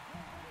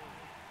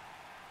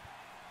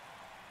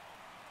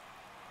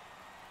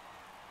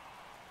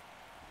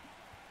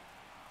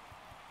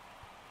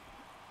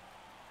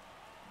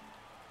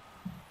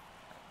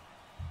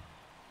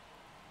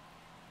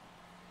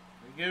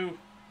 There we go.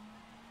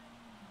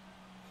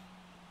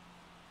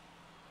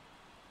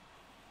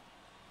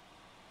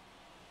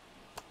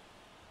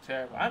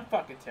 Terrible. I'm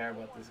fucking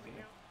terrible at this game.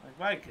 Like,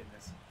 my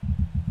goodness.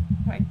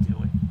 What am I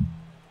doing?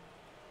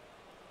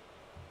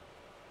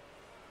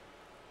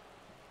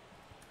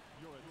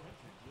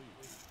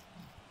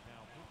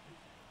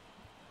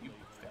 You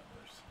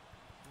feathers.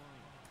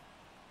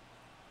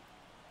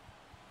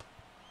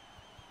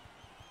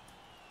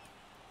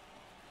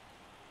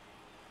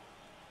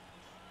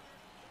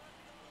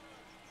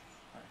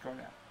 Alright, go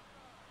now.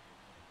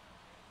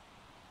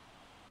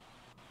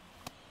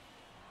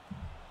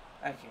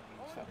 I can't beat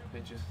these fucking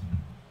bitches.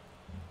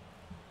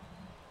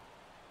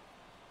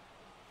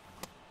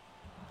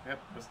 Yep,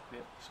 just go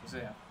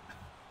sit down.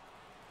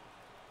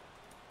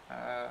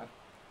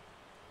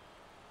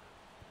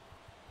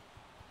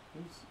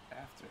 Who's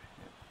after him?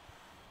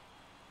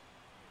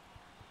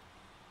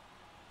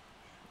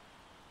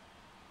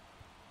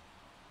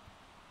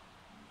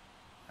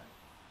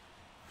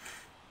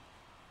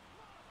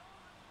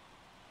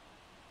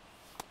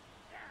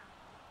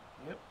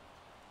 Yep.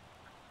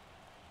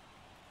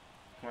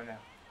 Come on now.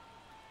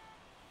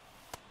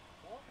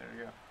 There we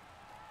go.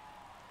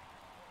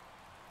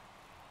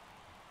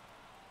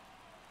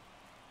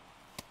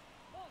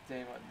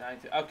 Damn, what,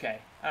 90? Okay.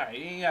 Alright,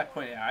 you gotta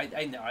point it out.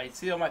 I know. I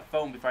see it on my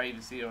phone before I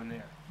even see it on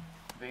there.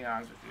 Being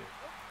honest with you.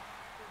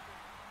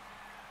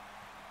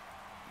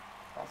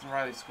 I'll Austin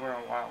Riley scored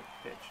on a wild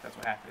pitch. That's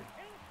what happened.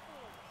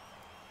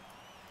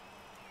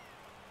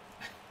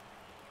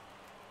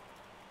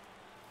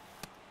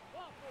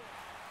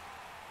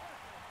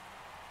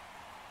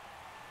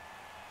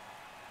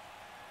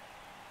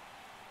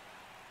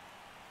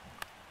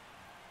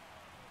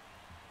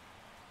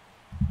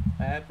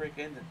 Bad break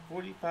ends in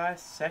 45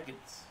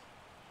 seconds.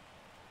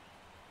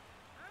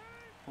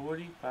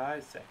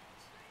 45 seconds.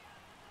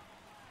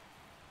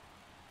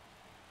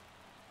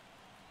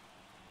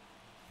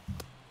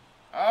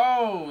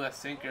 Oh, that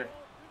sinker.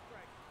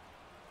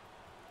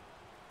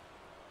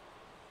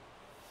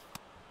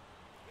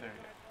 There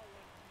we go.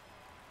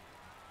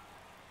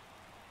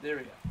 There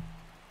we go.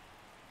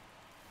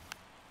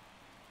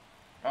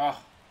 Oh.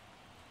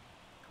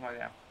 Come on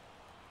now.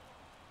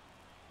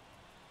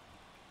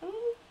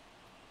 Ooh.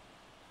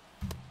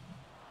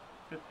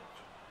 Good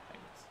pitch. I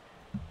guess.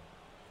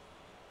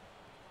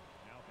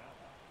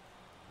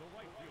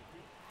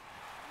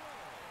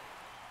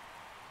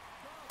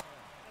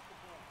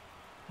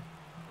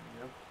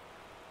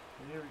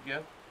 There we go.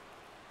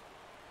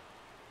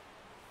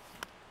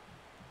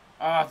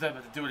 Oh, I was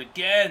about to do it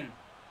again.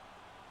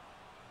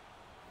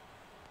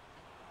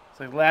 It's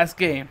like last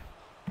game.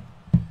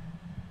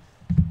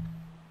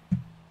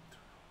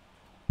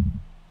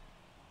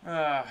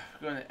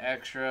 Going to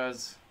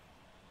extras.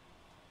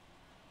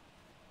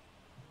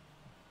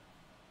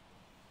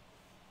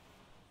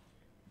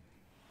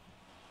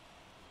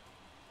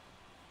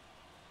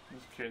 I'm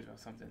just curious about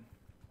something.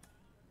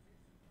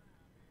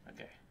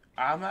 Okay.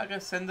 I'm not going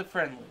to send the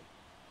friendly.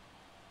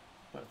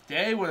 But if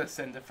they want to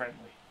send a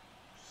friendly,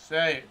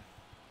 say it.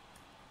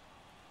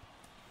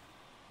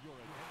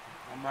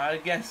 I'm not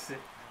against it.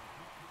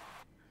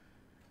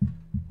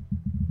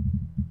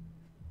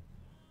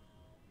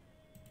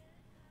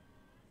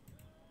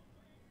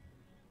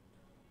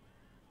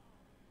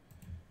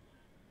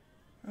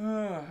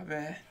 Oh,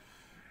 man.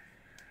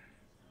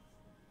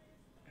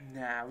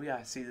 Nah, we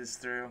gotta see this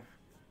through.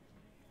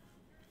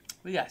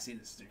 We gotta see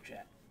this through,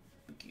 chat.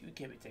 We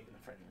can't be taking the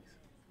friendlies.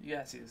 You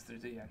gotta see this through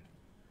to the end.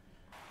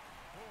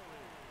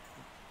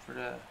 For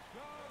the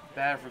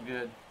bad for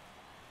good.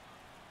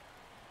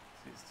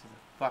 See this to the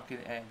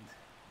fucking end.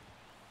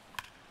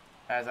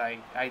 As I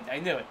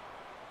knew it.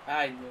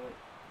 I knew it.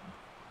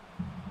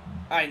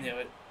 I knew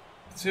it.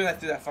 As soon as I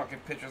threw that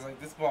fucking pitch, I was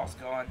like, this ball's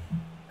gone.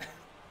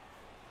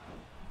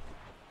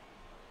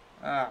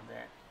 Oh,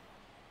 man.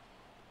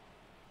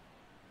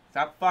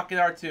 Stop fucking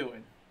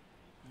R2ing.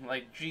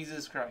 Like,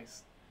 Jesus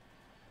Christ.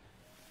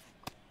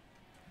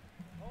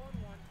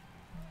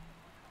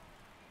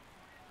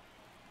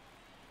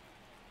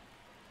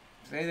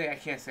 If there's anything I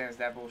can't stand is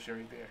that bullshit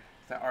right there.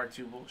 It's that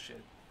R2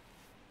 bullshit.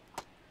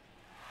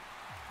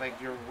 Like,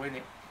 you're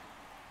winning.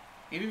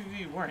 Even if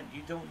you weren't,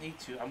 you don't need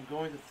to. I'm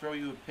going to throw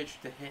you a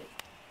pitch to hit.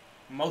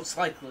 Most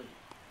likely.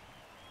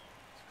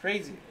 It's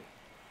crazy.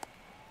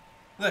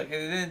 Look, it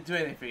didn't do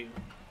anything for you.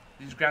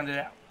 You just grounded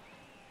out.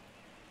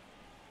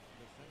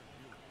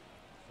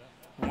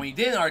 When you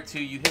did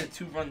R2, you hit a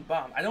 2-run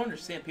bomb. I don't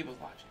understand people's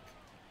logic.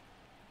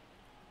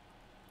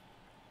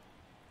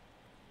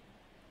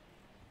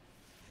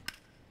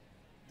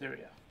 There we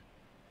go.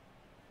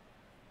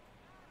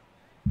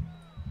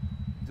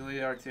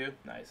 Delete R2.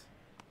 Nice.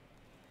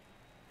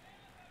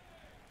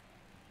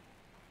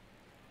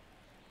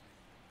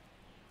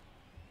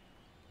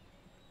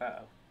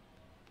 Uh-oh.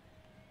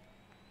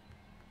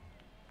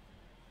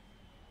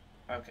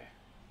 Okay.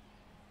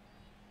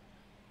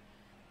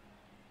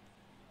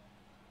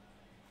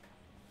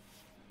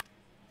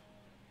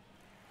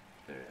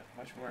 There we go.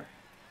 Much more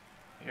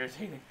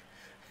irritating.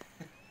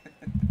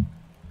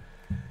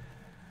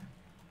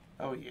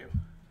 Oh, you.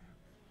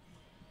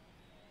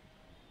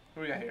 What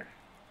do we got here?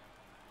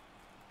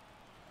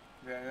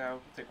 Yeah, no,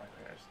 take my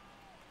players.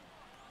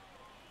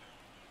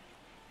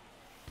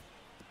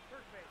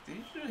 Did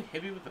you really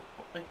hit me with the...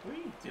 Like, what are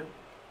you doing?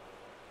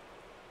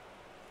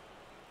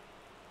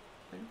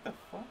 Like, what the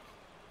fuck?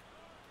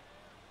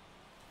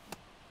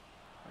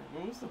 Like,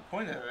 what was the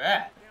point of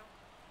that?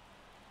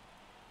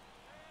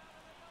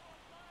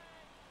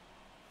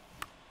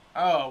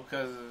 Oh,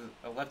 because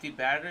a lefty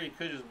batter, you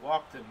could just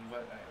walked him,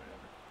 but whatever.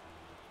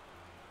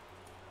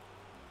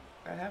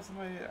 I have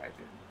somebody. I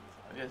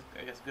didn't.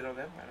 I guess good on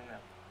them. I don't know.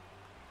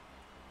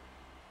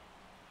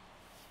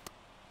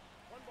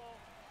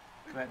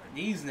 Come at the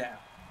knees now.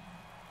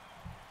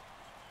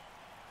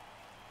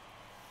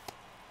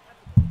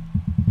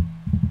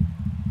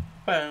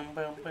 Boom,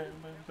 boom, boom,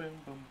 boom, boom,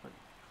 boom, boom.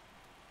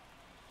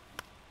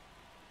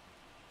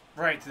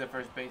 Right to the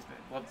first baseman.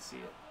 Love to see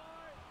it.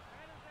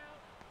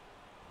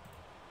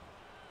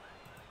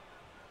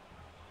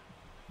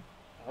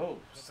 Oh,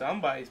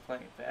 somebody's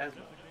playing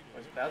Phasma. Or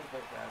is about to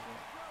play Phasma.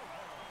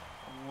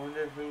 I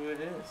wonder who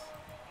it is.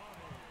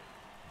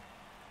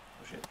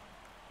 Oh shit.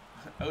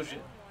 Oh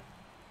shit.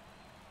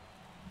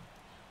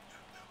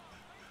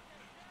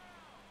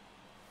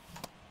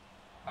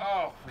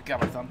 Oh, I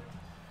got my thumb.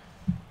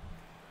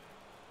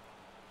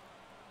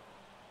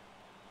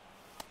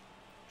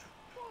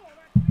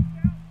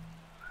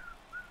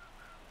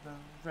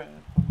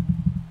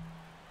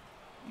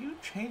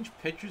 change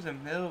pictures in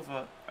the middle of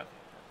a... Okay.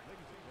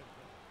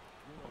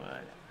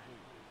 Whatever.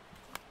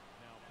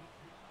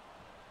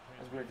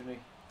 That's weird to me.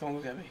 Don't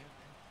look at me.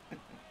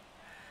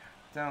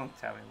 Don't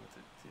tell me what to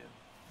do.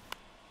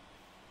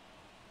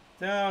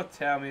 Don't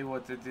tell me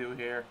what to do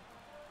here.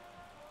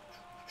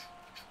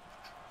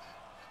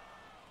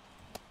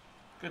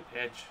 Good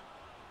pitch.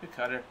 Good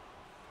cutter.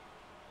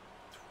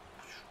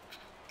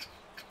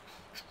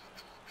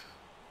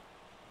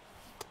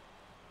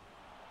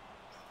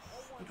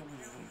 I'm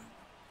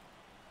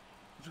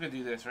just gonna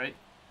do this, right?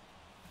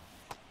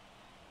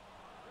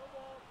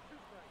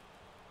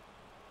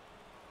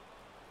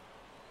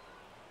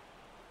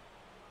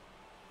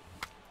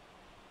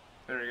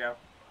 There we go.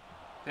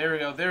 There we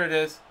go. There it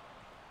is.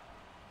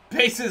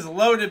 Bases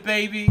loaded,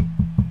 baby.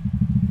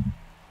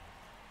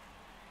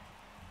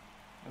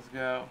 Let's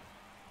go.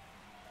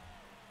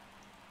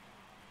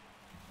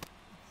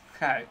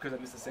 Alright, because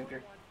I missed a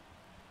sinker.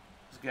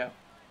 Let's go.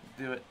 Let's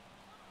do it.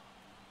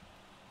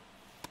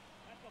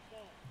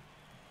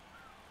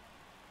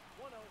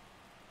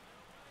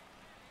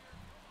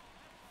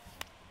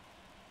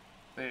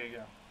 There you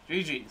go.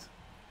 GG's.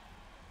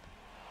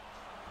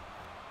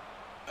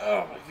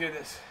 Oh my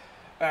goodness.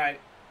 Alright.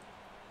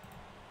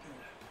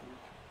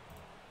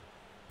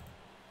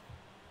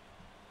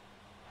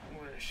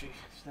 Where is she?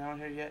 She's not on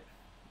here yet?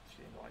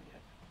 She ain't on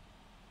yet.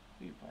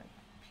 Who are you playing?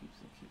 Peeps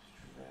and Keeps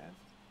Draft?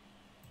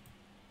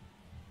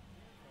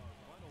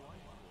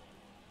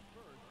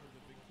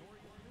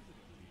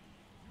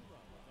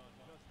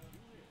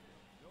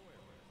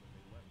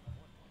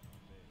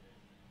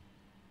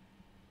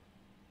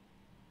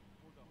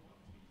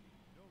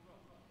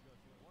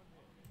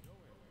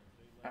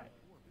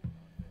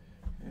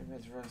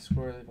 Let's run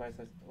squarely by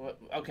the...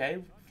 Okay.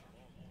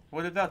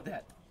 What about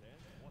that?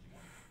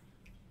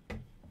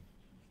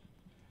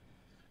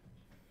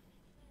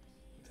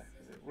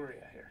 Where are we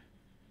at here?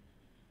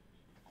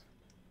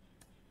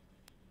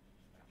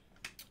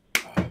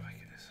 Oh my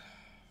goodness.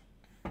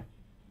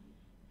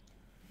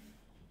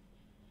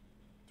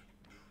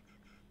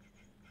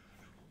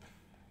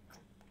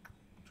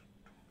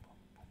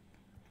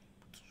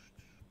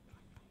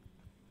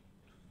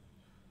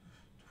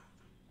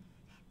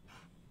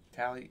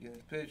 Tally in the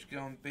pitch, get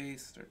on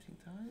base 13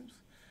 times.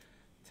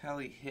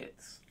 Tally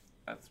hits.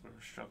 That's where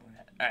we're struggling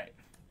at. Alright.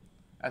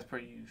 That's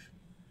pretty usual.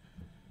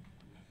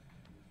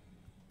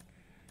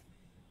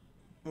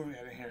 What do we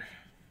got in here?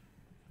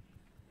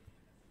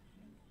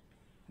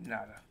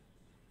 Nada.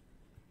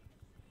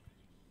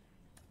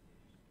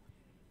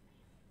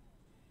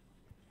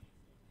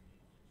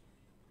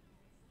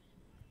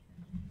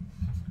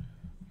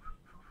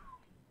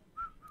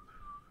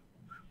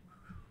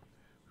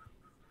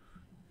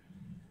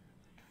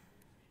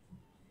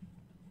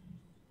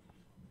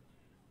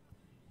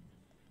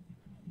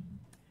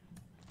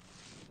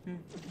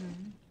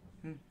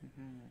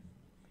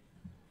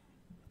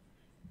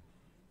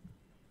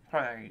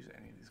 Probably not gonna use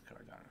any of these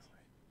cards,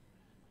 honestly.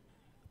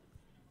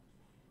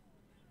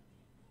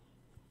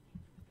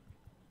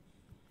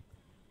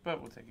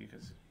 But we'll take you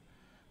because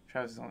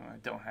Travis is the only one I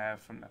don't have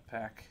from that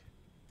pack.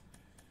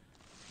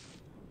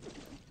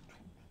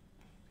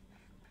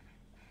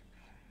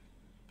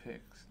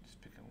 Picks.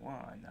 Just picking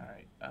one.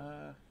 Alright.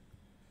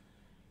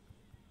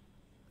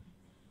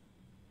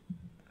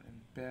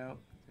 Belt.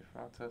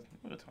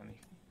 We'll go Tony.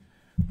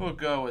 We'll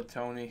go with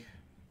Tony.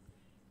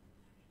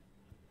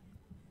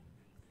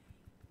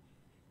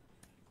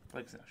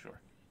 Blake's not sure.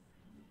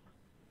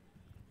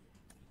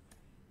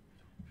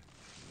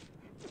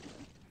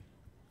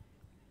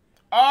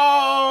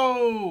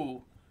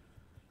 Oh!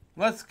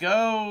 Let's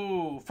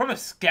go. From a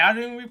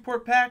scouting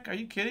report pack? Are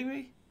you kidding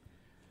me?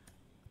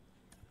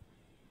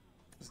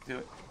 Let's do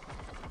it.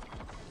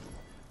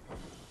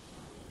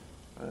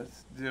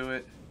 Let's do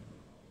it.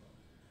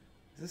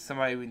 Is this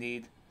somebody we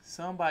need?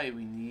 Somebody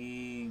we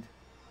need.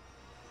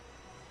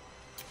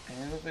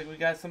 And it looks like we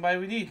got somebody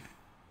we need.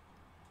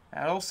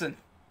 Matt Olson.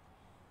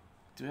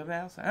 Do we have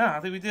Matt Olson? I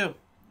don't think we do.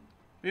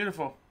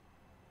 Beautiful.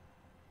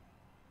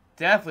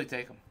 Definitely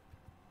take him.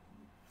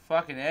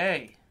 Fucking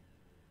A.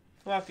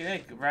 Fucking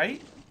A.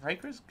 Right? Right,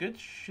 Chris? Good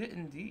shit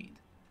indeed.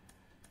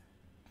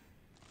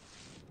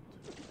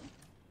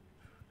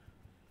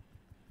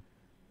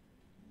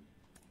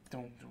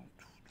 Don't.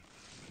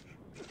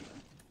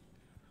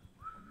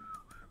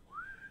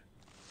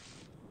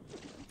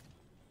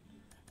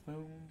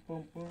 Boom,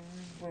 boom, boom,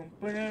 boom,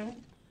 boom.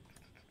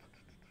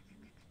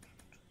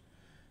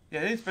 Yeah,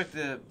 I didn't expect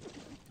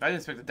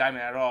the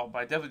diamond at all, but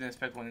I definitely didn't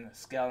expect one in the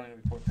scouting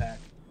report pack.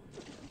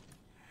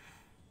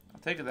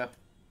 I'll take it though.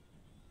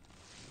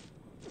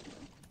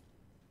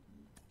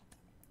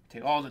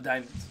 Take all the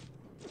diamonds.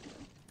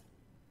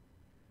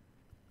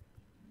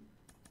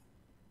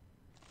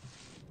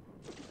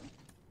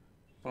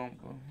 Boom,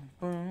 boom,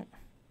 boom.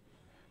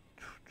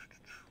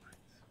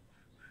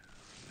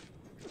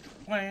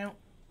 Wow.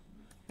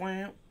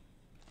 Wow.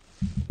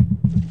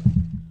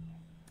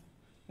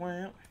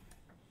 Wow.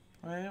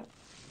 Wow.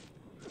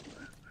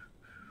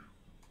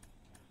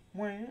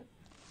 Wow.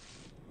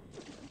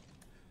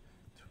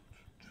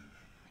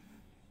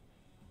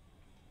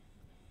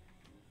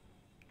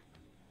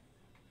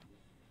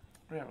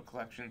 We have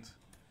collections.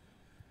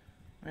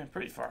 I mean,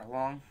 pretty far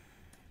along.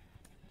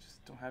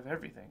 Just don't have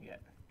everything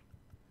yet.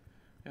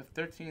 We have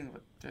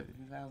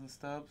 13,000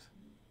 stubs.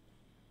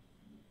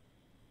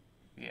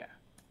 Yeah.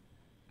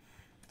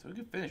 So we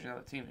could finish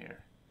another team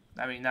here.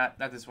 I mean, not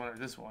this one or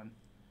this one.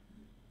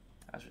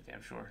 That's for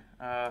damn sure.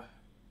 Probably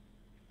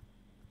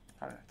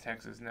not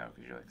Texas, no,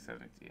 because you're like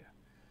 70, yeah.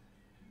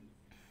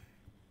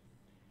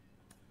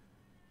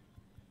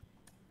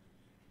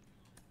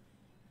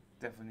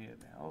 Definitely need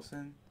a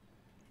Nelson.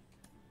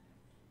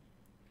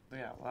 They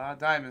got a lot of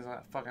diamonds on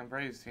that fucking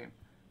Braves team.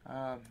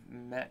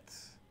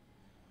 Mets.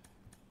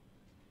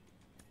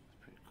 That's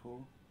pretty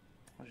cool.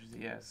 What is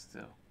the S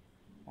still?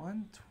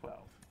 112.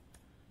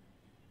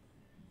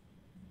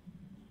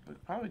 We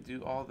could probably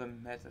do all the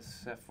Mets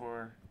except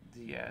for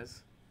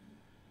Diaz.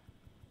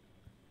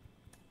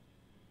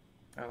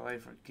 LA,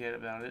 forget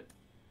about it.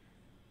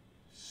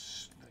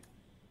 Like,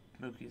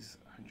 Mookie's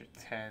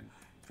 110.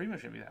 Freeman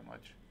shouldn't be that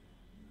much.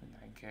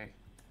 9K.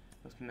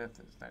 Those Smith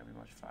is not gonna be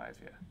much. 5,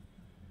 yeah.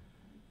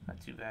 Not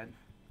too bad.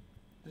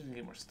 Just need to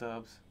get more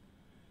stubs.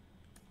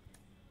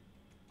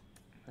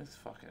 This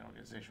fucking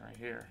organization right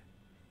here.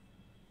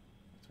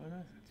 What's going on?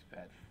 Not too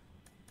bad.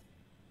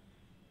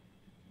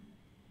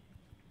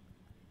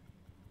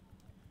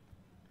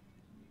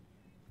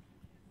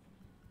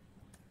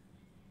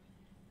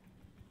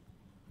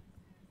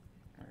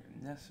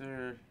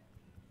 Nesser.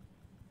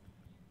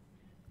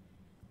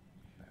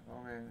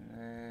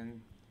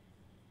 And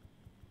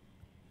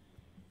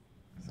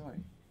there's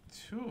only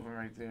 2 of them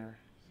right there.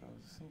 So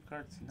some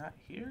cards not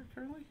here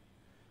currently.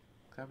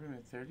 Copyright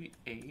at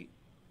 38.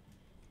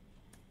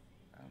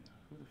 I don't know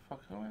who the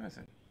fuck. Who am I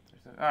missing?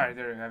 Alright,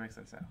 there. That makes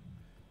sense now.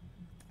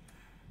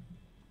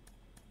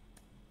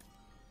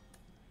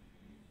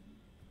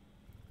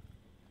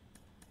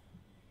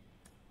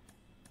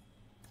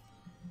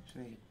 Just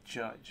need a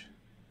judge.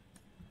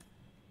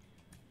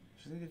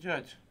 Just need a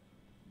judge.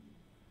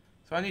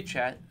 So I need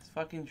chat. It's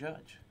fucking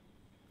judge.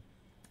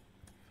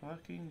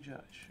 Fucking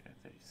judge. At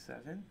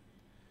 37.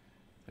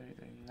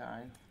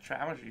 39.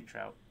 How much are you,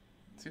 Trout?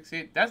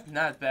 68. That's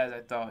not as bad as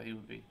I thought he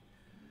would be.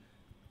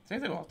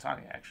 Same thing with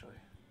Altani, actually.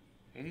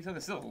 80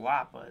 something. Still a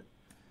lot, but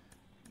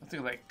I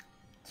think like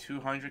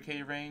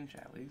 200k range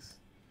at least.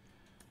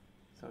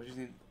 So we just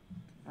need.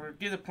 We're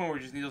getting to the point where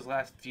we just need those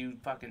last few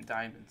fucking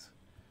diamonds.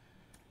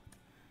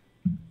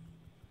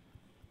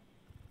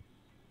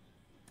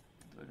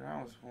 The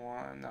ground was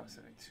 1. No,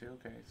 72.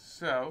 Okay,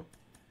 so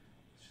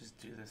let's just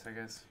do this, I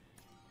guess.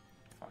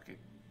 Fuck it.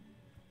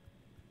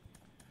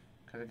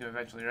 Cause I do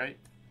eventually, right?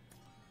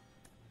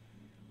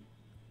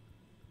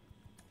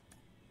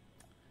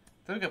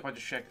 Then we got a bunch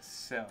of check to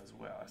sell as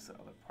well. That's the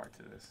other part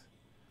to this.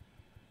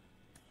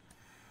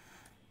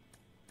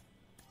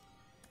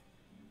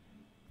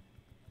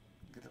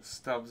 Get those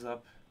stubs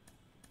up.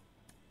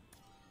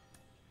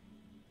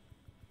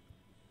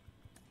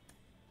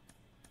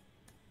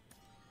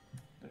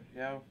 There we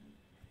go.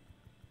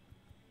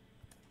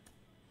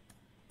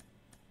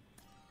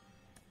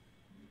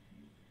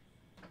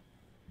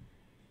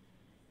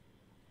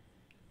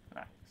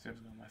 Alright, as soon as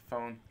I go on my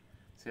phone,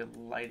 see it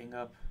lighting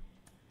up.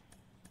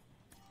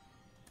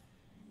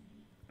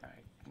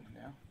 Alright, come on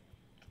now.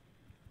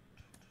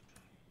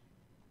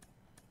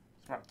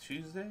 Tomorrow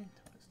Tuesday?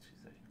 Tomorrow's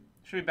Tuesday.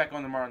 Should be back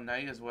on tomorrow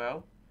night as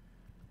well.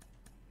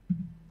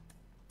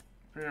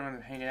 For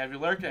everyone hanging out. If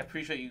you're lurking, I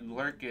appreciate you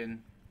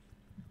lurking.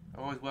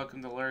 Always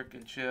welcome to lurk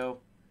and chill.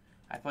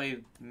 I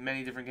play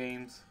many different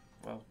games.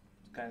 Well,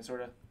 kind of,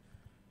 sort of.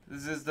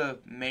 This is the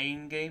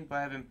main game, but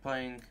I've been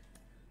playing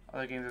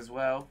other games as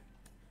well.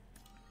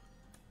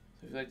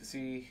 So if you'd like to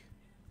see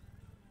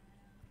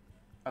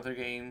other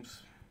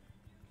games,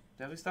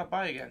 definitely stop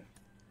by again.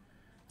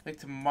 I think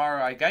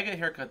tomorrow, I gotta get a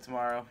haircut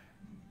tomorrow.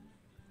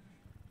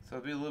 So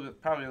it'll be a little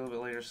bit, probably a little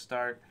bit later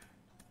start.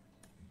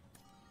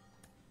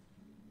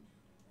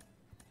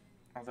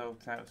 Although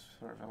tonight was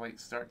sort of a late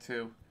start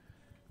too.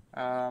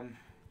 There's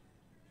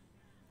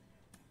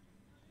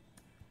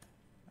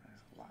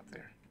a lot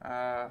there.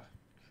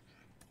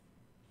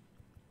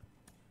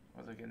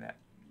 What was I getting at?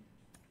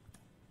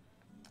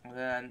 And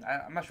then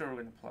I'm not sure what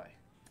we're gonna play.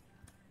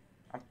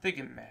 I'm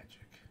thinking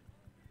Magic.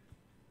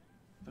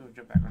 So we'll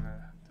jump back on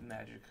the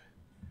Magic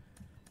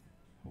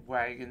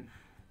wagon.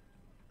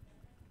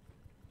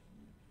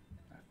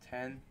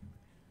 10.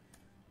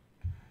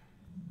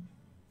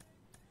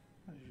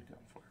 What are you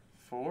going for?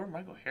 4?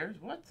 Michael Harris?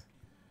 What?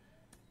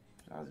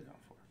 How's it going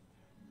for?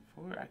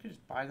 4? I could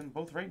just buy them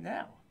both right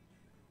now.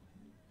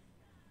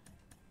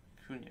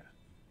 Cunha.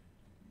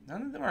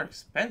 None of them are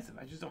expensive.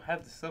 I just don't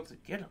have the stuff to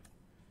get them.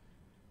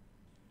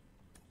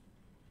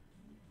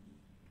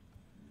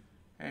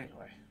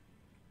 Anyway.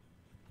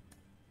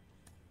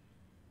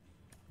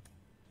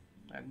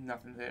 I have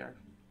nothing there.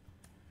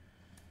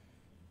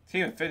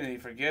 Team Infinity,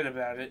 forget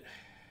about it.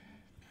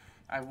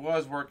 I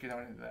was working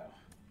on it though.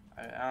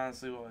 I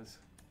honestly was.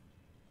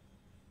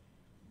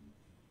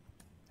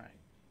 Alright.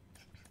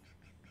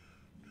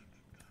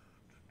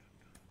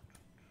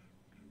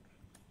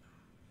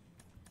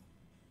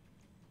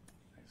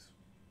 Nice.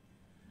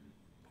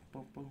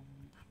 Boom, boom, boom.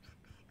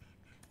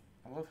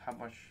 I love how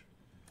much.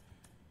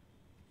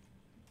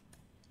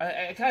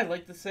 I kind of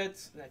like the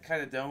sets. I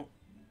kind of don't.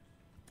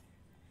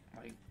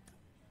 Like,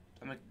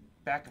 I'm like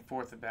back and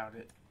forth about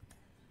it.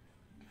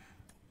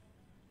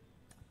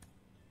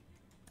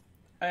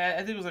 I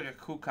think it was like a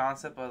cool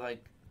concept, but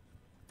like,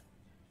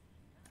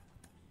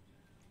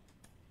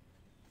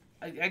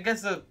 I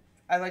guess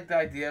I like the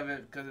idea of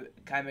it because it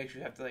kind of makes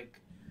you have to like,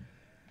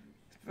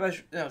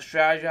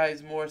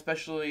 strategize more,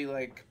 especially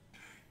like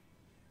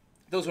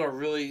those who are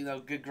really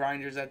good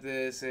grinders at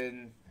this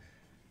and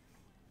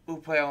who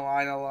play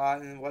online a lot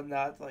and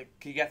whatnot. Like,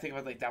 you gotta think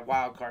about like that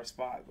wild card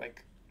spot.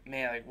 Like,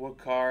 man, like what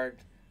card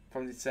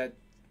from the set,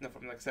 no,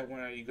 from like set 1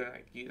 are you gonna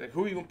like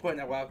who are you gonna put in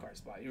that wild card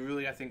spot? You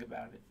really gotta think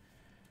about it.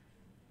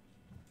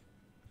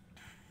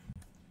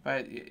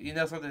 But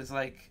something's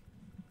like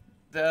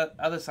the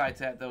other side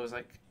to that though is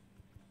like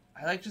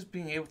I like just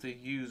being able to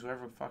use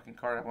whatever fucking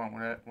card I want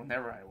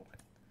whenever I want.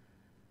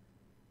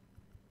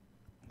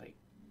 Like,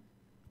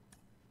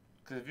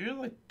 because if you're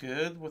like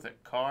good with a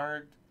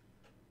card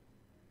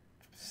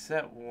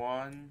set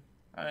 1,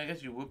 I mean, I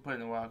guess you would put it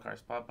in the wild card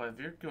spot. But if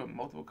you're good with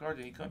multiple cards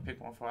and you can't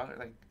pick one for wild card,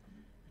 like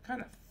you're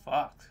kind of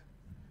fucked.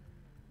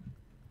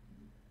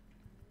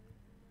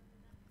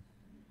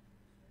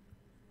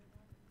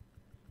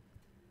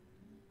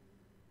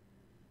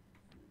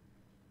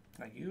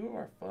 Like, you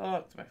are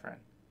fucked, my friend.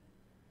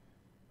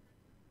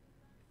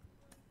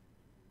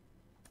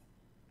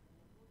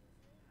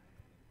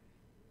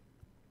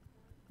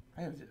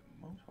 I did the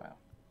most. Wow.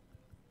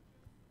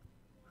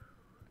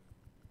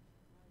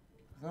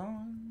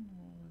 On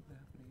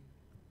without me.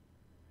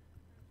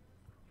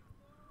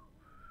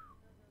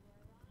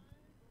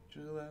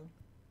 Jiggle out.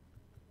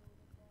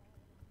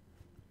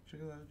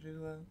 Jiggle out,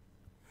 jiggle out.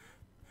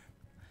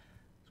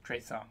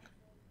 Great song.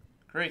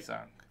 Great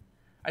song.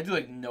 I do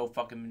like no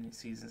fucking mini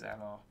seasons at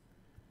all.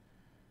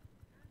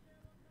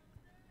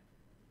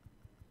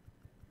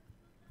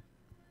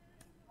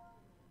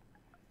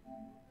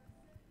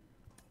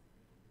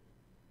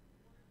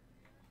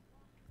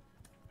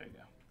 There you go.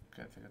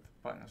 Couldn't figure out the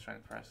button I was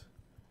trying to press.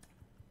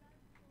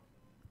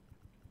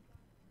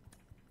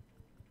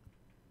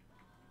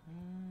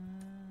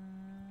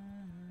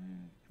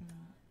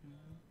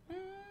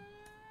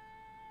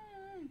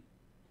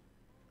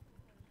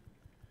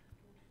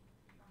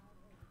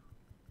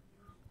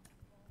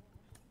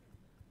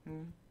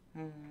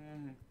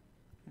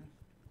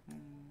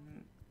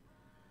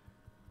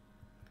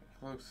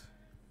 Close.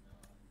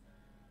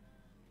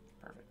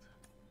 Perfect.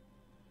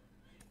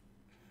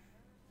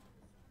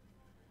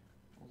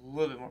 A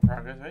little bit more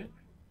progress, right?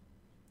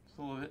 Just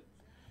a little bit.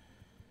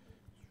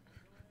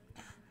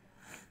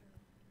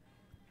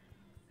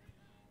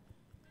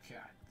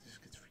 God, this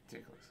gets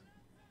ridiculous.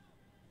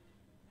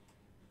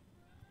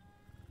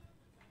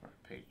 We're on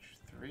page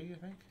 3, I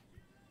think.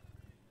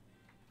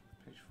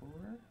 Page 4.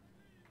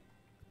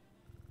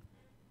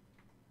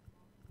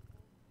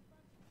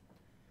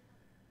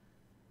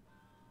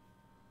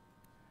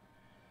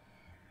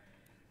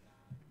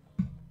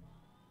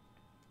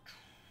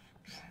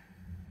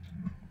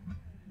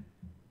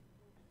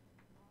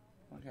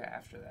 Okay,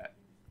 after that.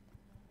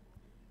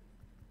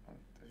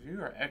 If you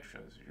are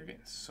extras, you're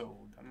getting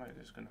sold. I'm not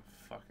just gonna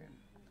fucking.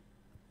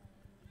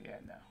 Yeah,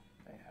 no.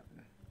 That ain't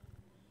happening.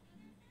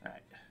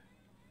 Alright.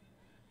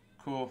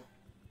 Cool.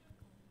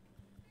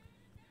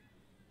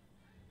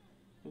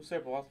 Who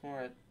said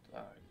Baltimore at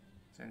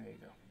San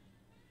Diego?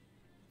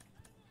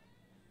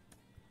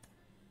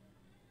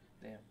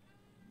 Damn.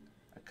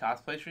 A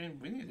cosplay stream?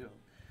 We need to.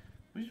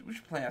 We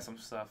should plan out some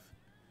stuff.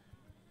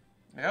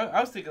 Like, I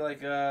was thinking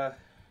like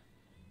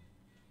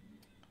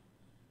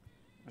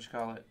what you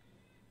call it?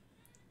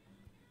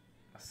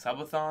 A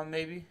subathon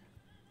maybe?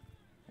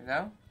 You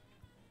know?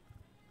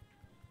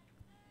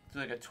 Do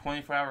like a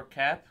 24-hour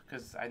cap,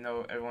 because I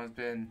know everyone's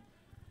been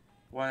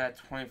wanting that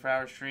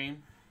 24-hour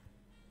stream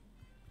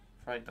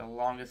for like the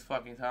longest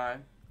fucking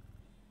time.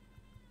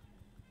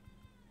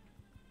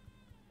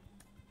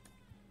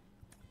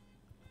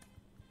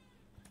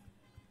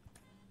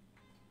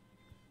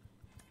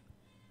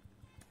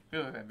 I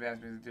feel like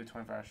advanced me to do a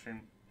 24-hour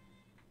stream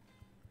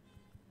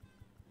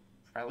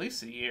for at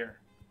least a year.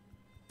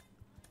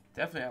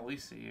 Definitely at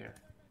least a year.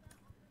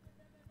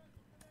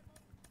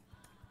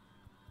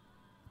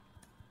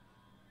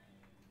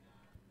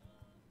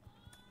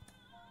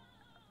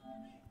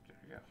 There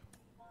we go.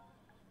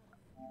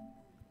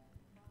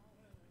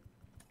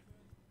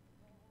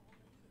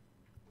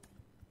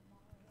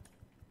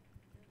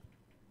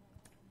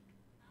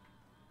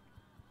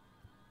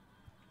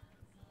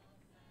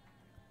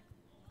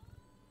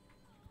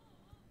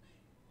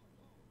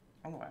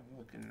 I don't know why I'm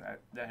looking at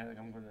that like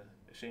I'm going to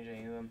exchange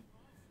any of them.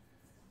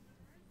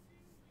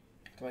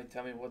 Somebody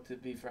tell me what to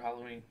be for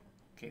Halloween.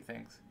 Okay,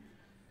 thanks.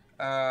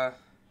 How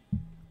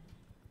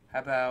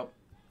about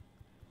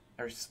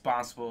a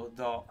responsible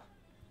adult?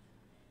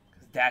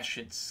 Because that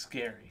shit's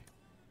scary.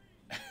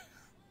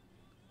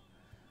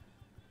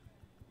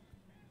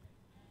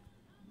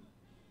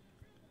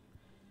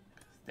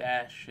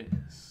 That shit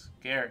is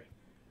scary.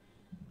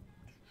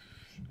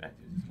 I do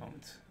these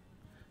moments.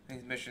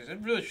 These missions. It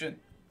really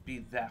shouldn't be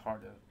that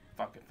hard to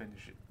fucking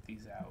finish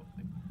these out.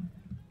 Like,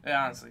 it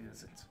honestly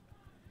isn't.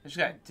 I just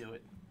gotta do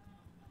it.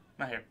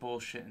 I'm not here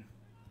bullshitting.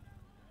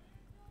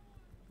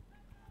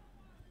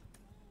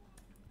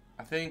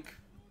 I think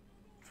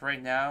for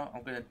right now,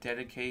 I'm gonna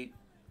dedicate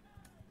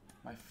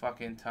my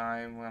fucking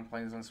time when I'm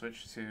playing this on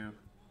Switch to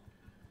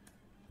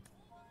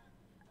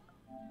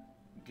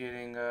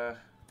getting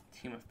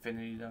Team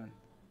Affinity done.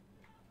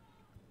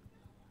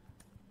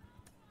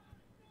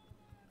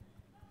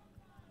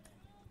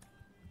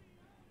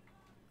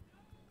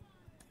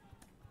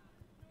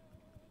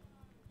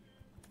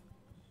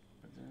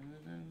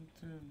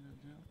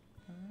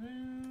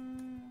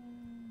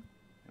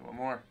 One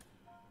more.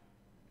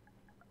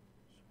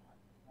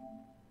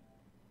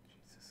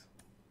 Jesus.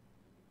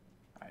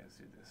 Alright, let's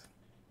do this.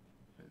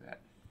 Do that.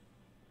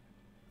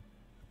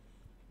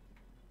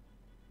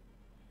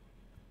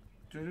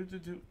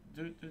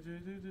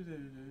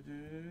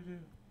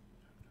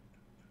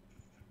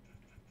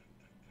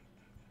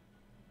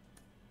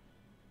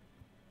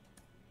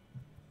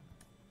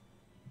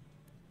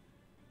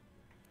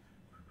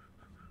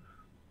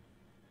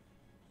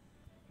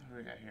 What do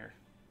we got here?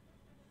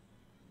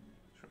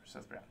 Sure,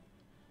 Seth Brown.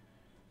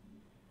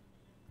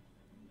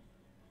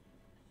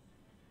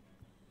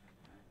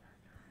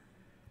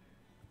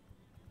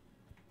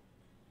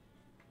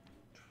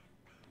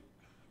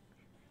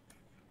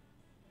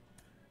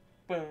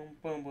 Boom,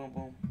 boom, boom,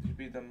 boom. You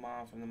beat the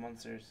mom from the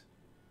Munsters.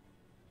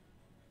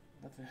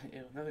 Nothing,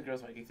 ew, nothing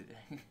grows my geek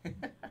today.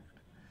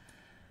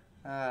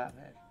 Ah,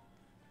 man.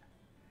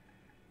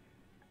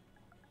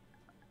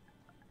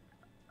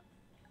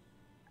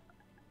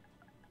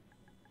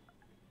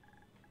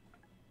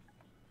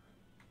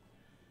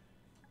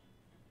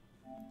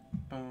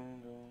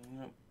 Boom, boom,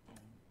 boom.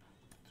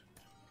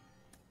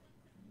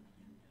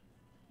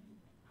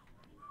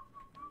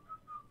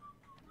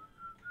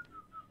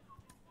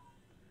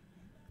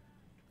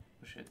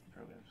 Oh shit,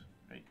 programs.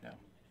 Wait, no.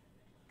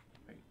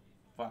 Wait,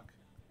 fuck.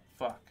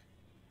 Fuck.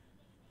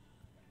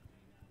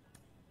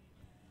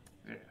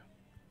 There you go.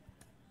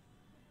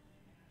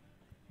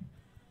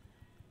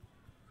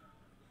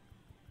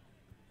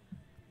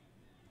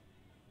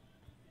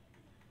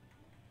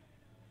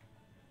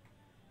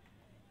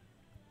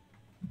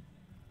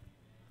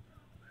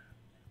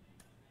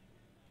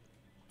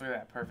 Look at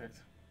that, perfect.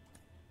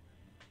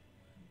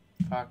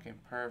 Fucking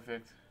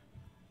perfect.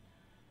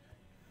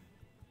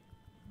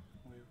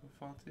 We will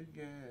fall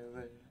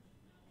together.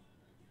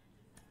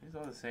 These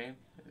all the same?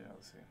 They're all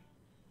the same.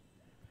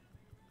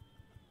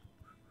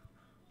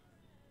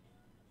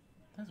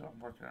 That's what I'm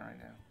working on right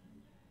now.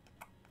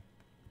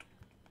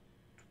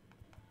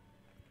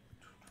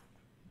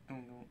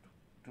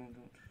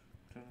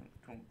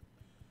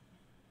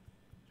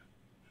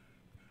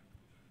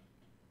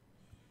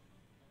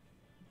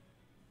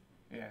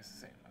 Yeah, it's the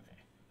same.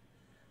 Okay.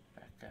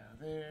 Back out of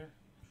there.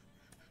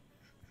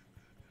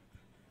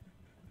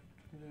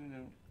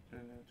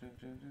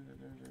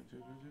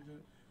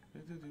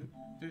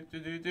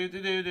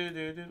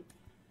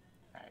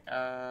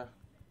 Alright,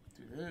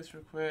 do this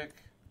real quick.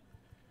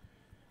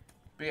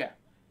 But yeah,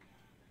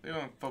 we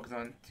want to focus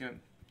on Team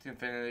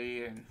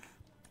Infinity, and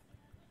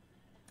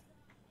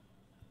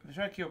I'm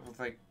trying to keep up with,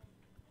 like,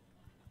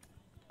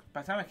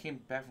 by the time I came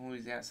back from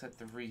Louisiana, Set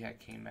 3 had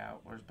came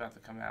out, or was about to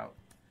come out.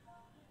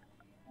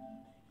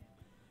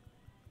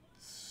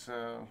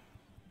 So,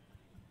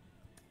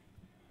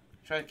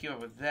 try to keep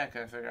up with that,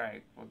 because I figured,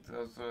 alright, well,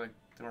 those are like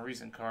the more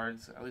recent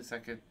cards. At least I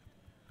could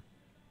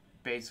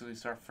basically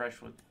start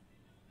fresh with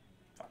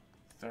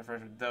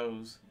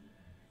those.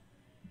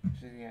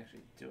 So you can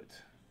actually do it.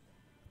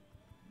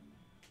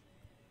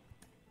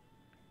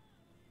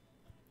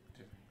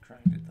 Just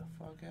grind it the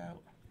fuck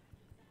out.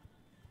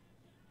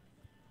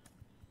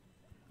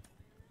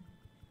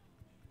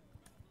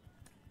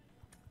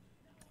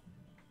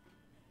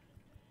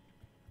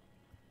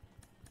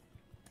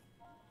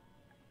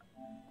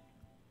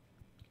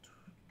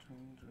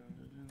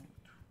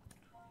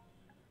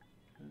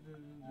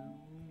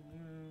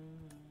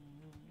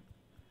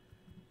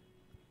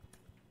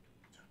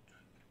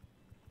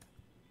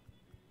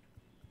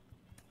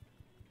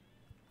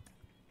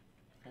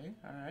 Okay,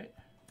 alright.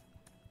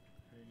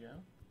 There you go.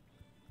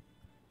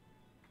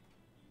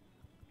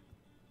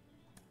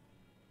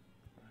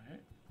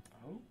 Alright.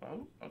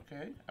 Oh,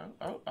 okay.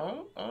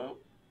 Oh.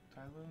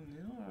 Tyler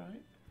O'Neill,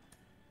 alright.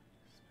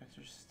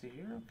 Spencer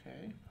Steer,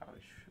 okay.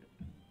 Probably should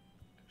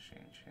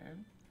exchange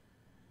him.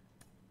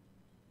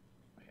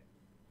 Wait.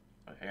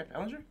 Oh, I got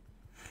Bellinger?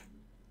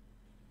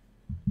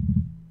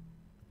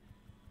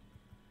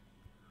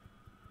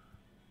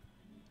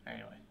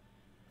 Anyway.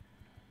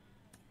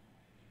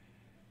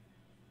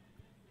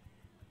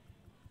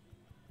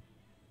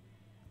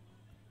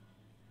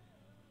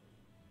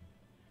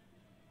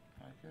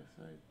 I guess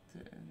I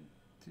didn't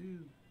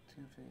do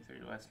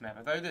 253 last map.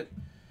 I thought I did.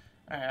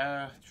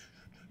 Alright,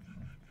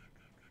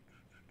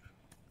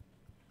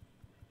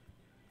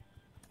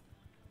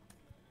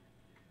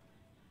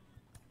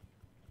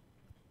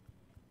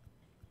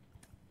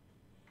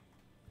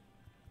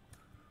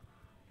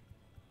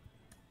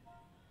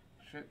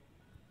 shit.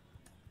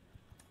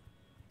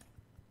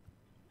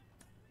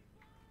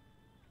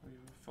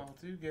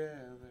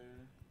 together.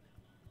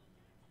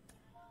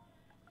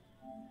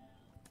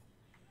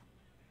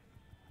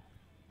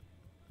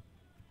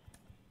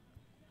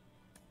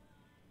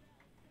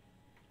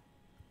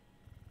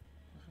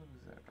 What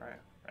was that?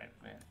 Right,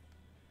 man.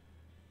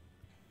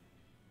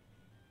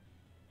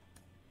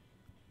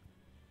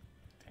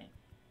 Dang.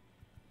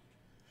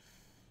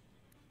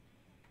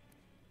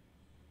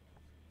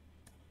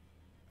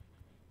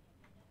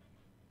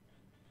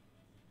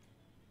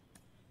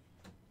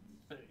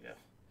 There you go.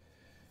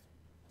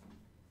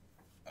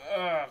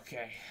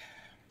 Okay.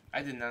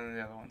 I did none of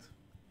the other ones.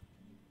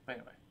 But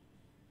anyway.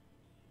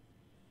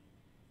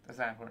 That's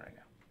not important right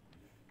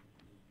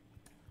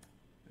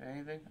now.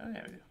 Anything? Oh,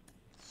 yeah, we do.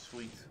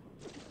 Sweet.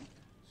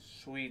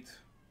 Sweet.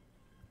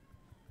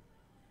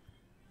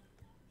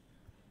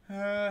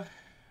 You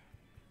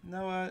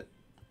know what?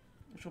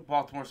 Show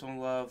Baltimore some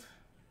love.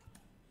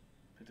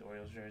 Put the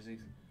Orioles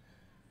jerseys.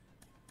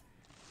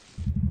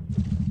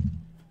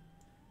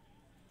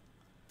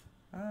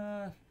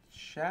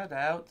 Shout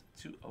out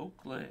to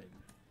Oakland.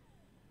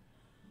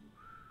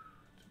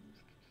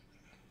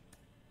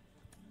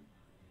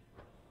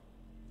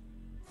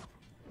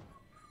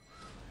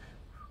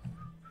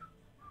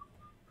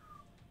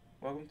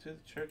 Welcome to the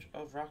Church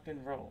of Rock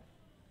and Roll.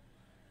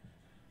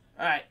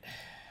 Alright.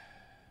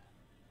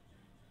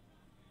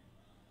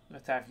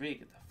 It's time for me to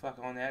get the fuck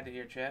on out of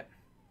here, chat.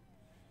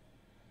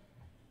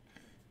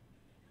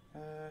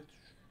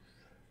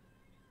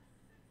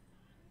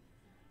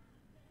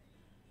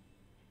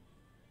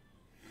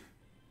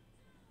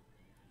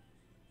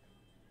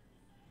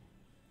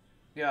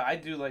 Yeah, I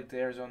do like the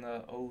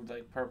Arizona old,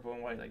 like, purple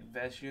and white, like,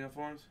 vest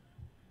uniforms.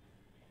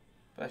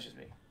 But that's just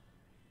me.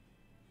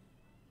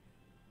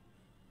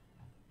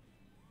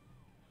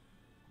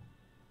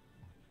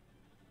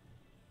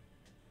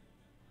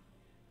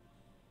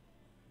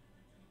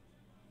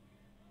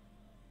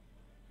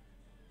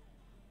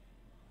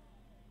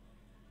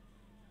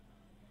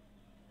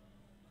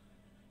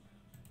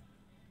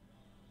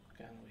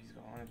 I don't know what he's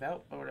going on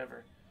about, but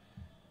whatever.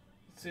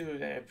 Let's see,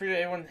 I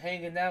appreciate everyone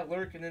hanging out,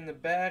 lurking in the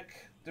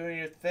back, doing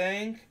your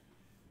thing.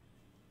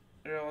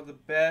 You're all the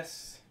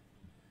best.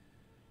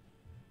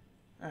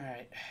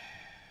 Alright.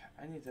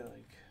 I need to,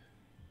 like...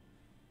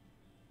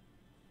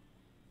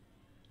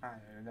 I don't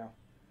even know.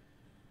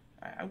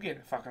 Alright, I'm getting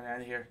the fuck on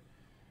out of here.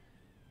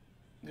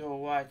 Go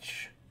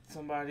watch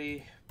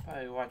somebody.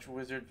 Probably watch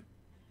Wizard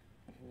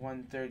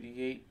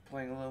 138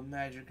 playing a little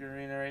Magic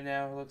Arena right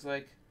now, it looks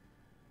like.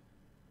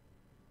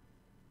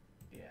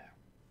 Yeah.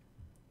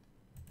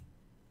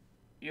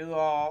 You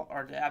all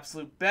are the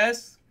absolute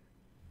best.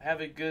 Have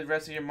a good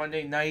rest of your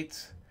Monday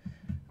night.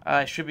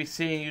 I should be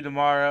seeing you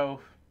tomorrow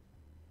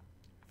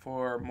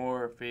for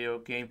more video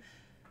game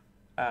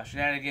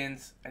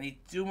shenanigans. I need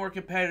 2 more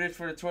competitors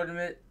for the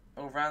tournament.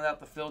 I'll round out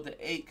the field to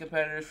 8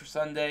 competitors for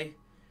Sunday.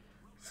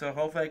 So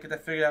hopefully I get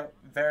that figured out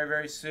very,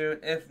 very soon.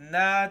 If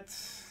not,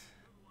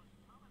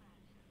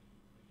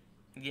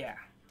 yeah.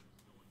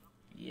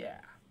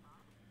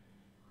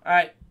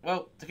 Alright,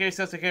 well, take care of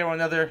yourselves, take care of one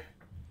another.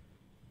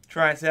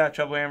 Try and stay out of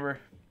trouble, Amber.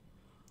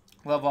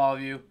 Love all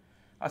of you.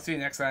 I'll see you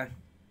next time.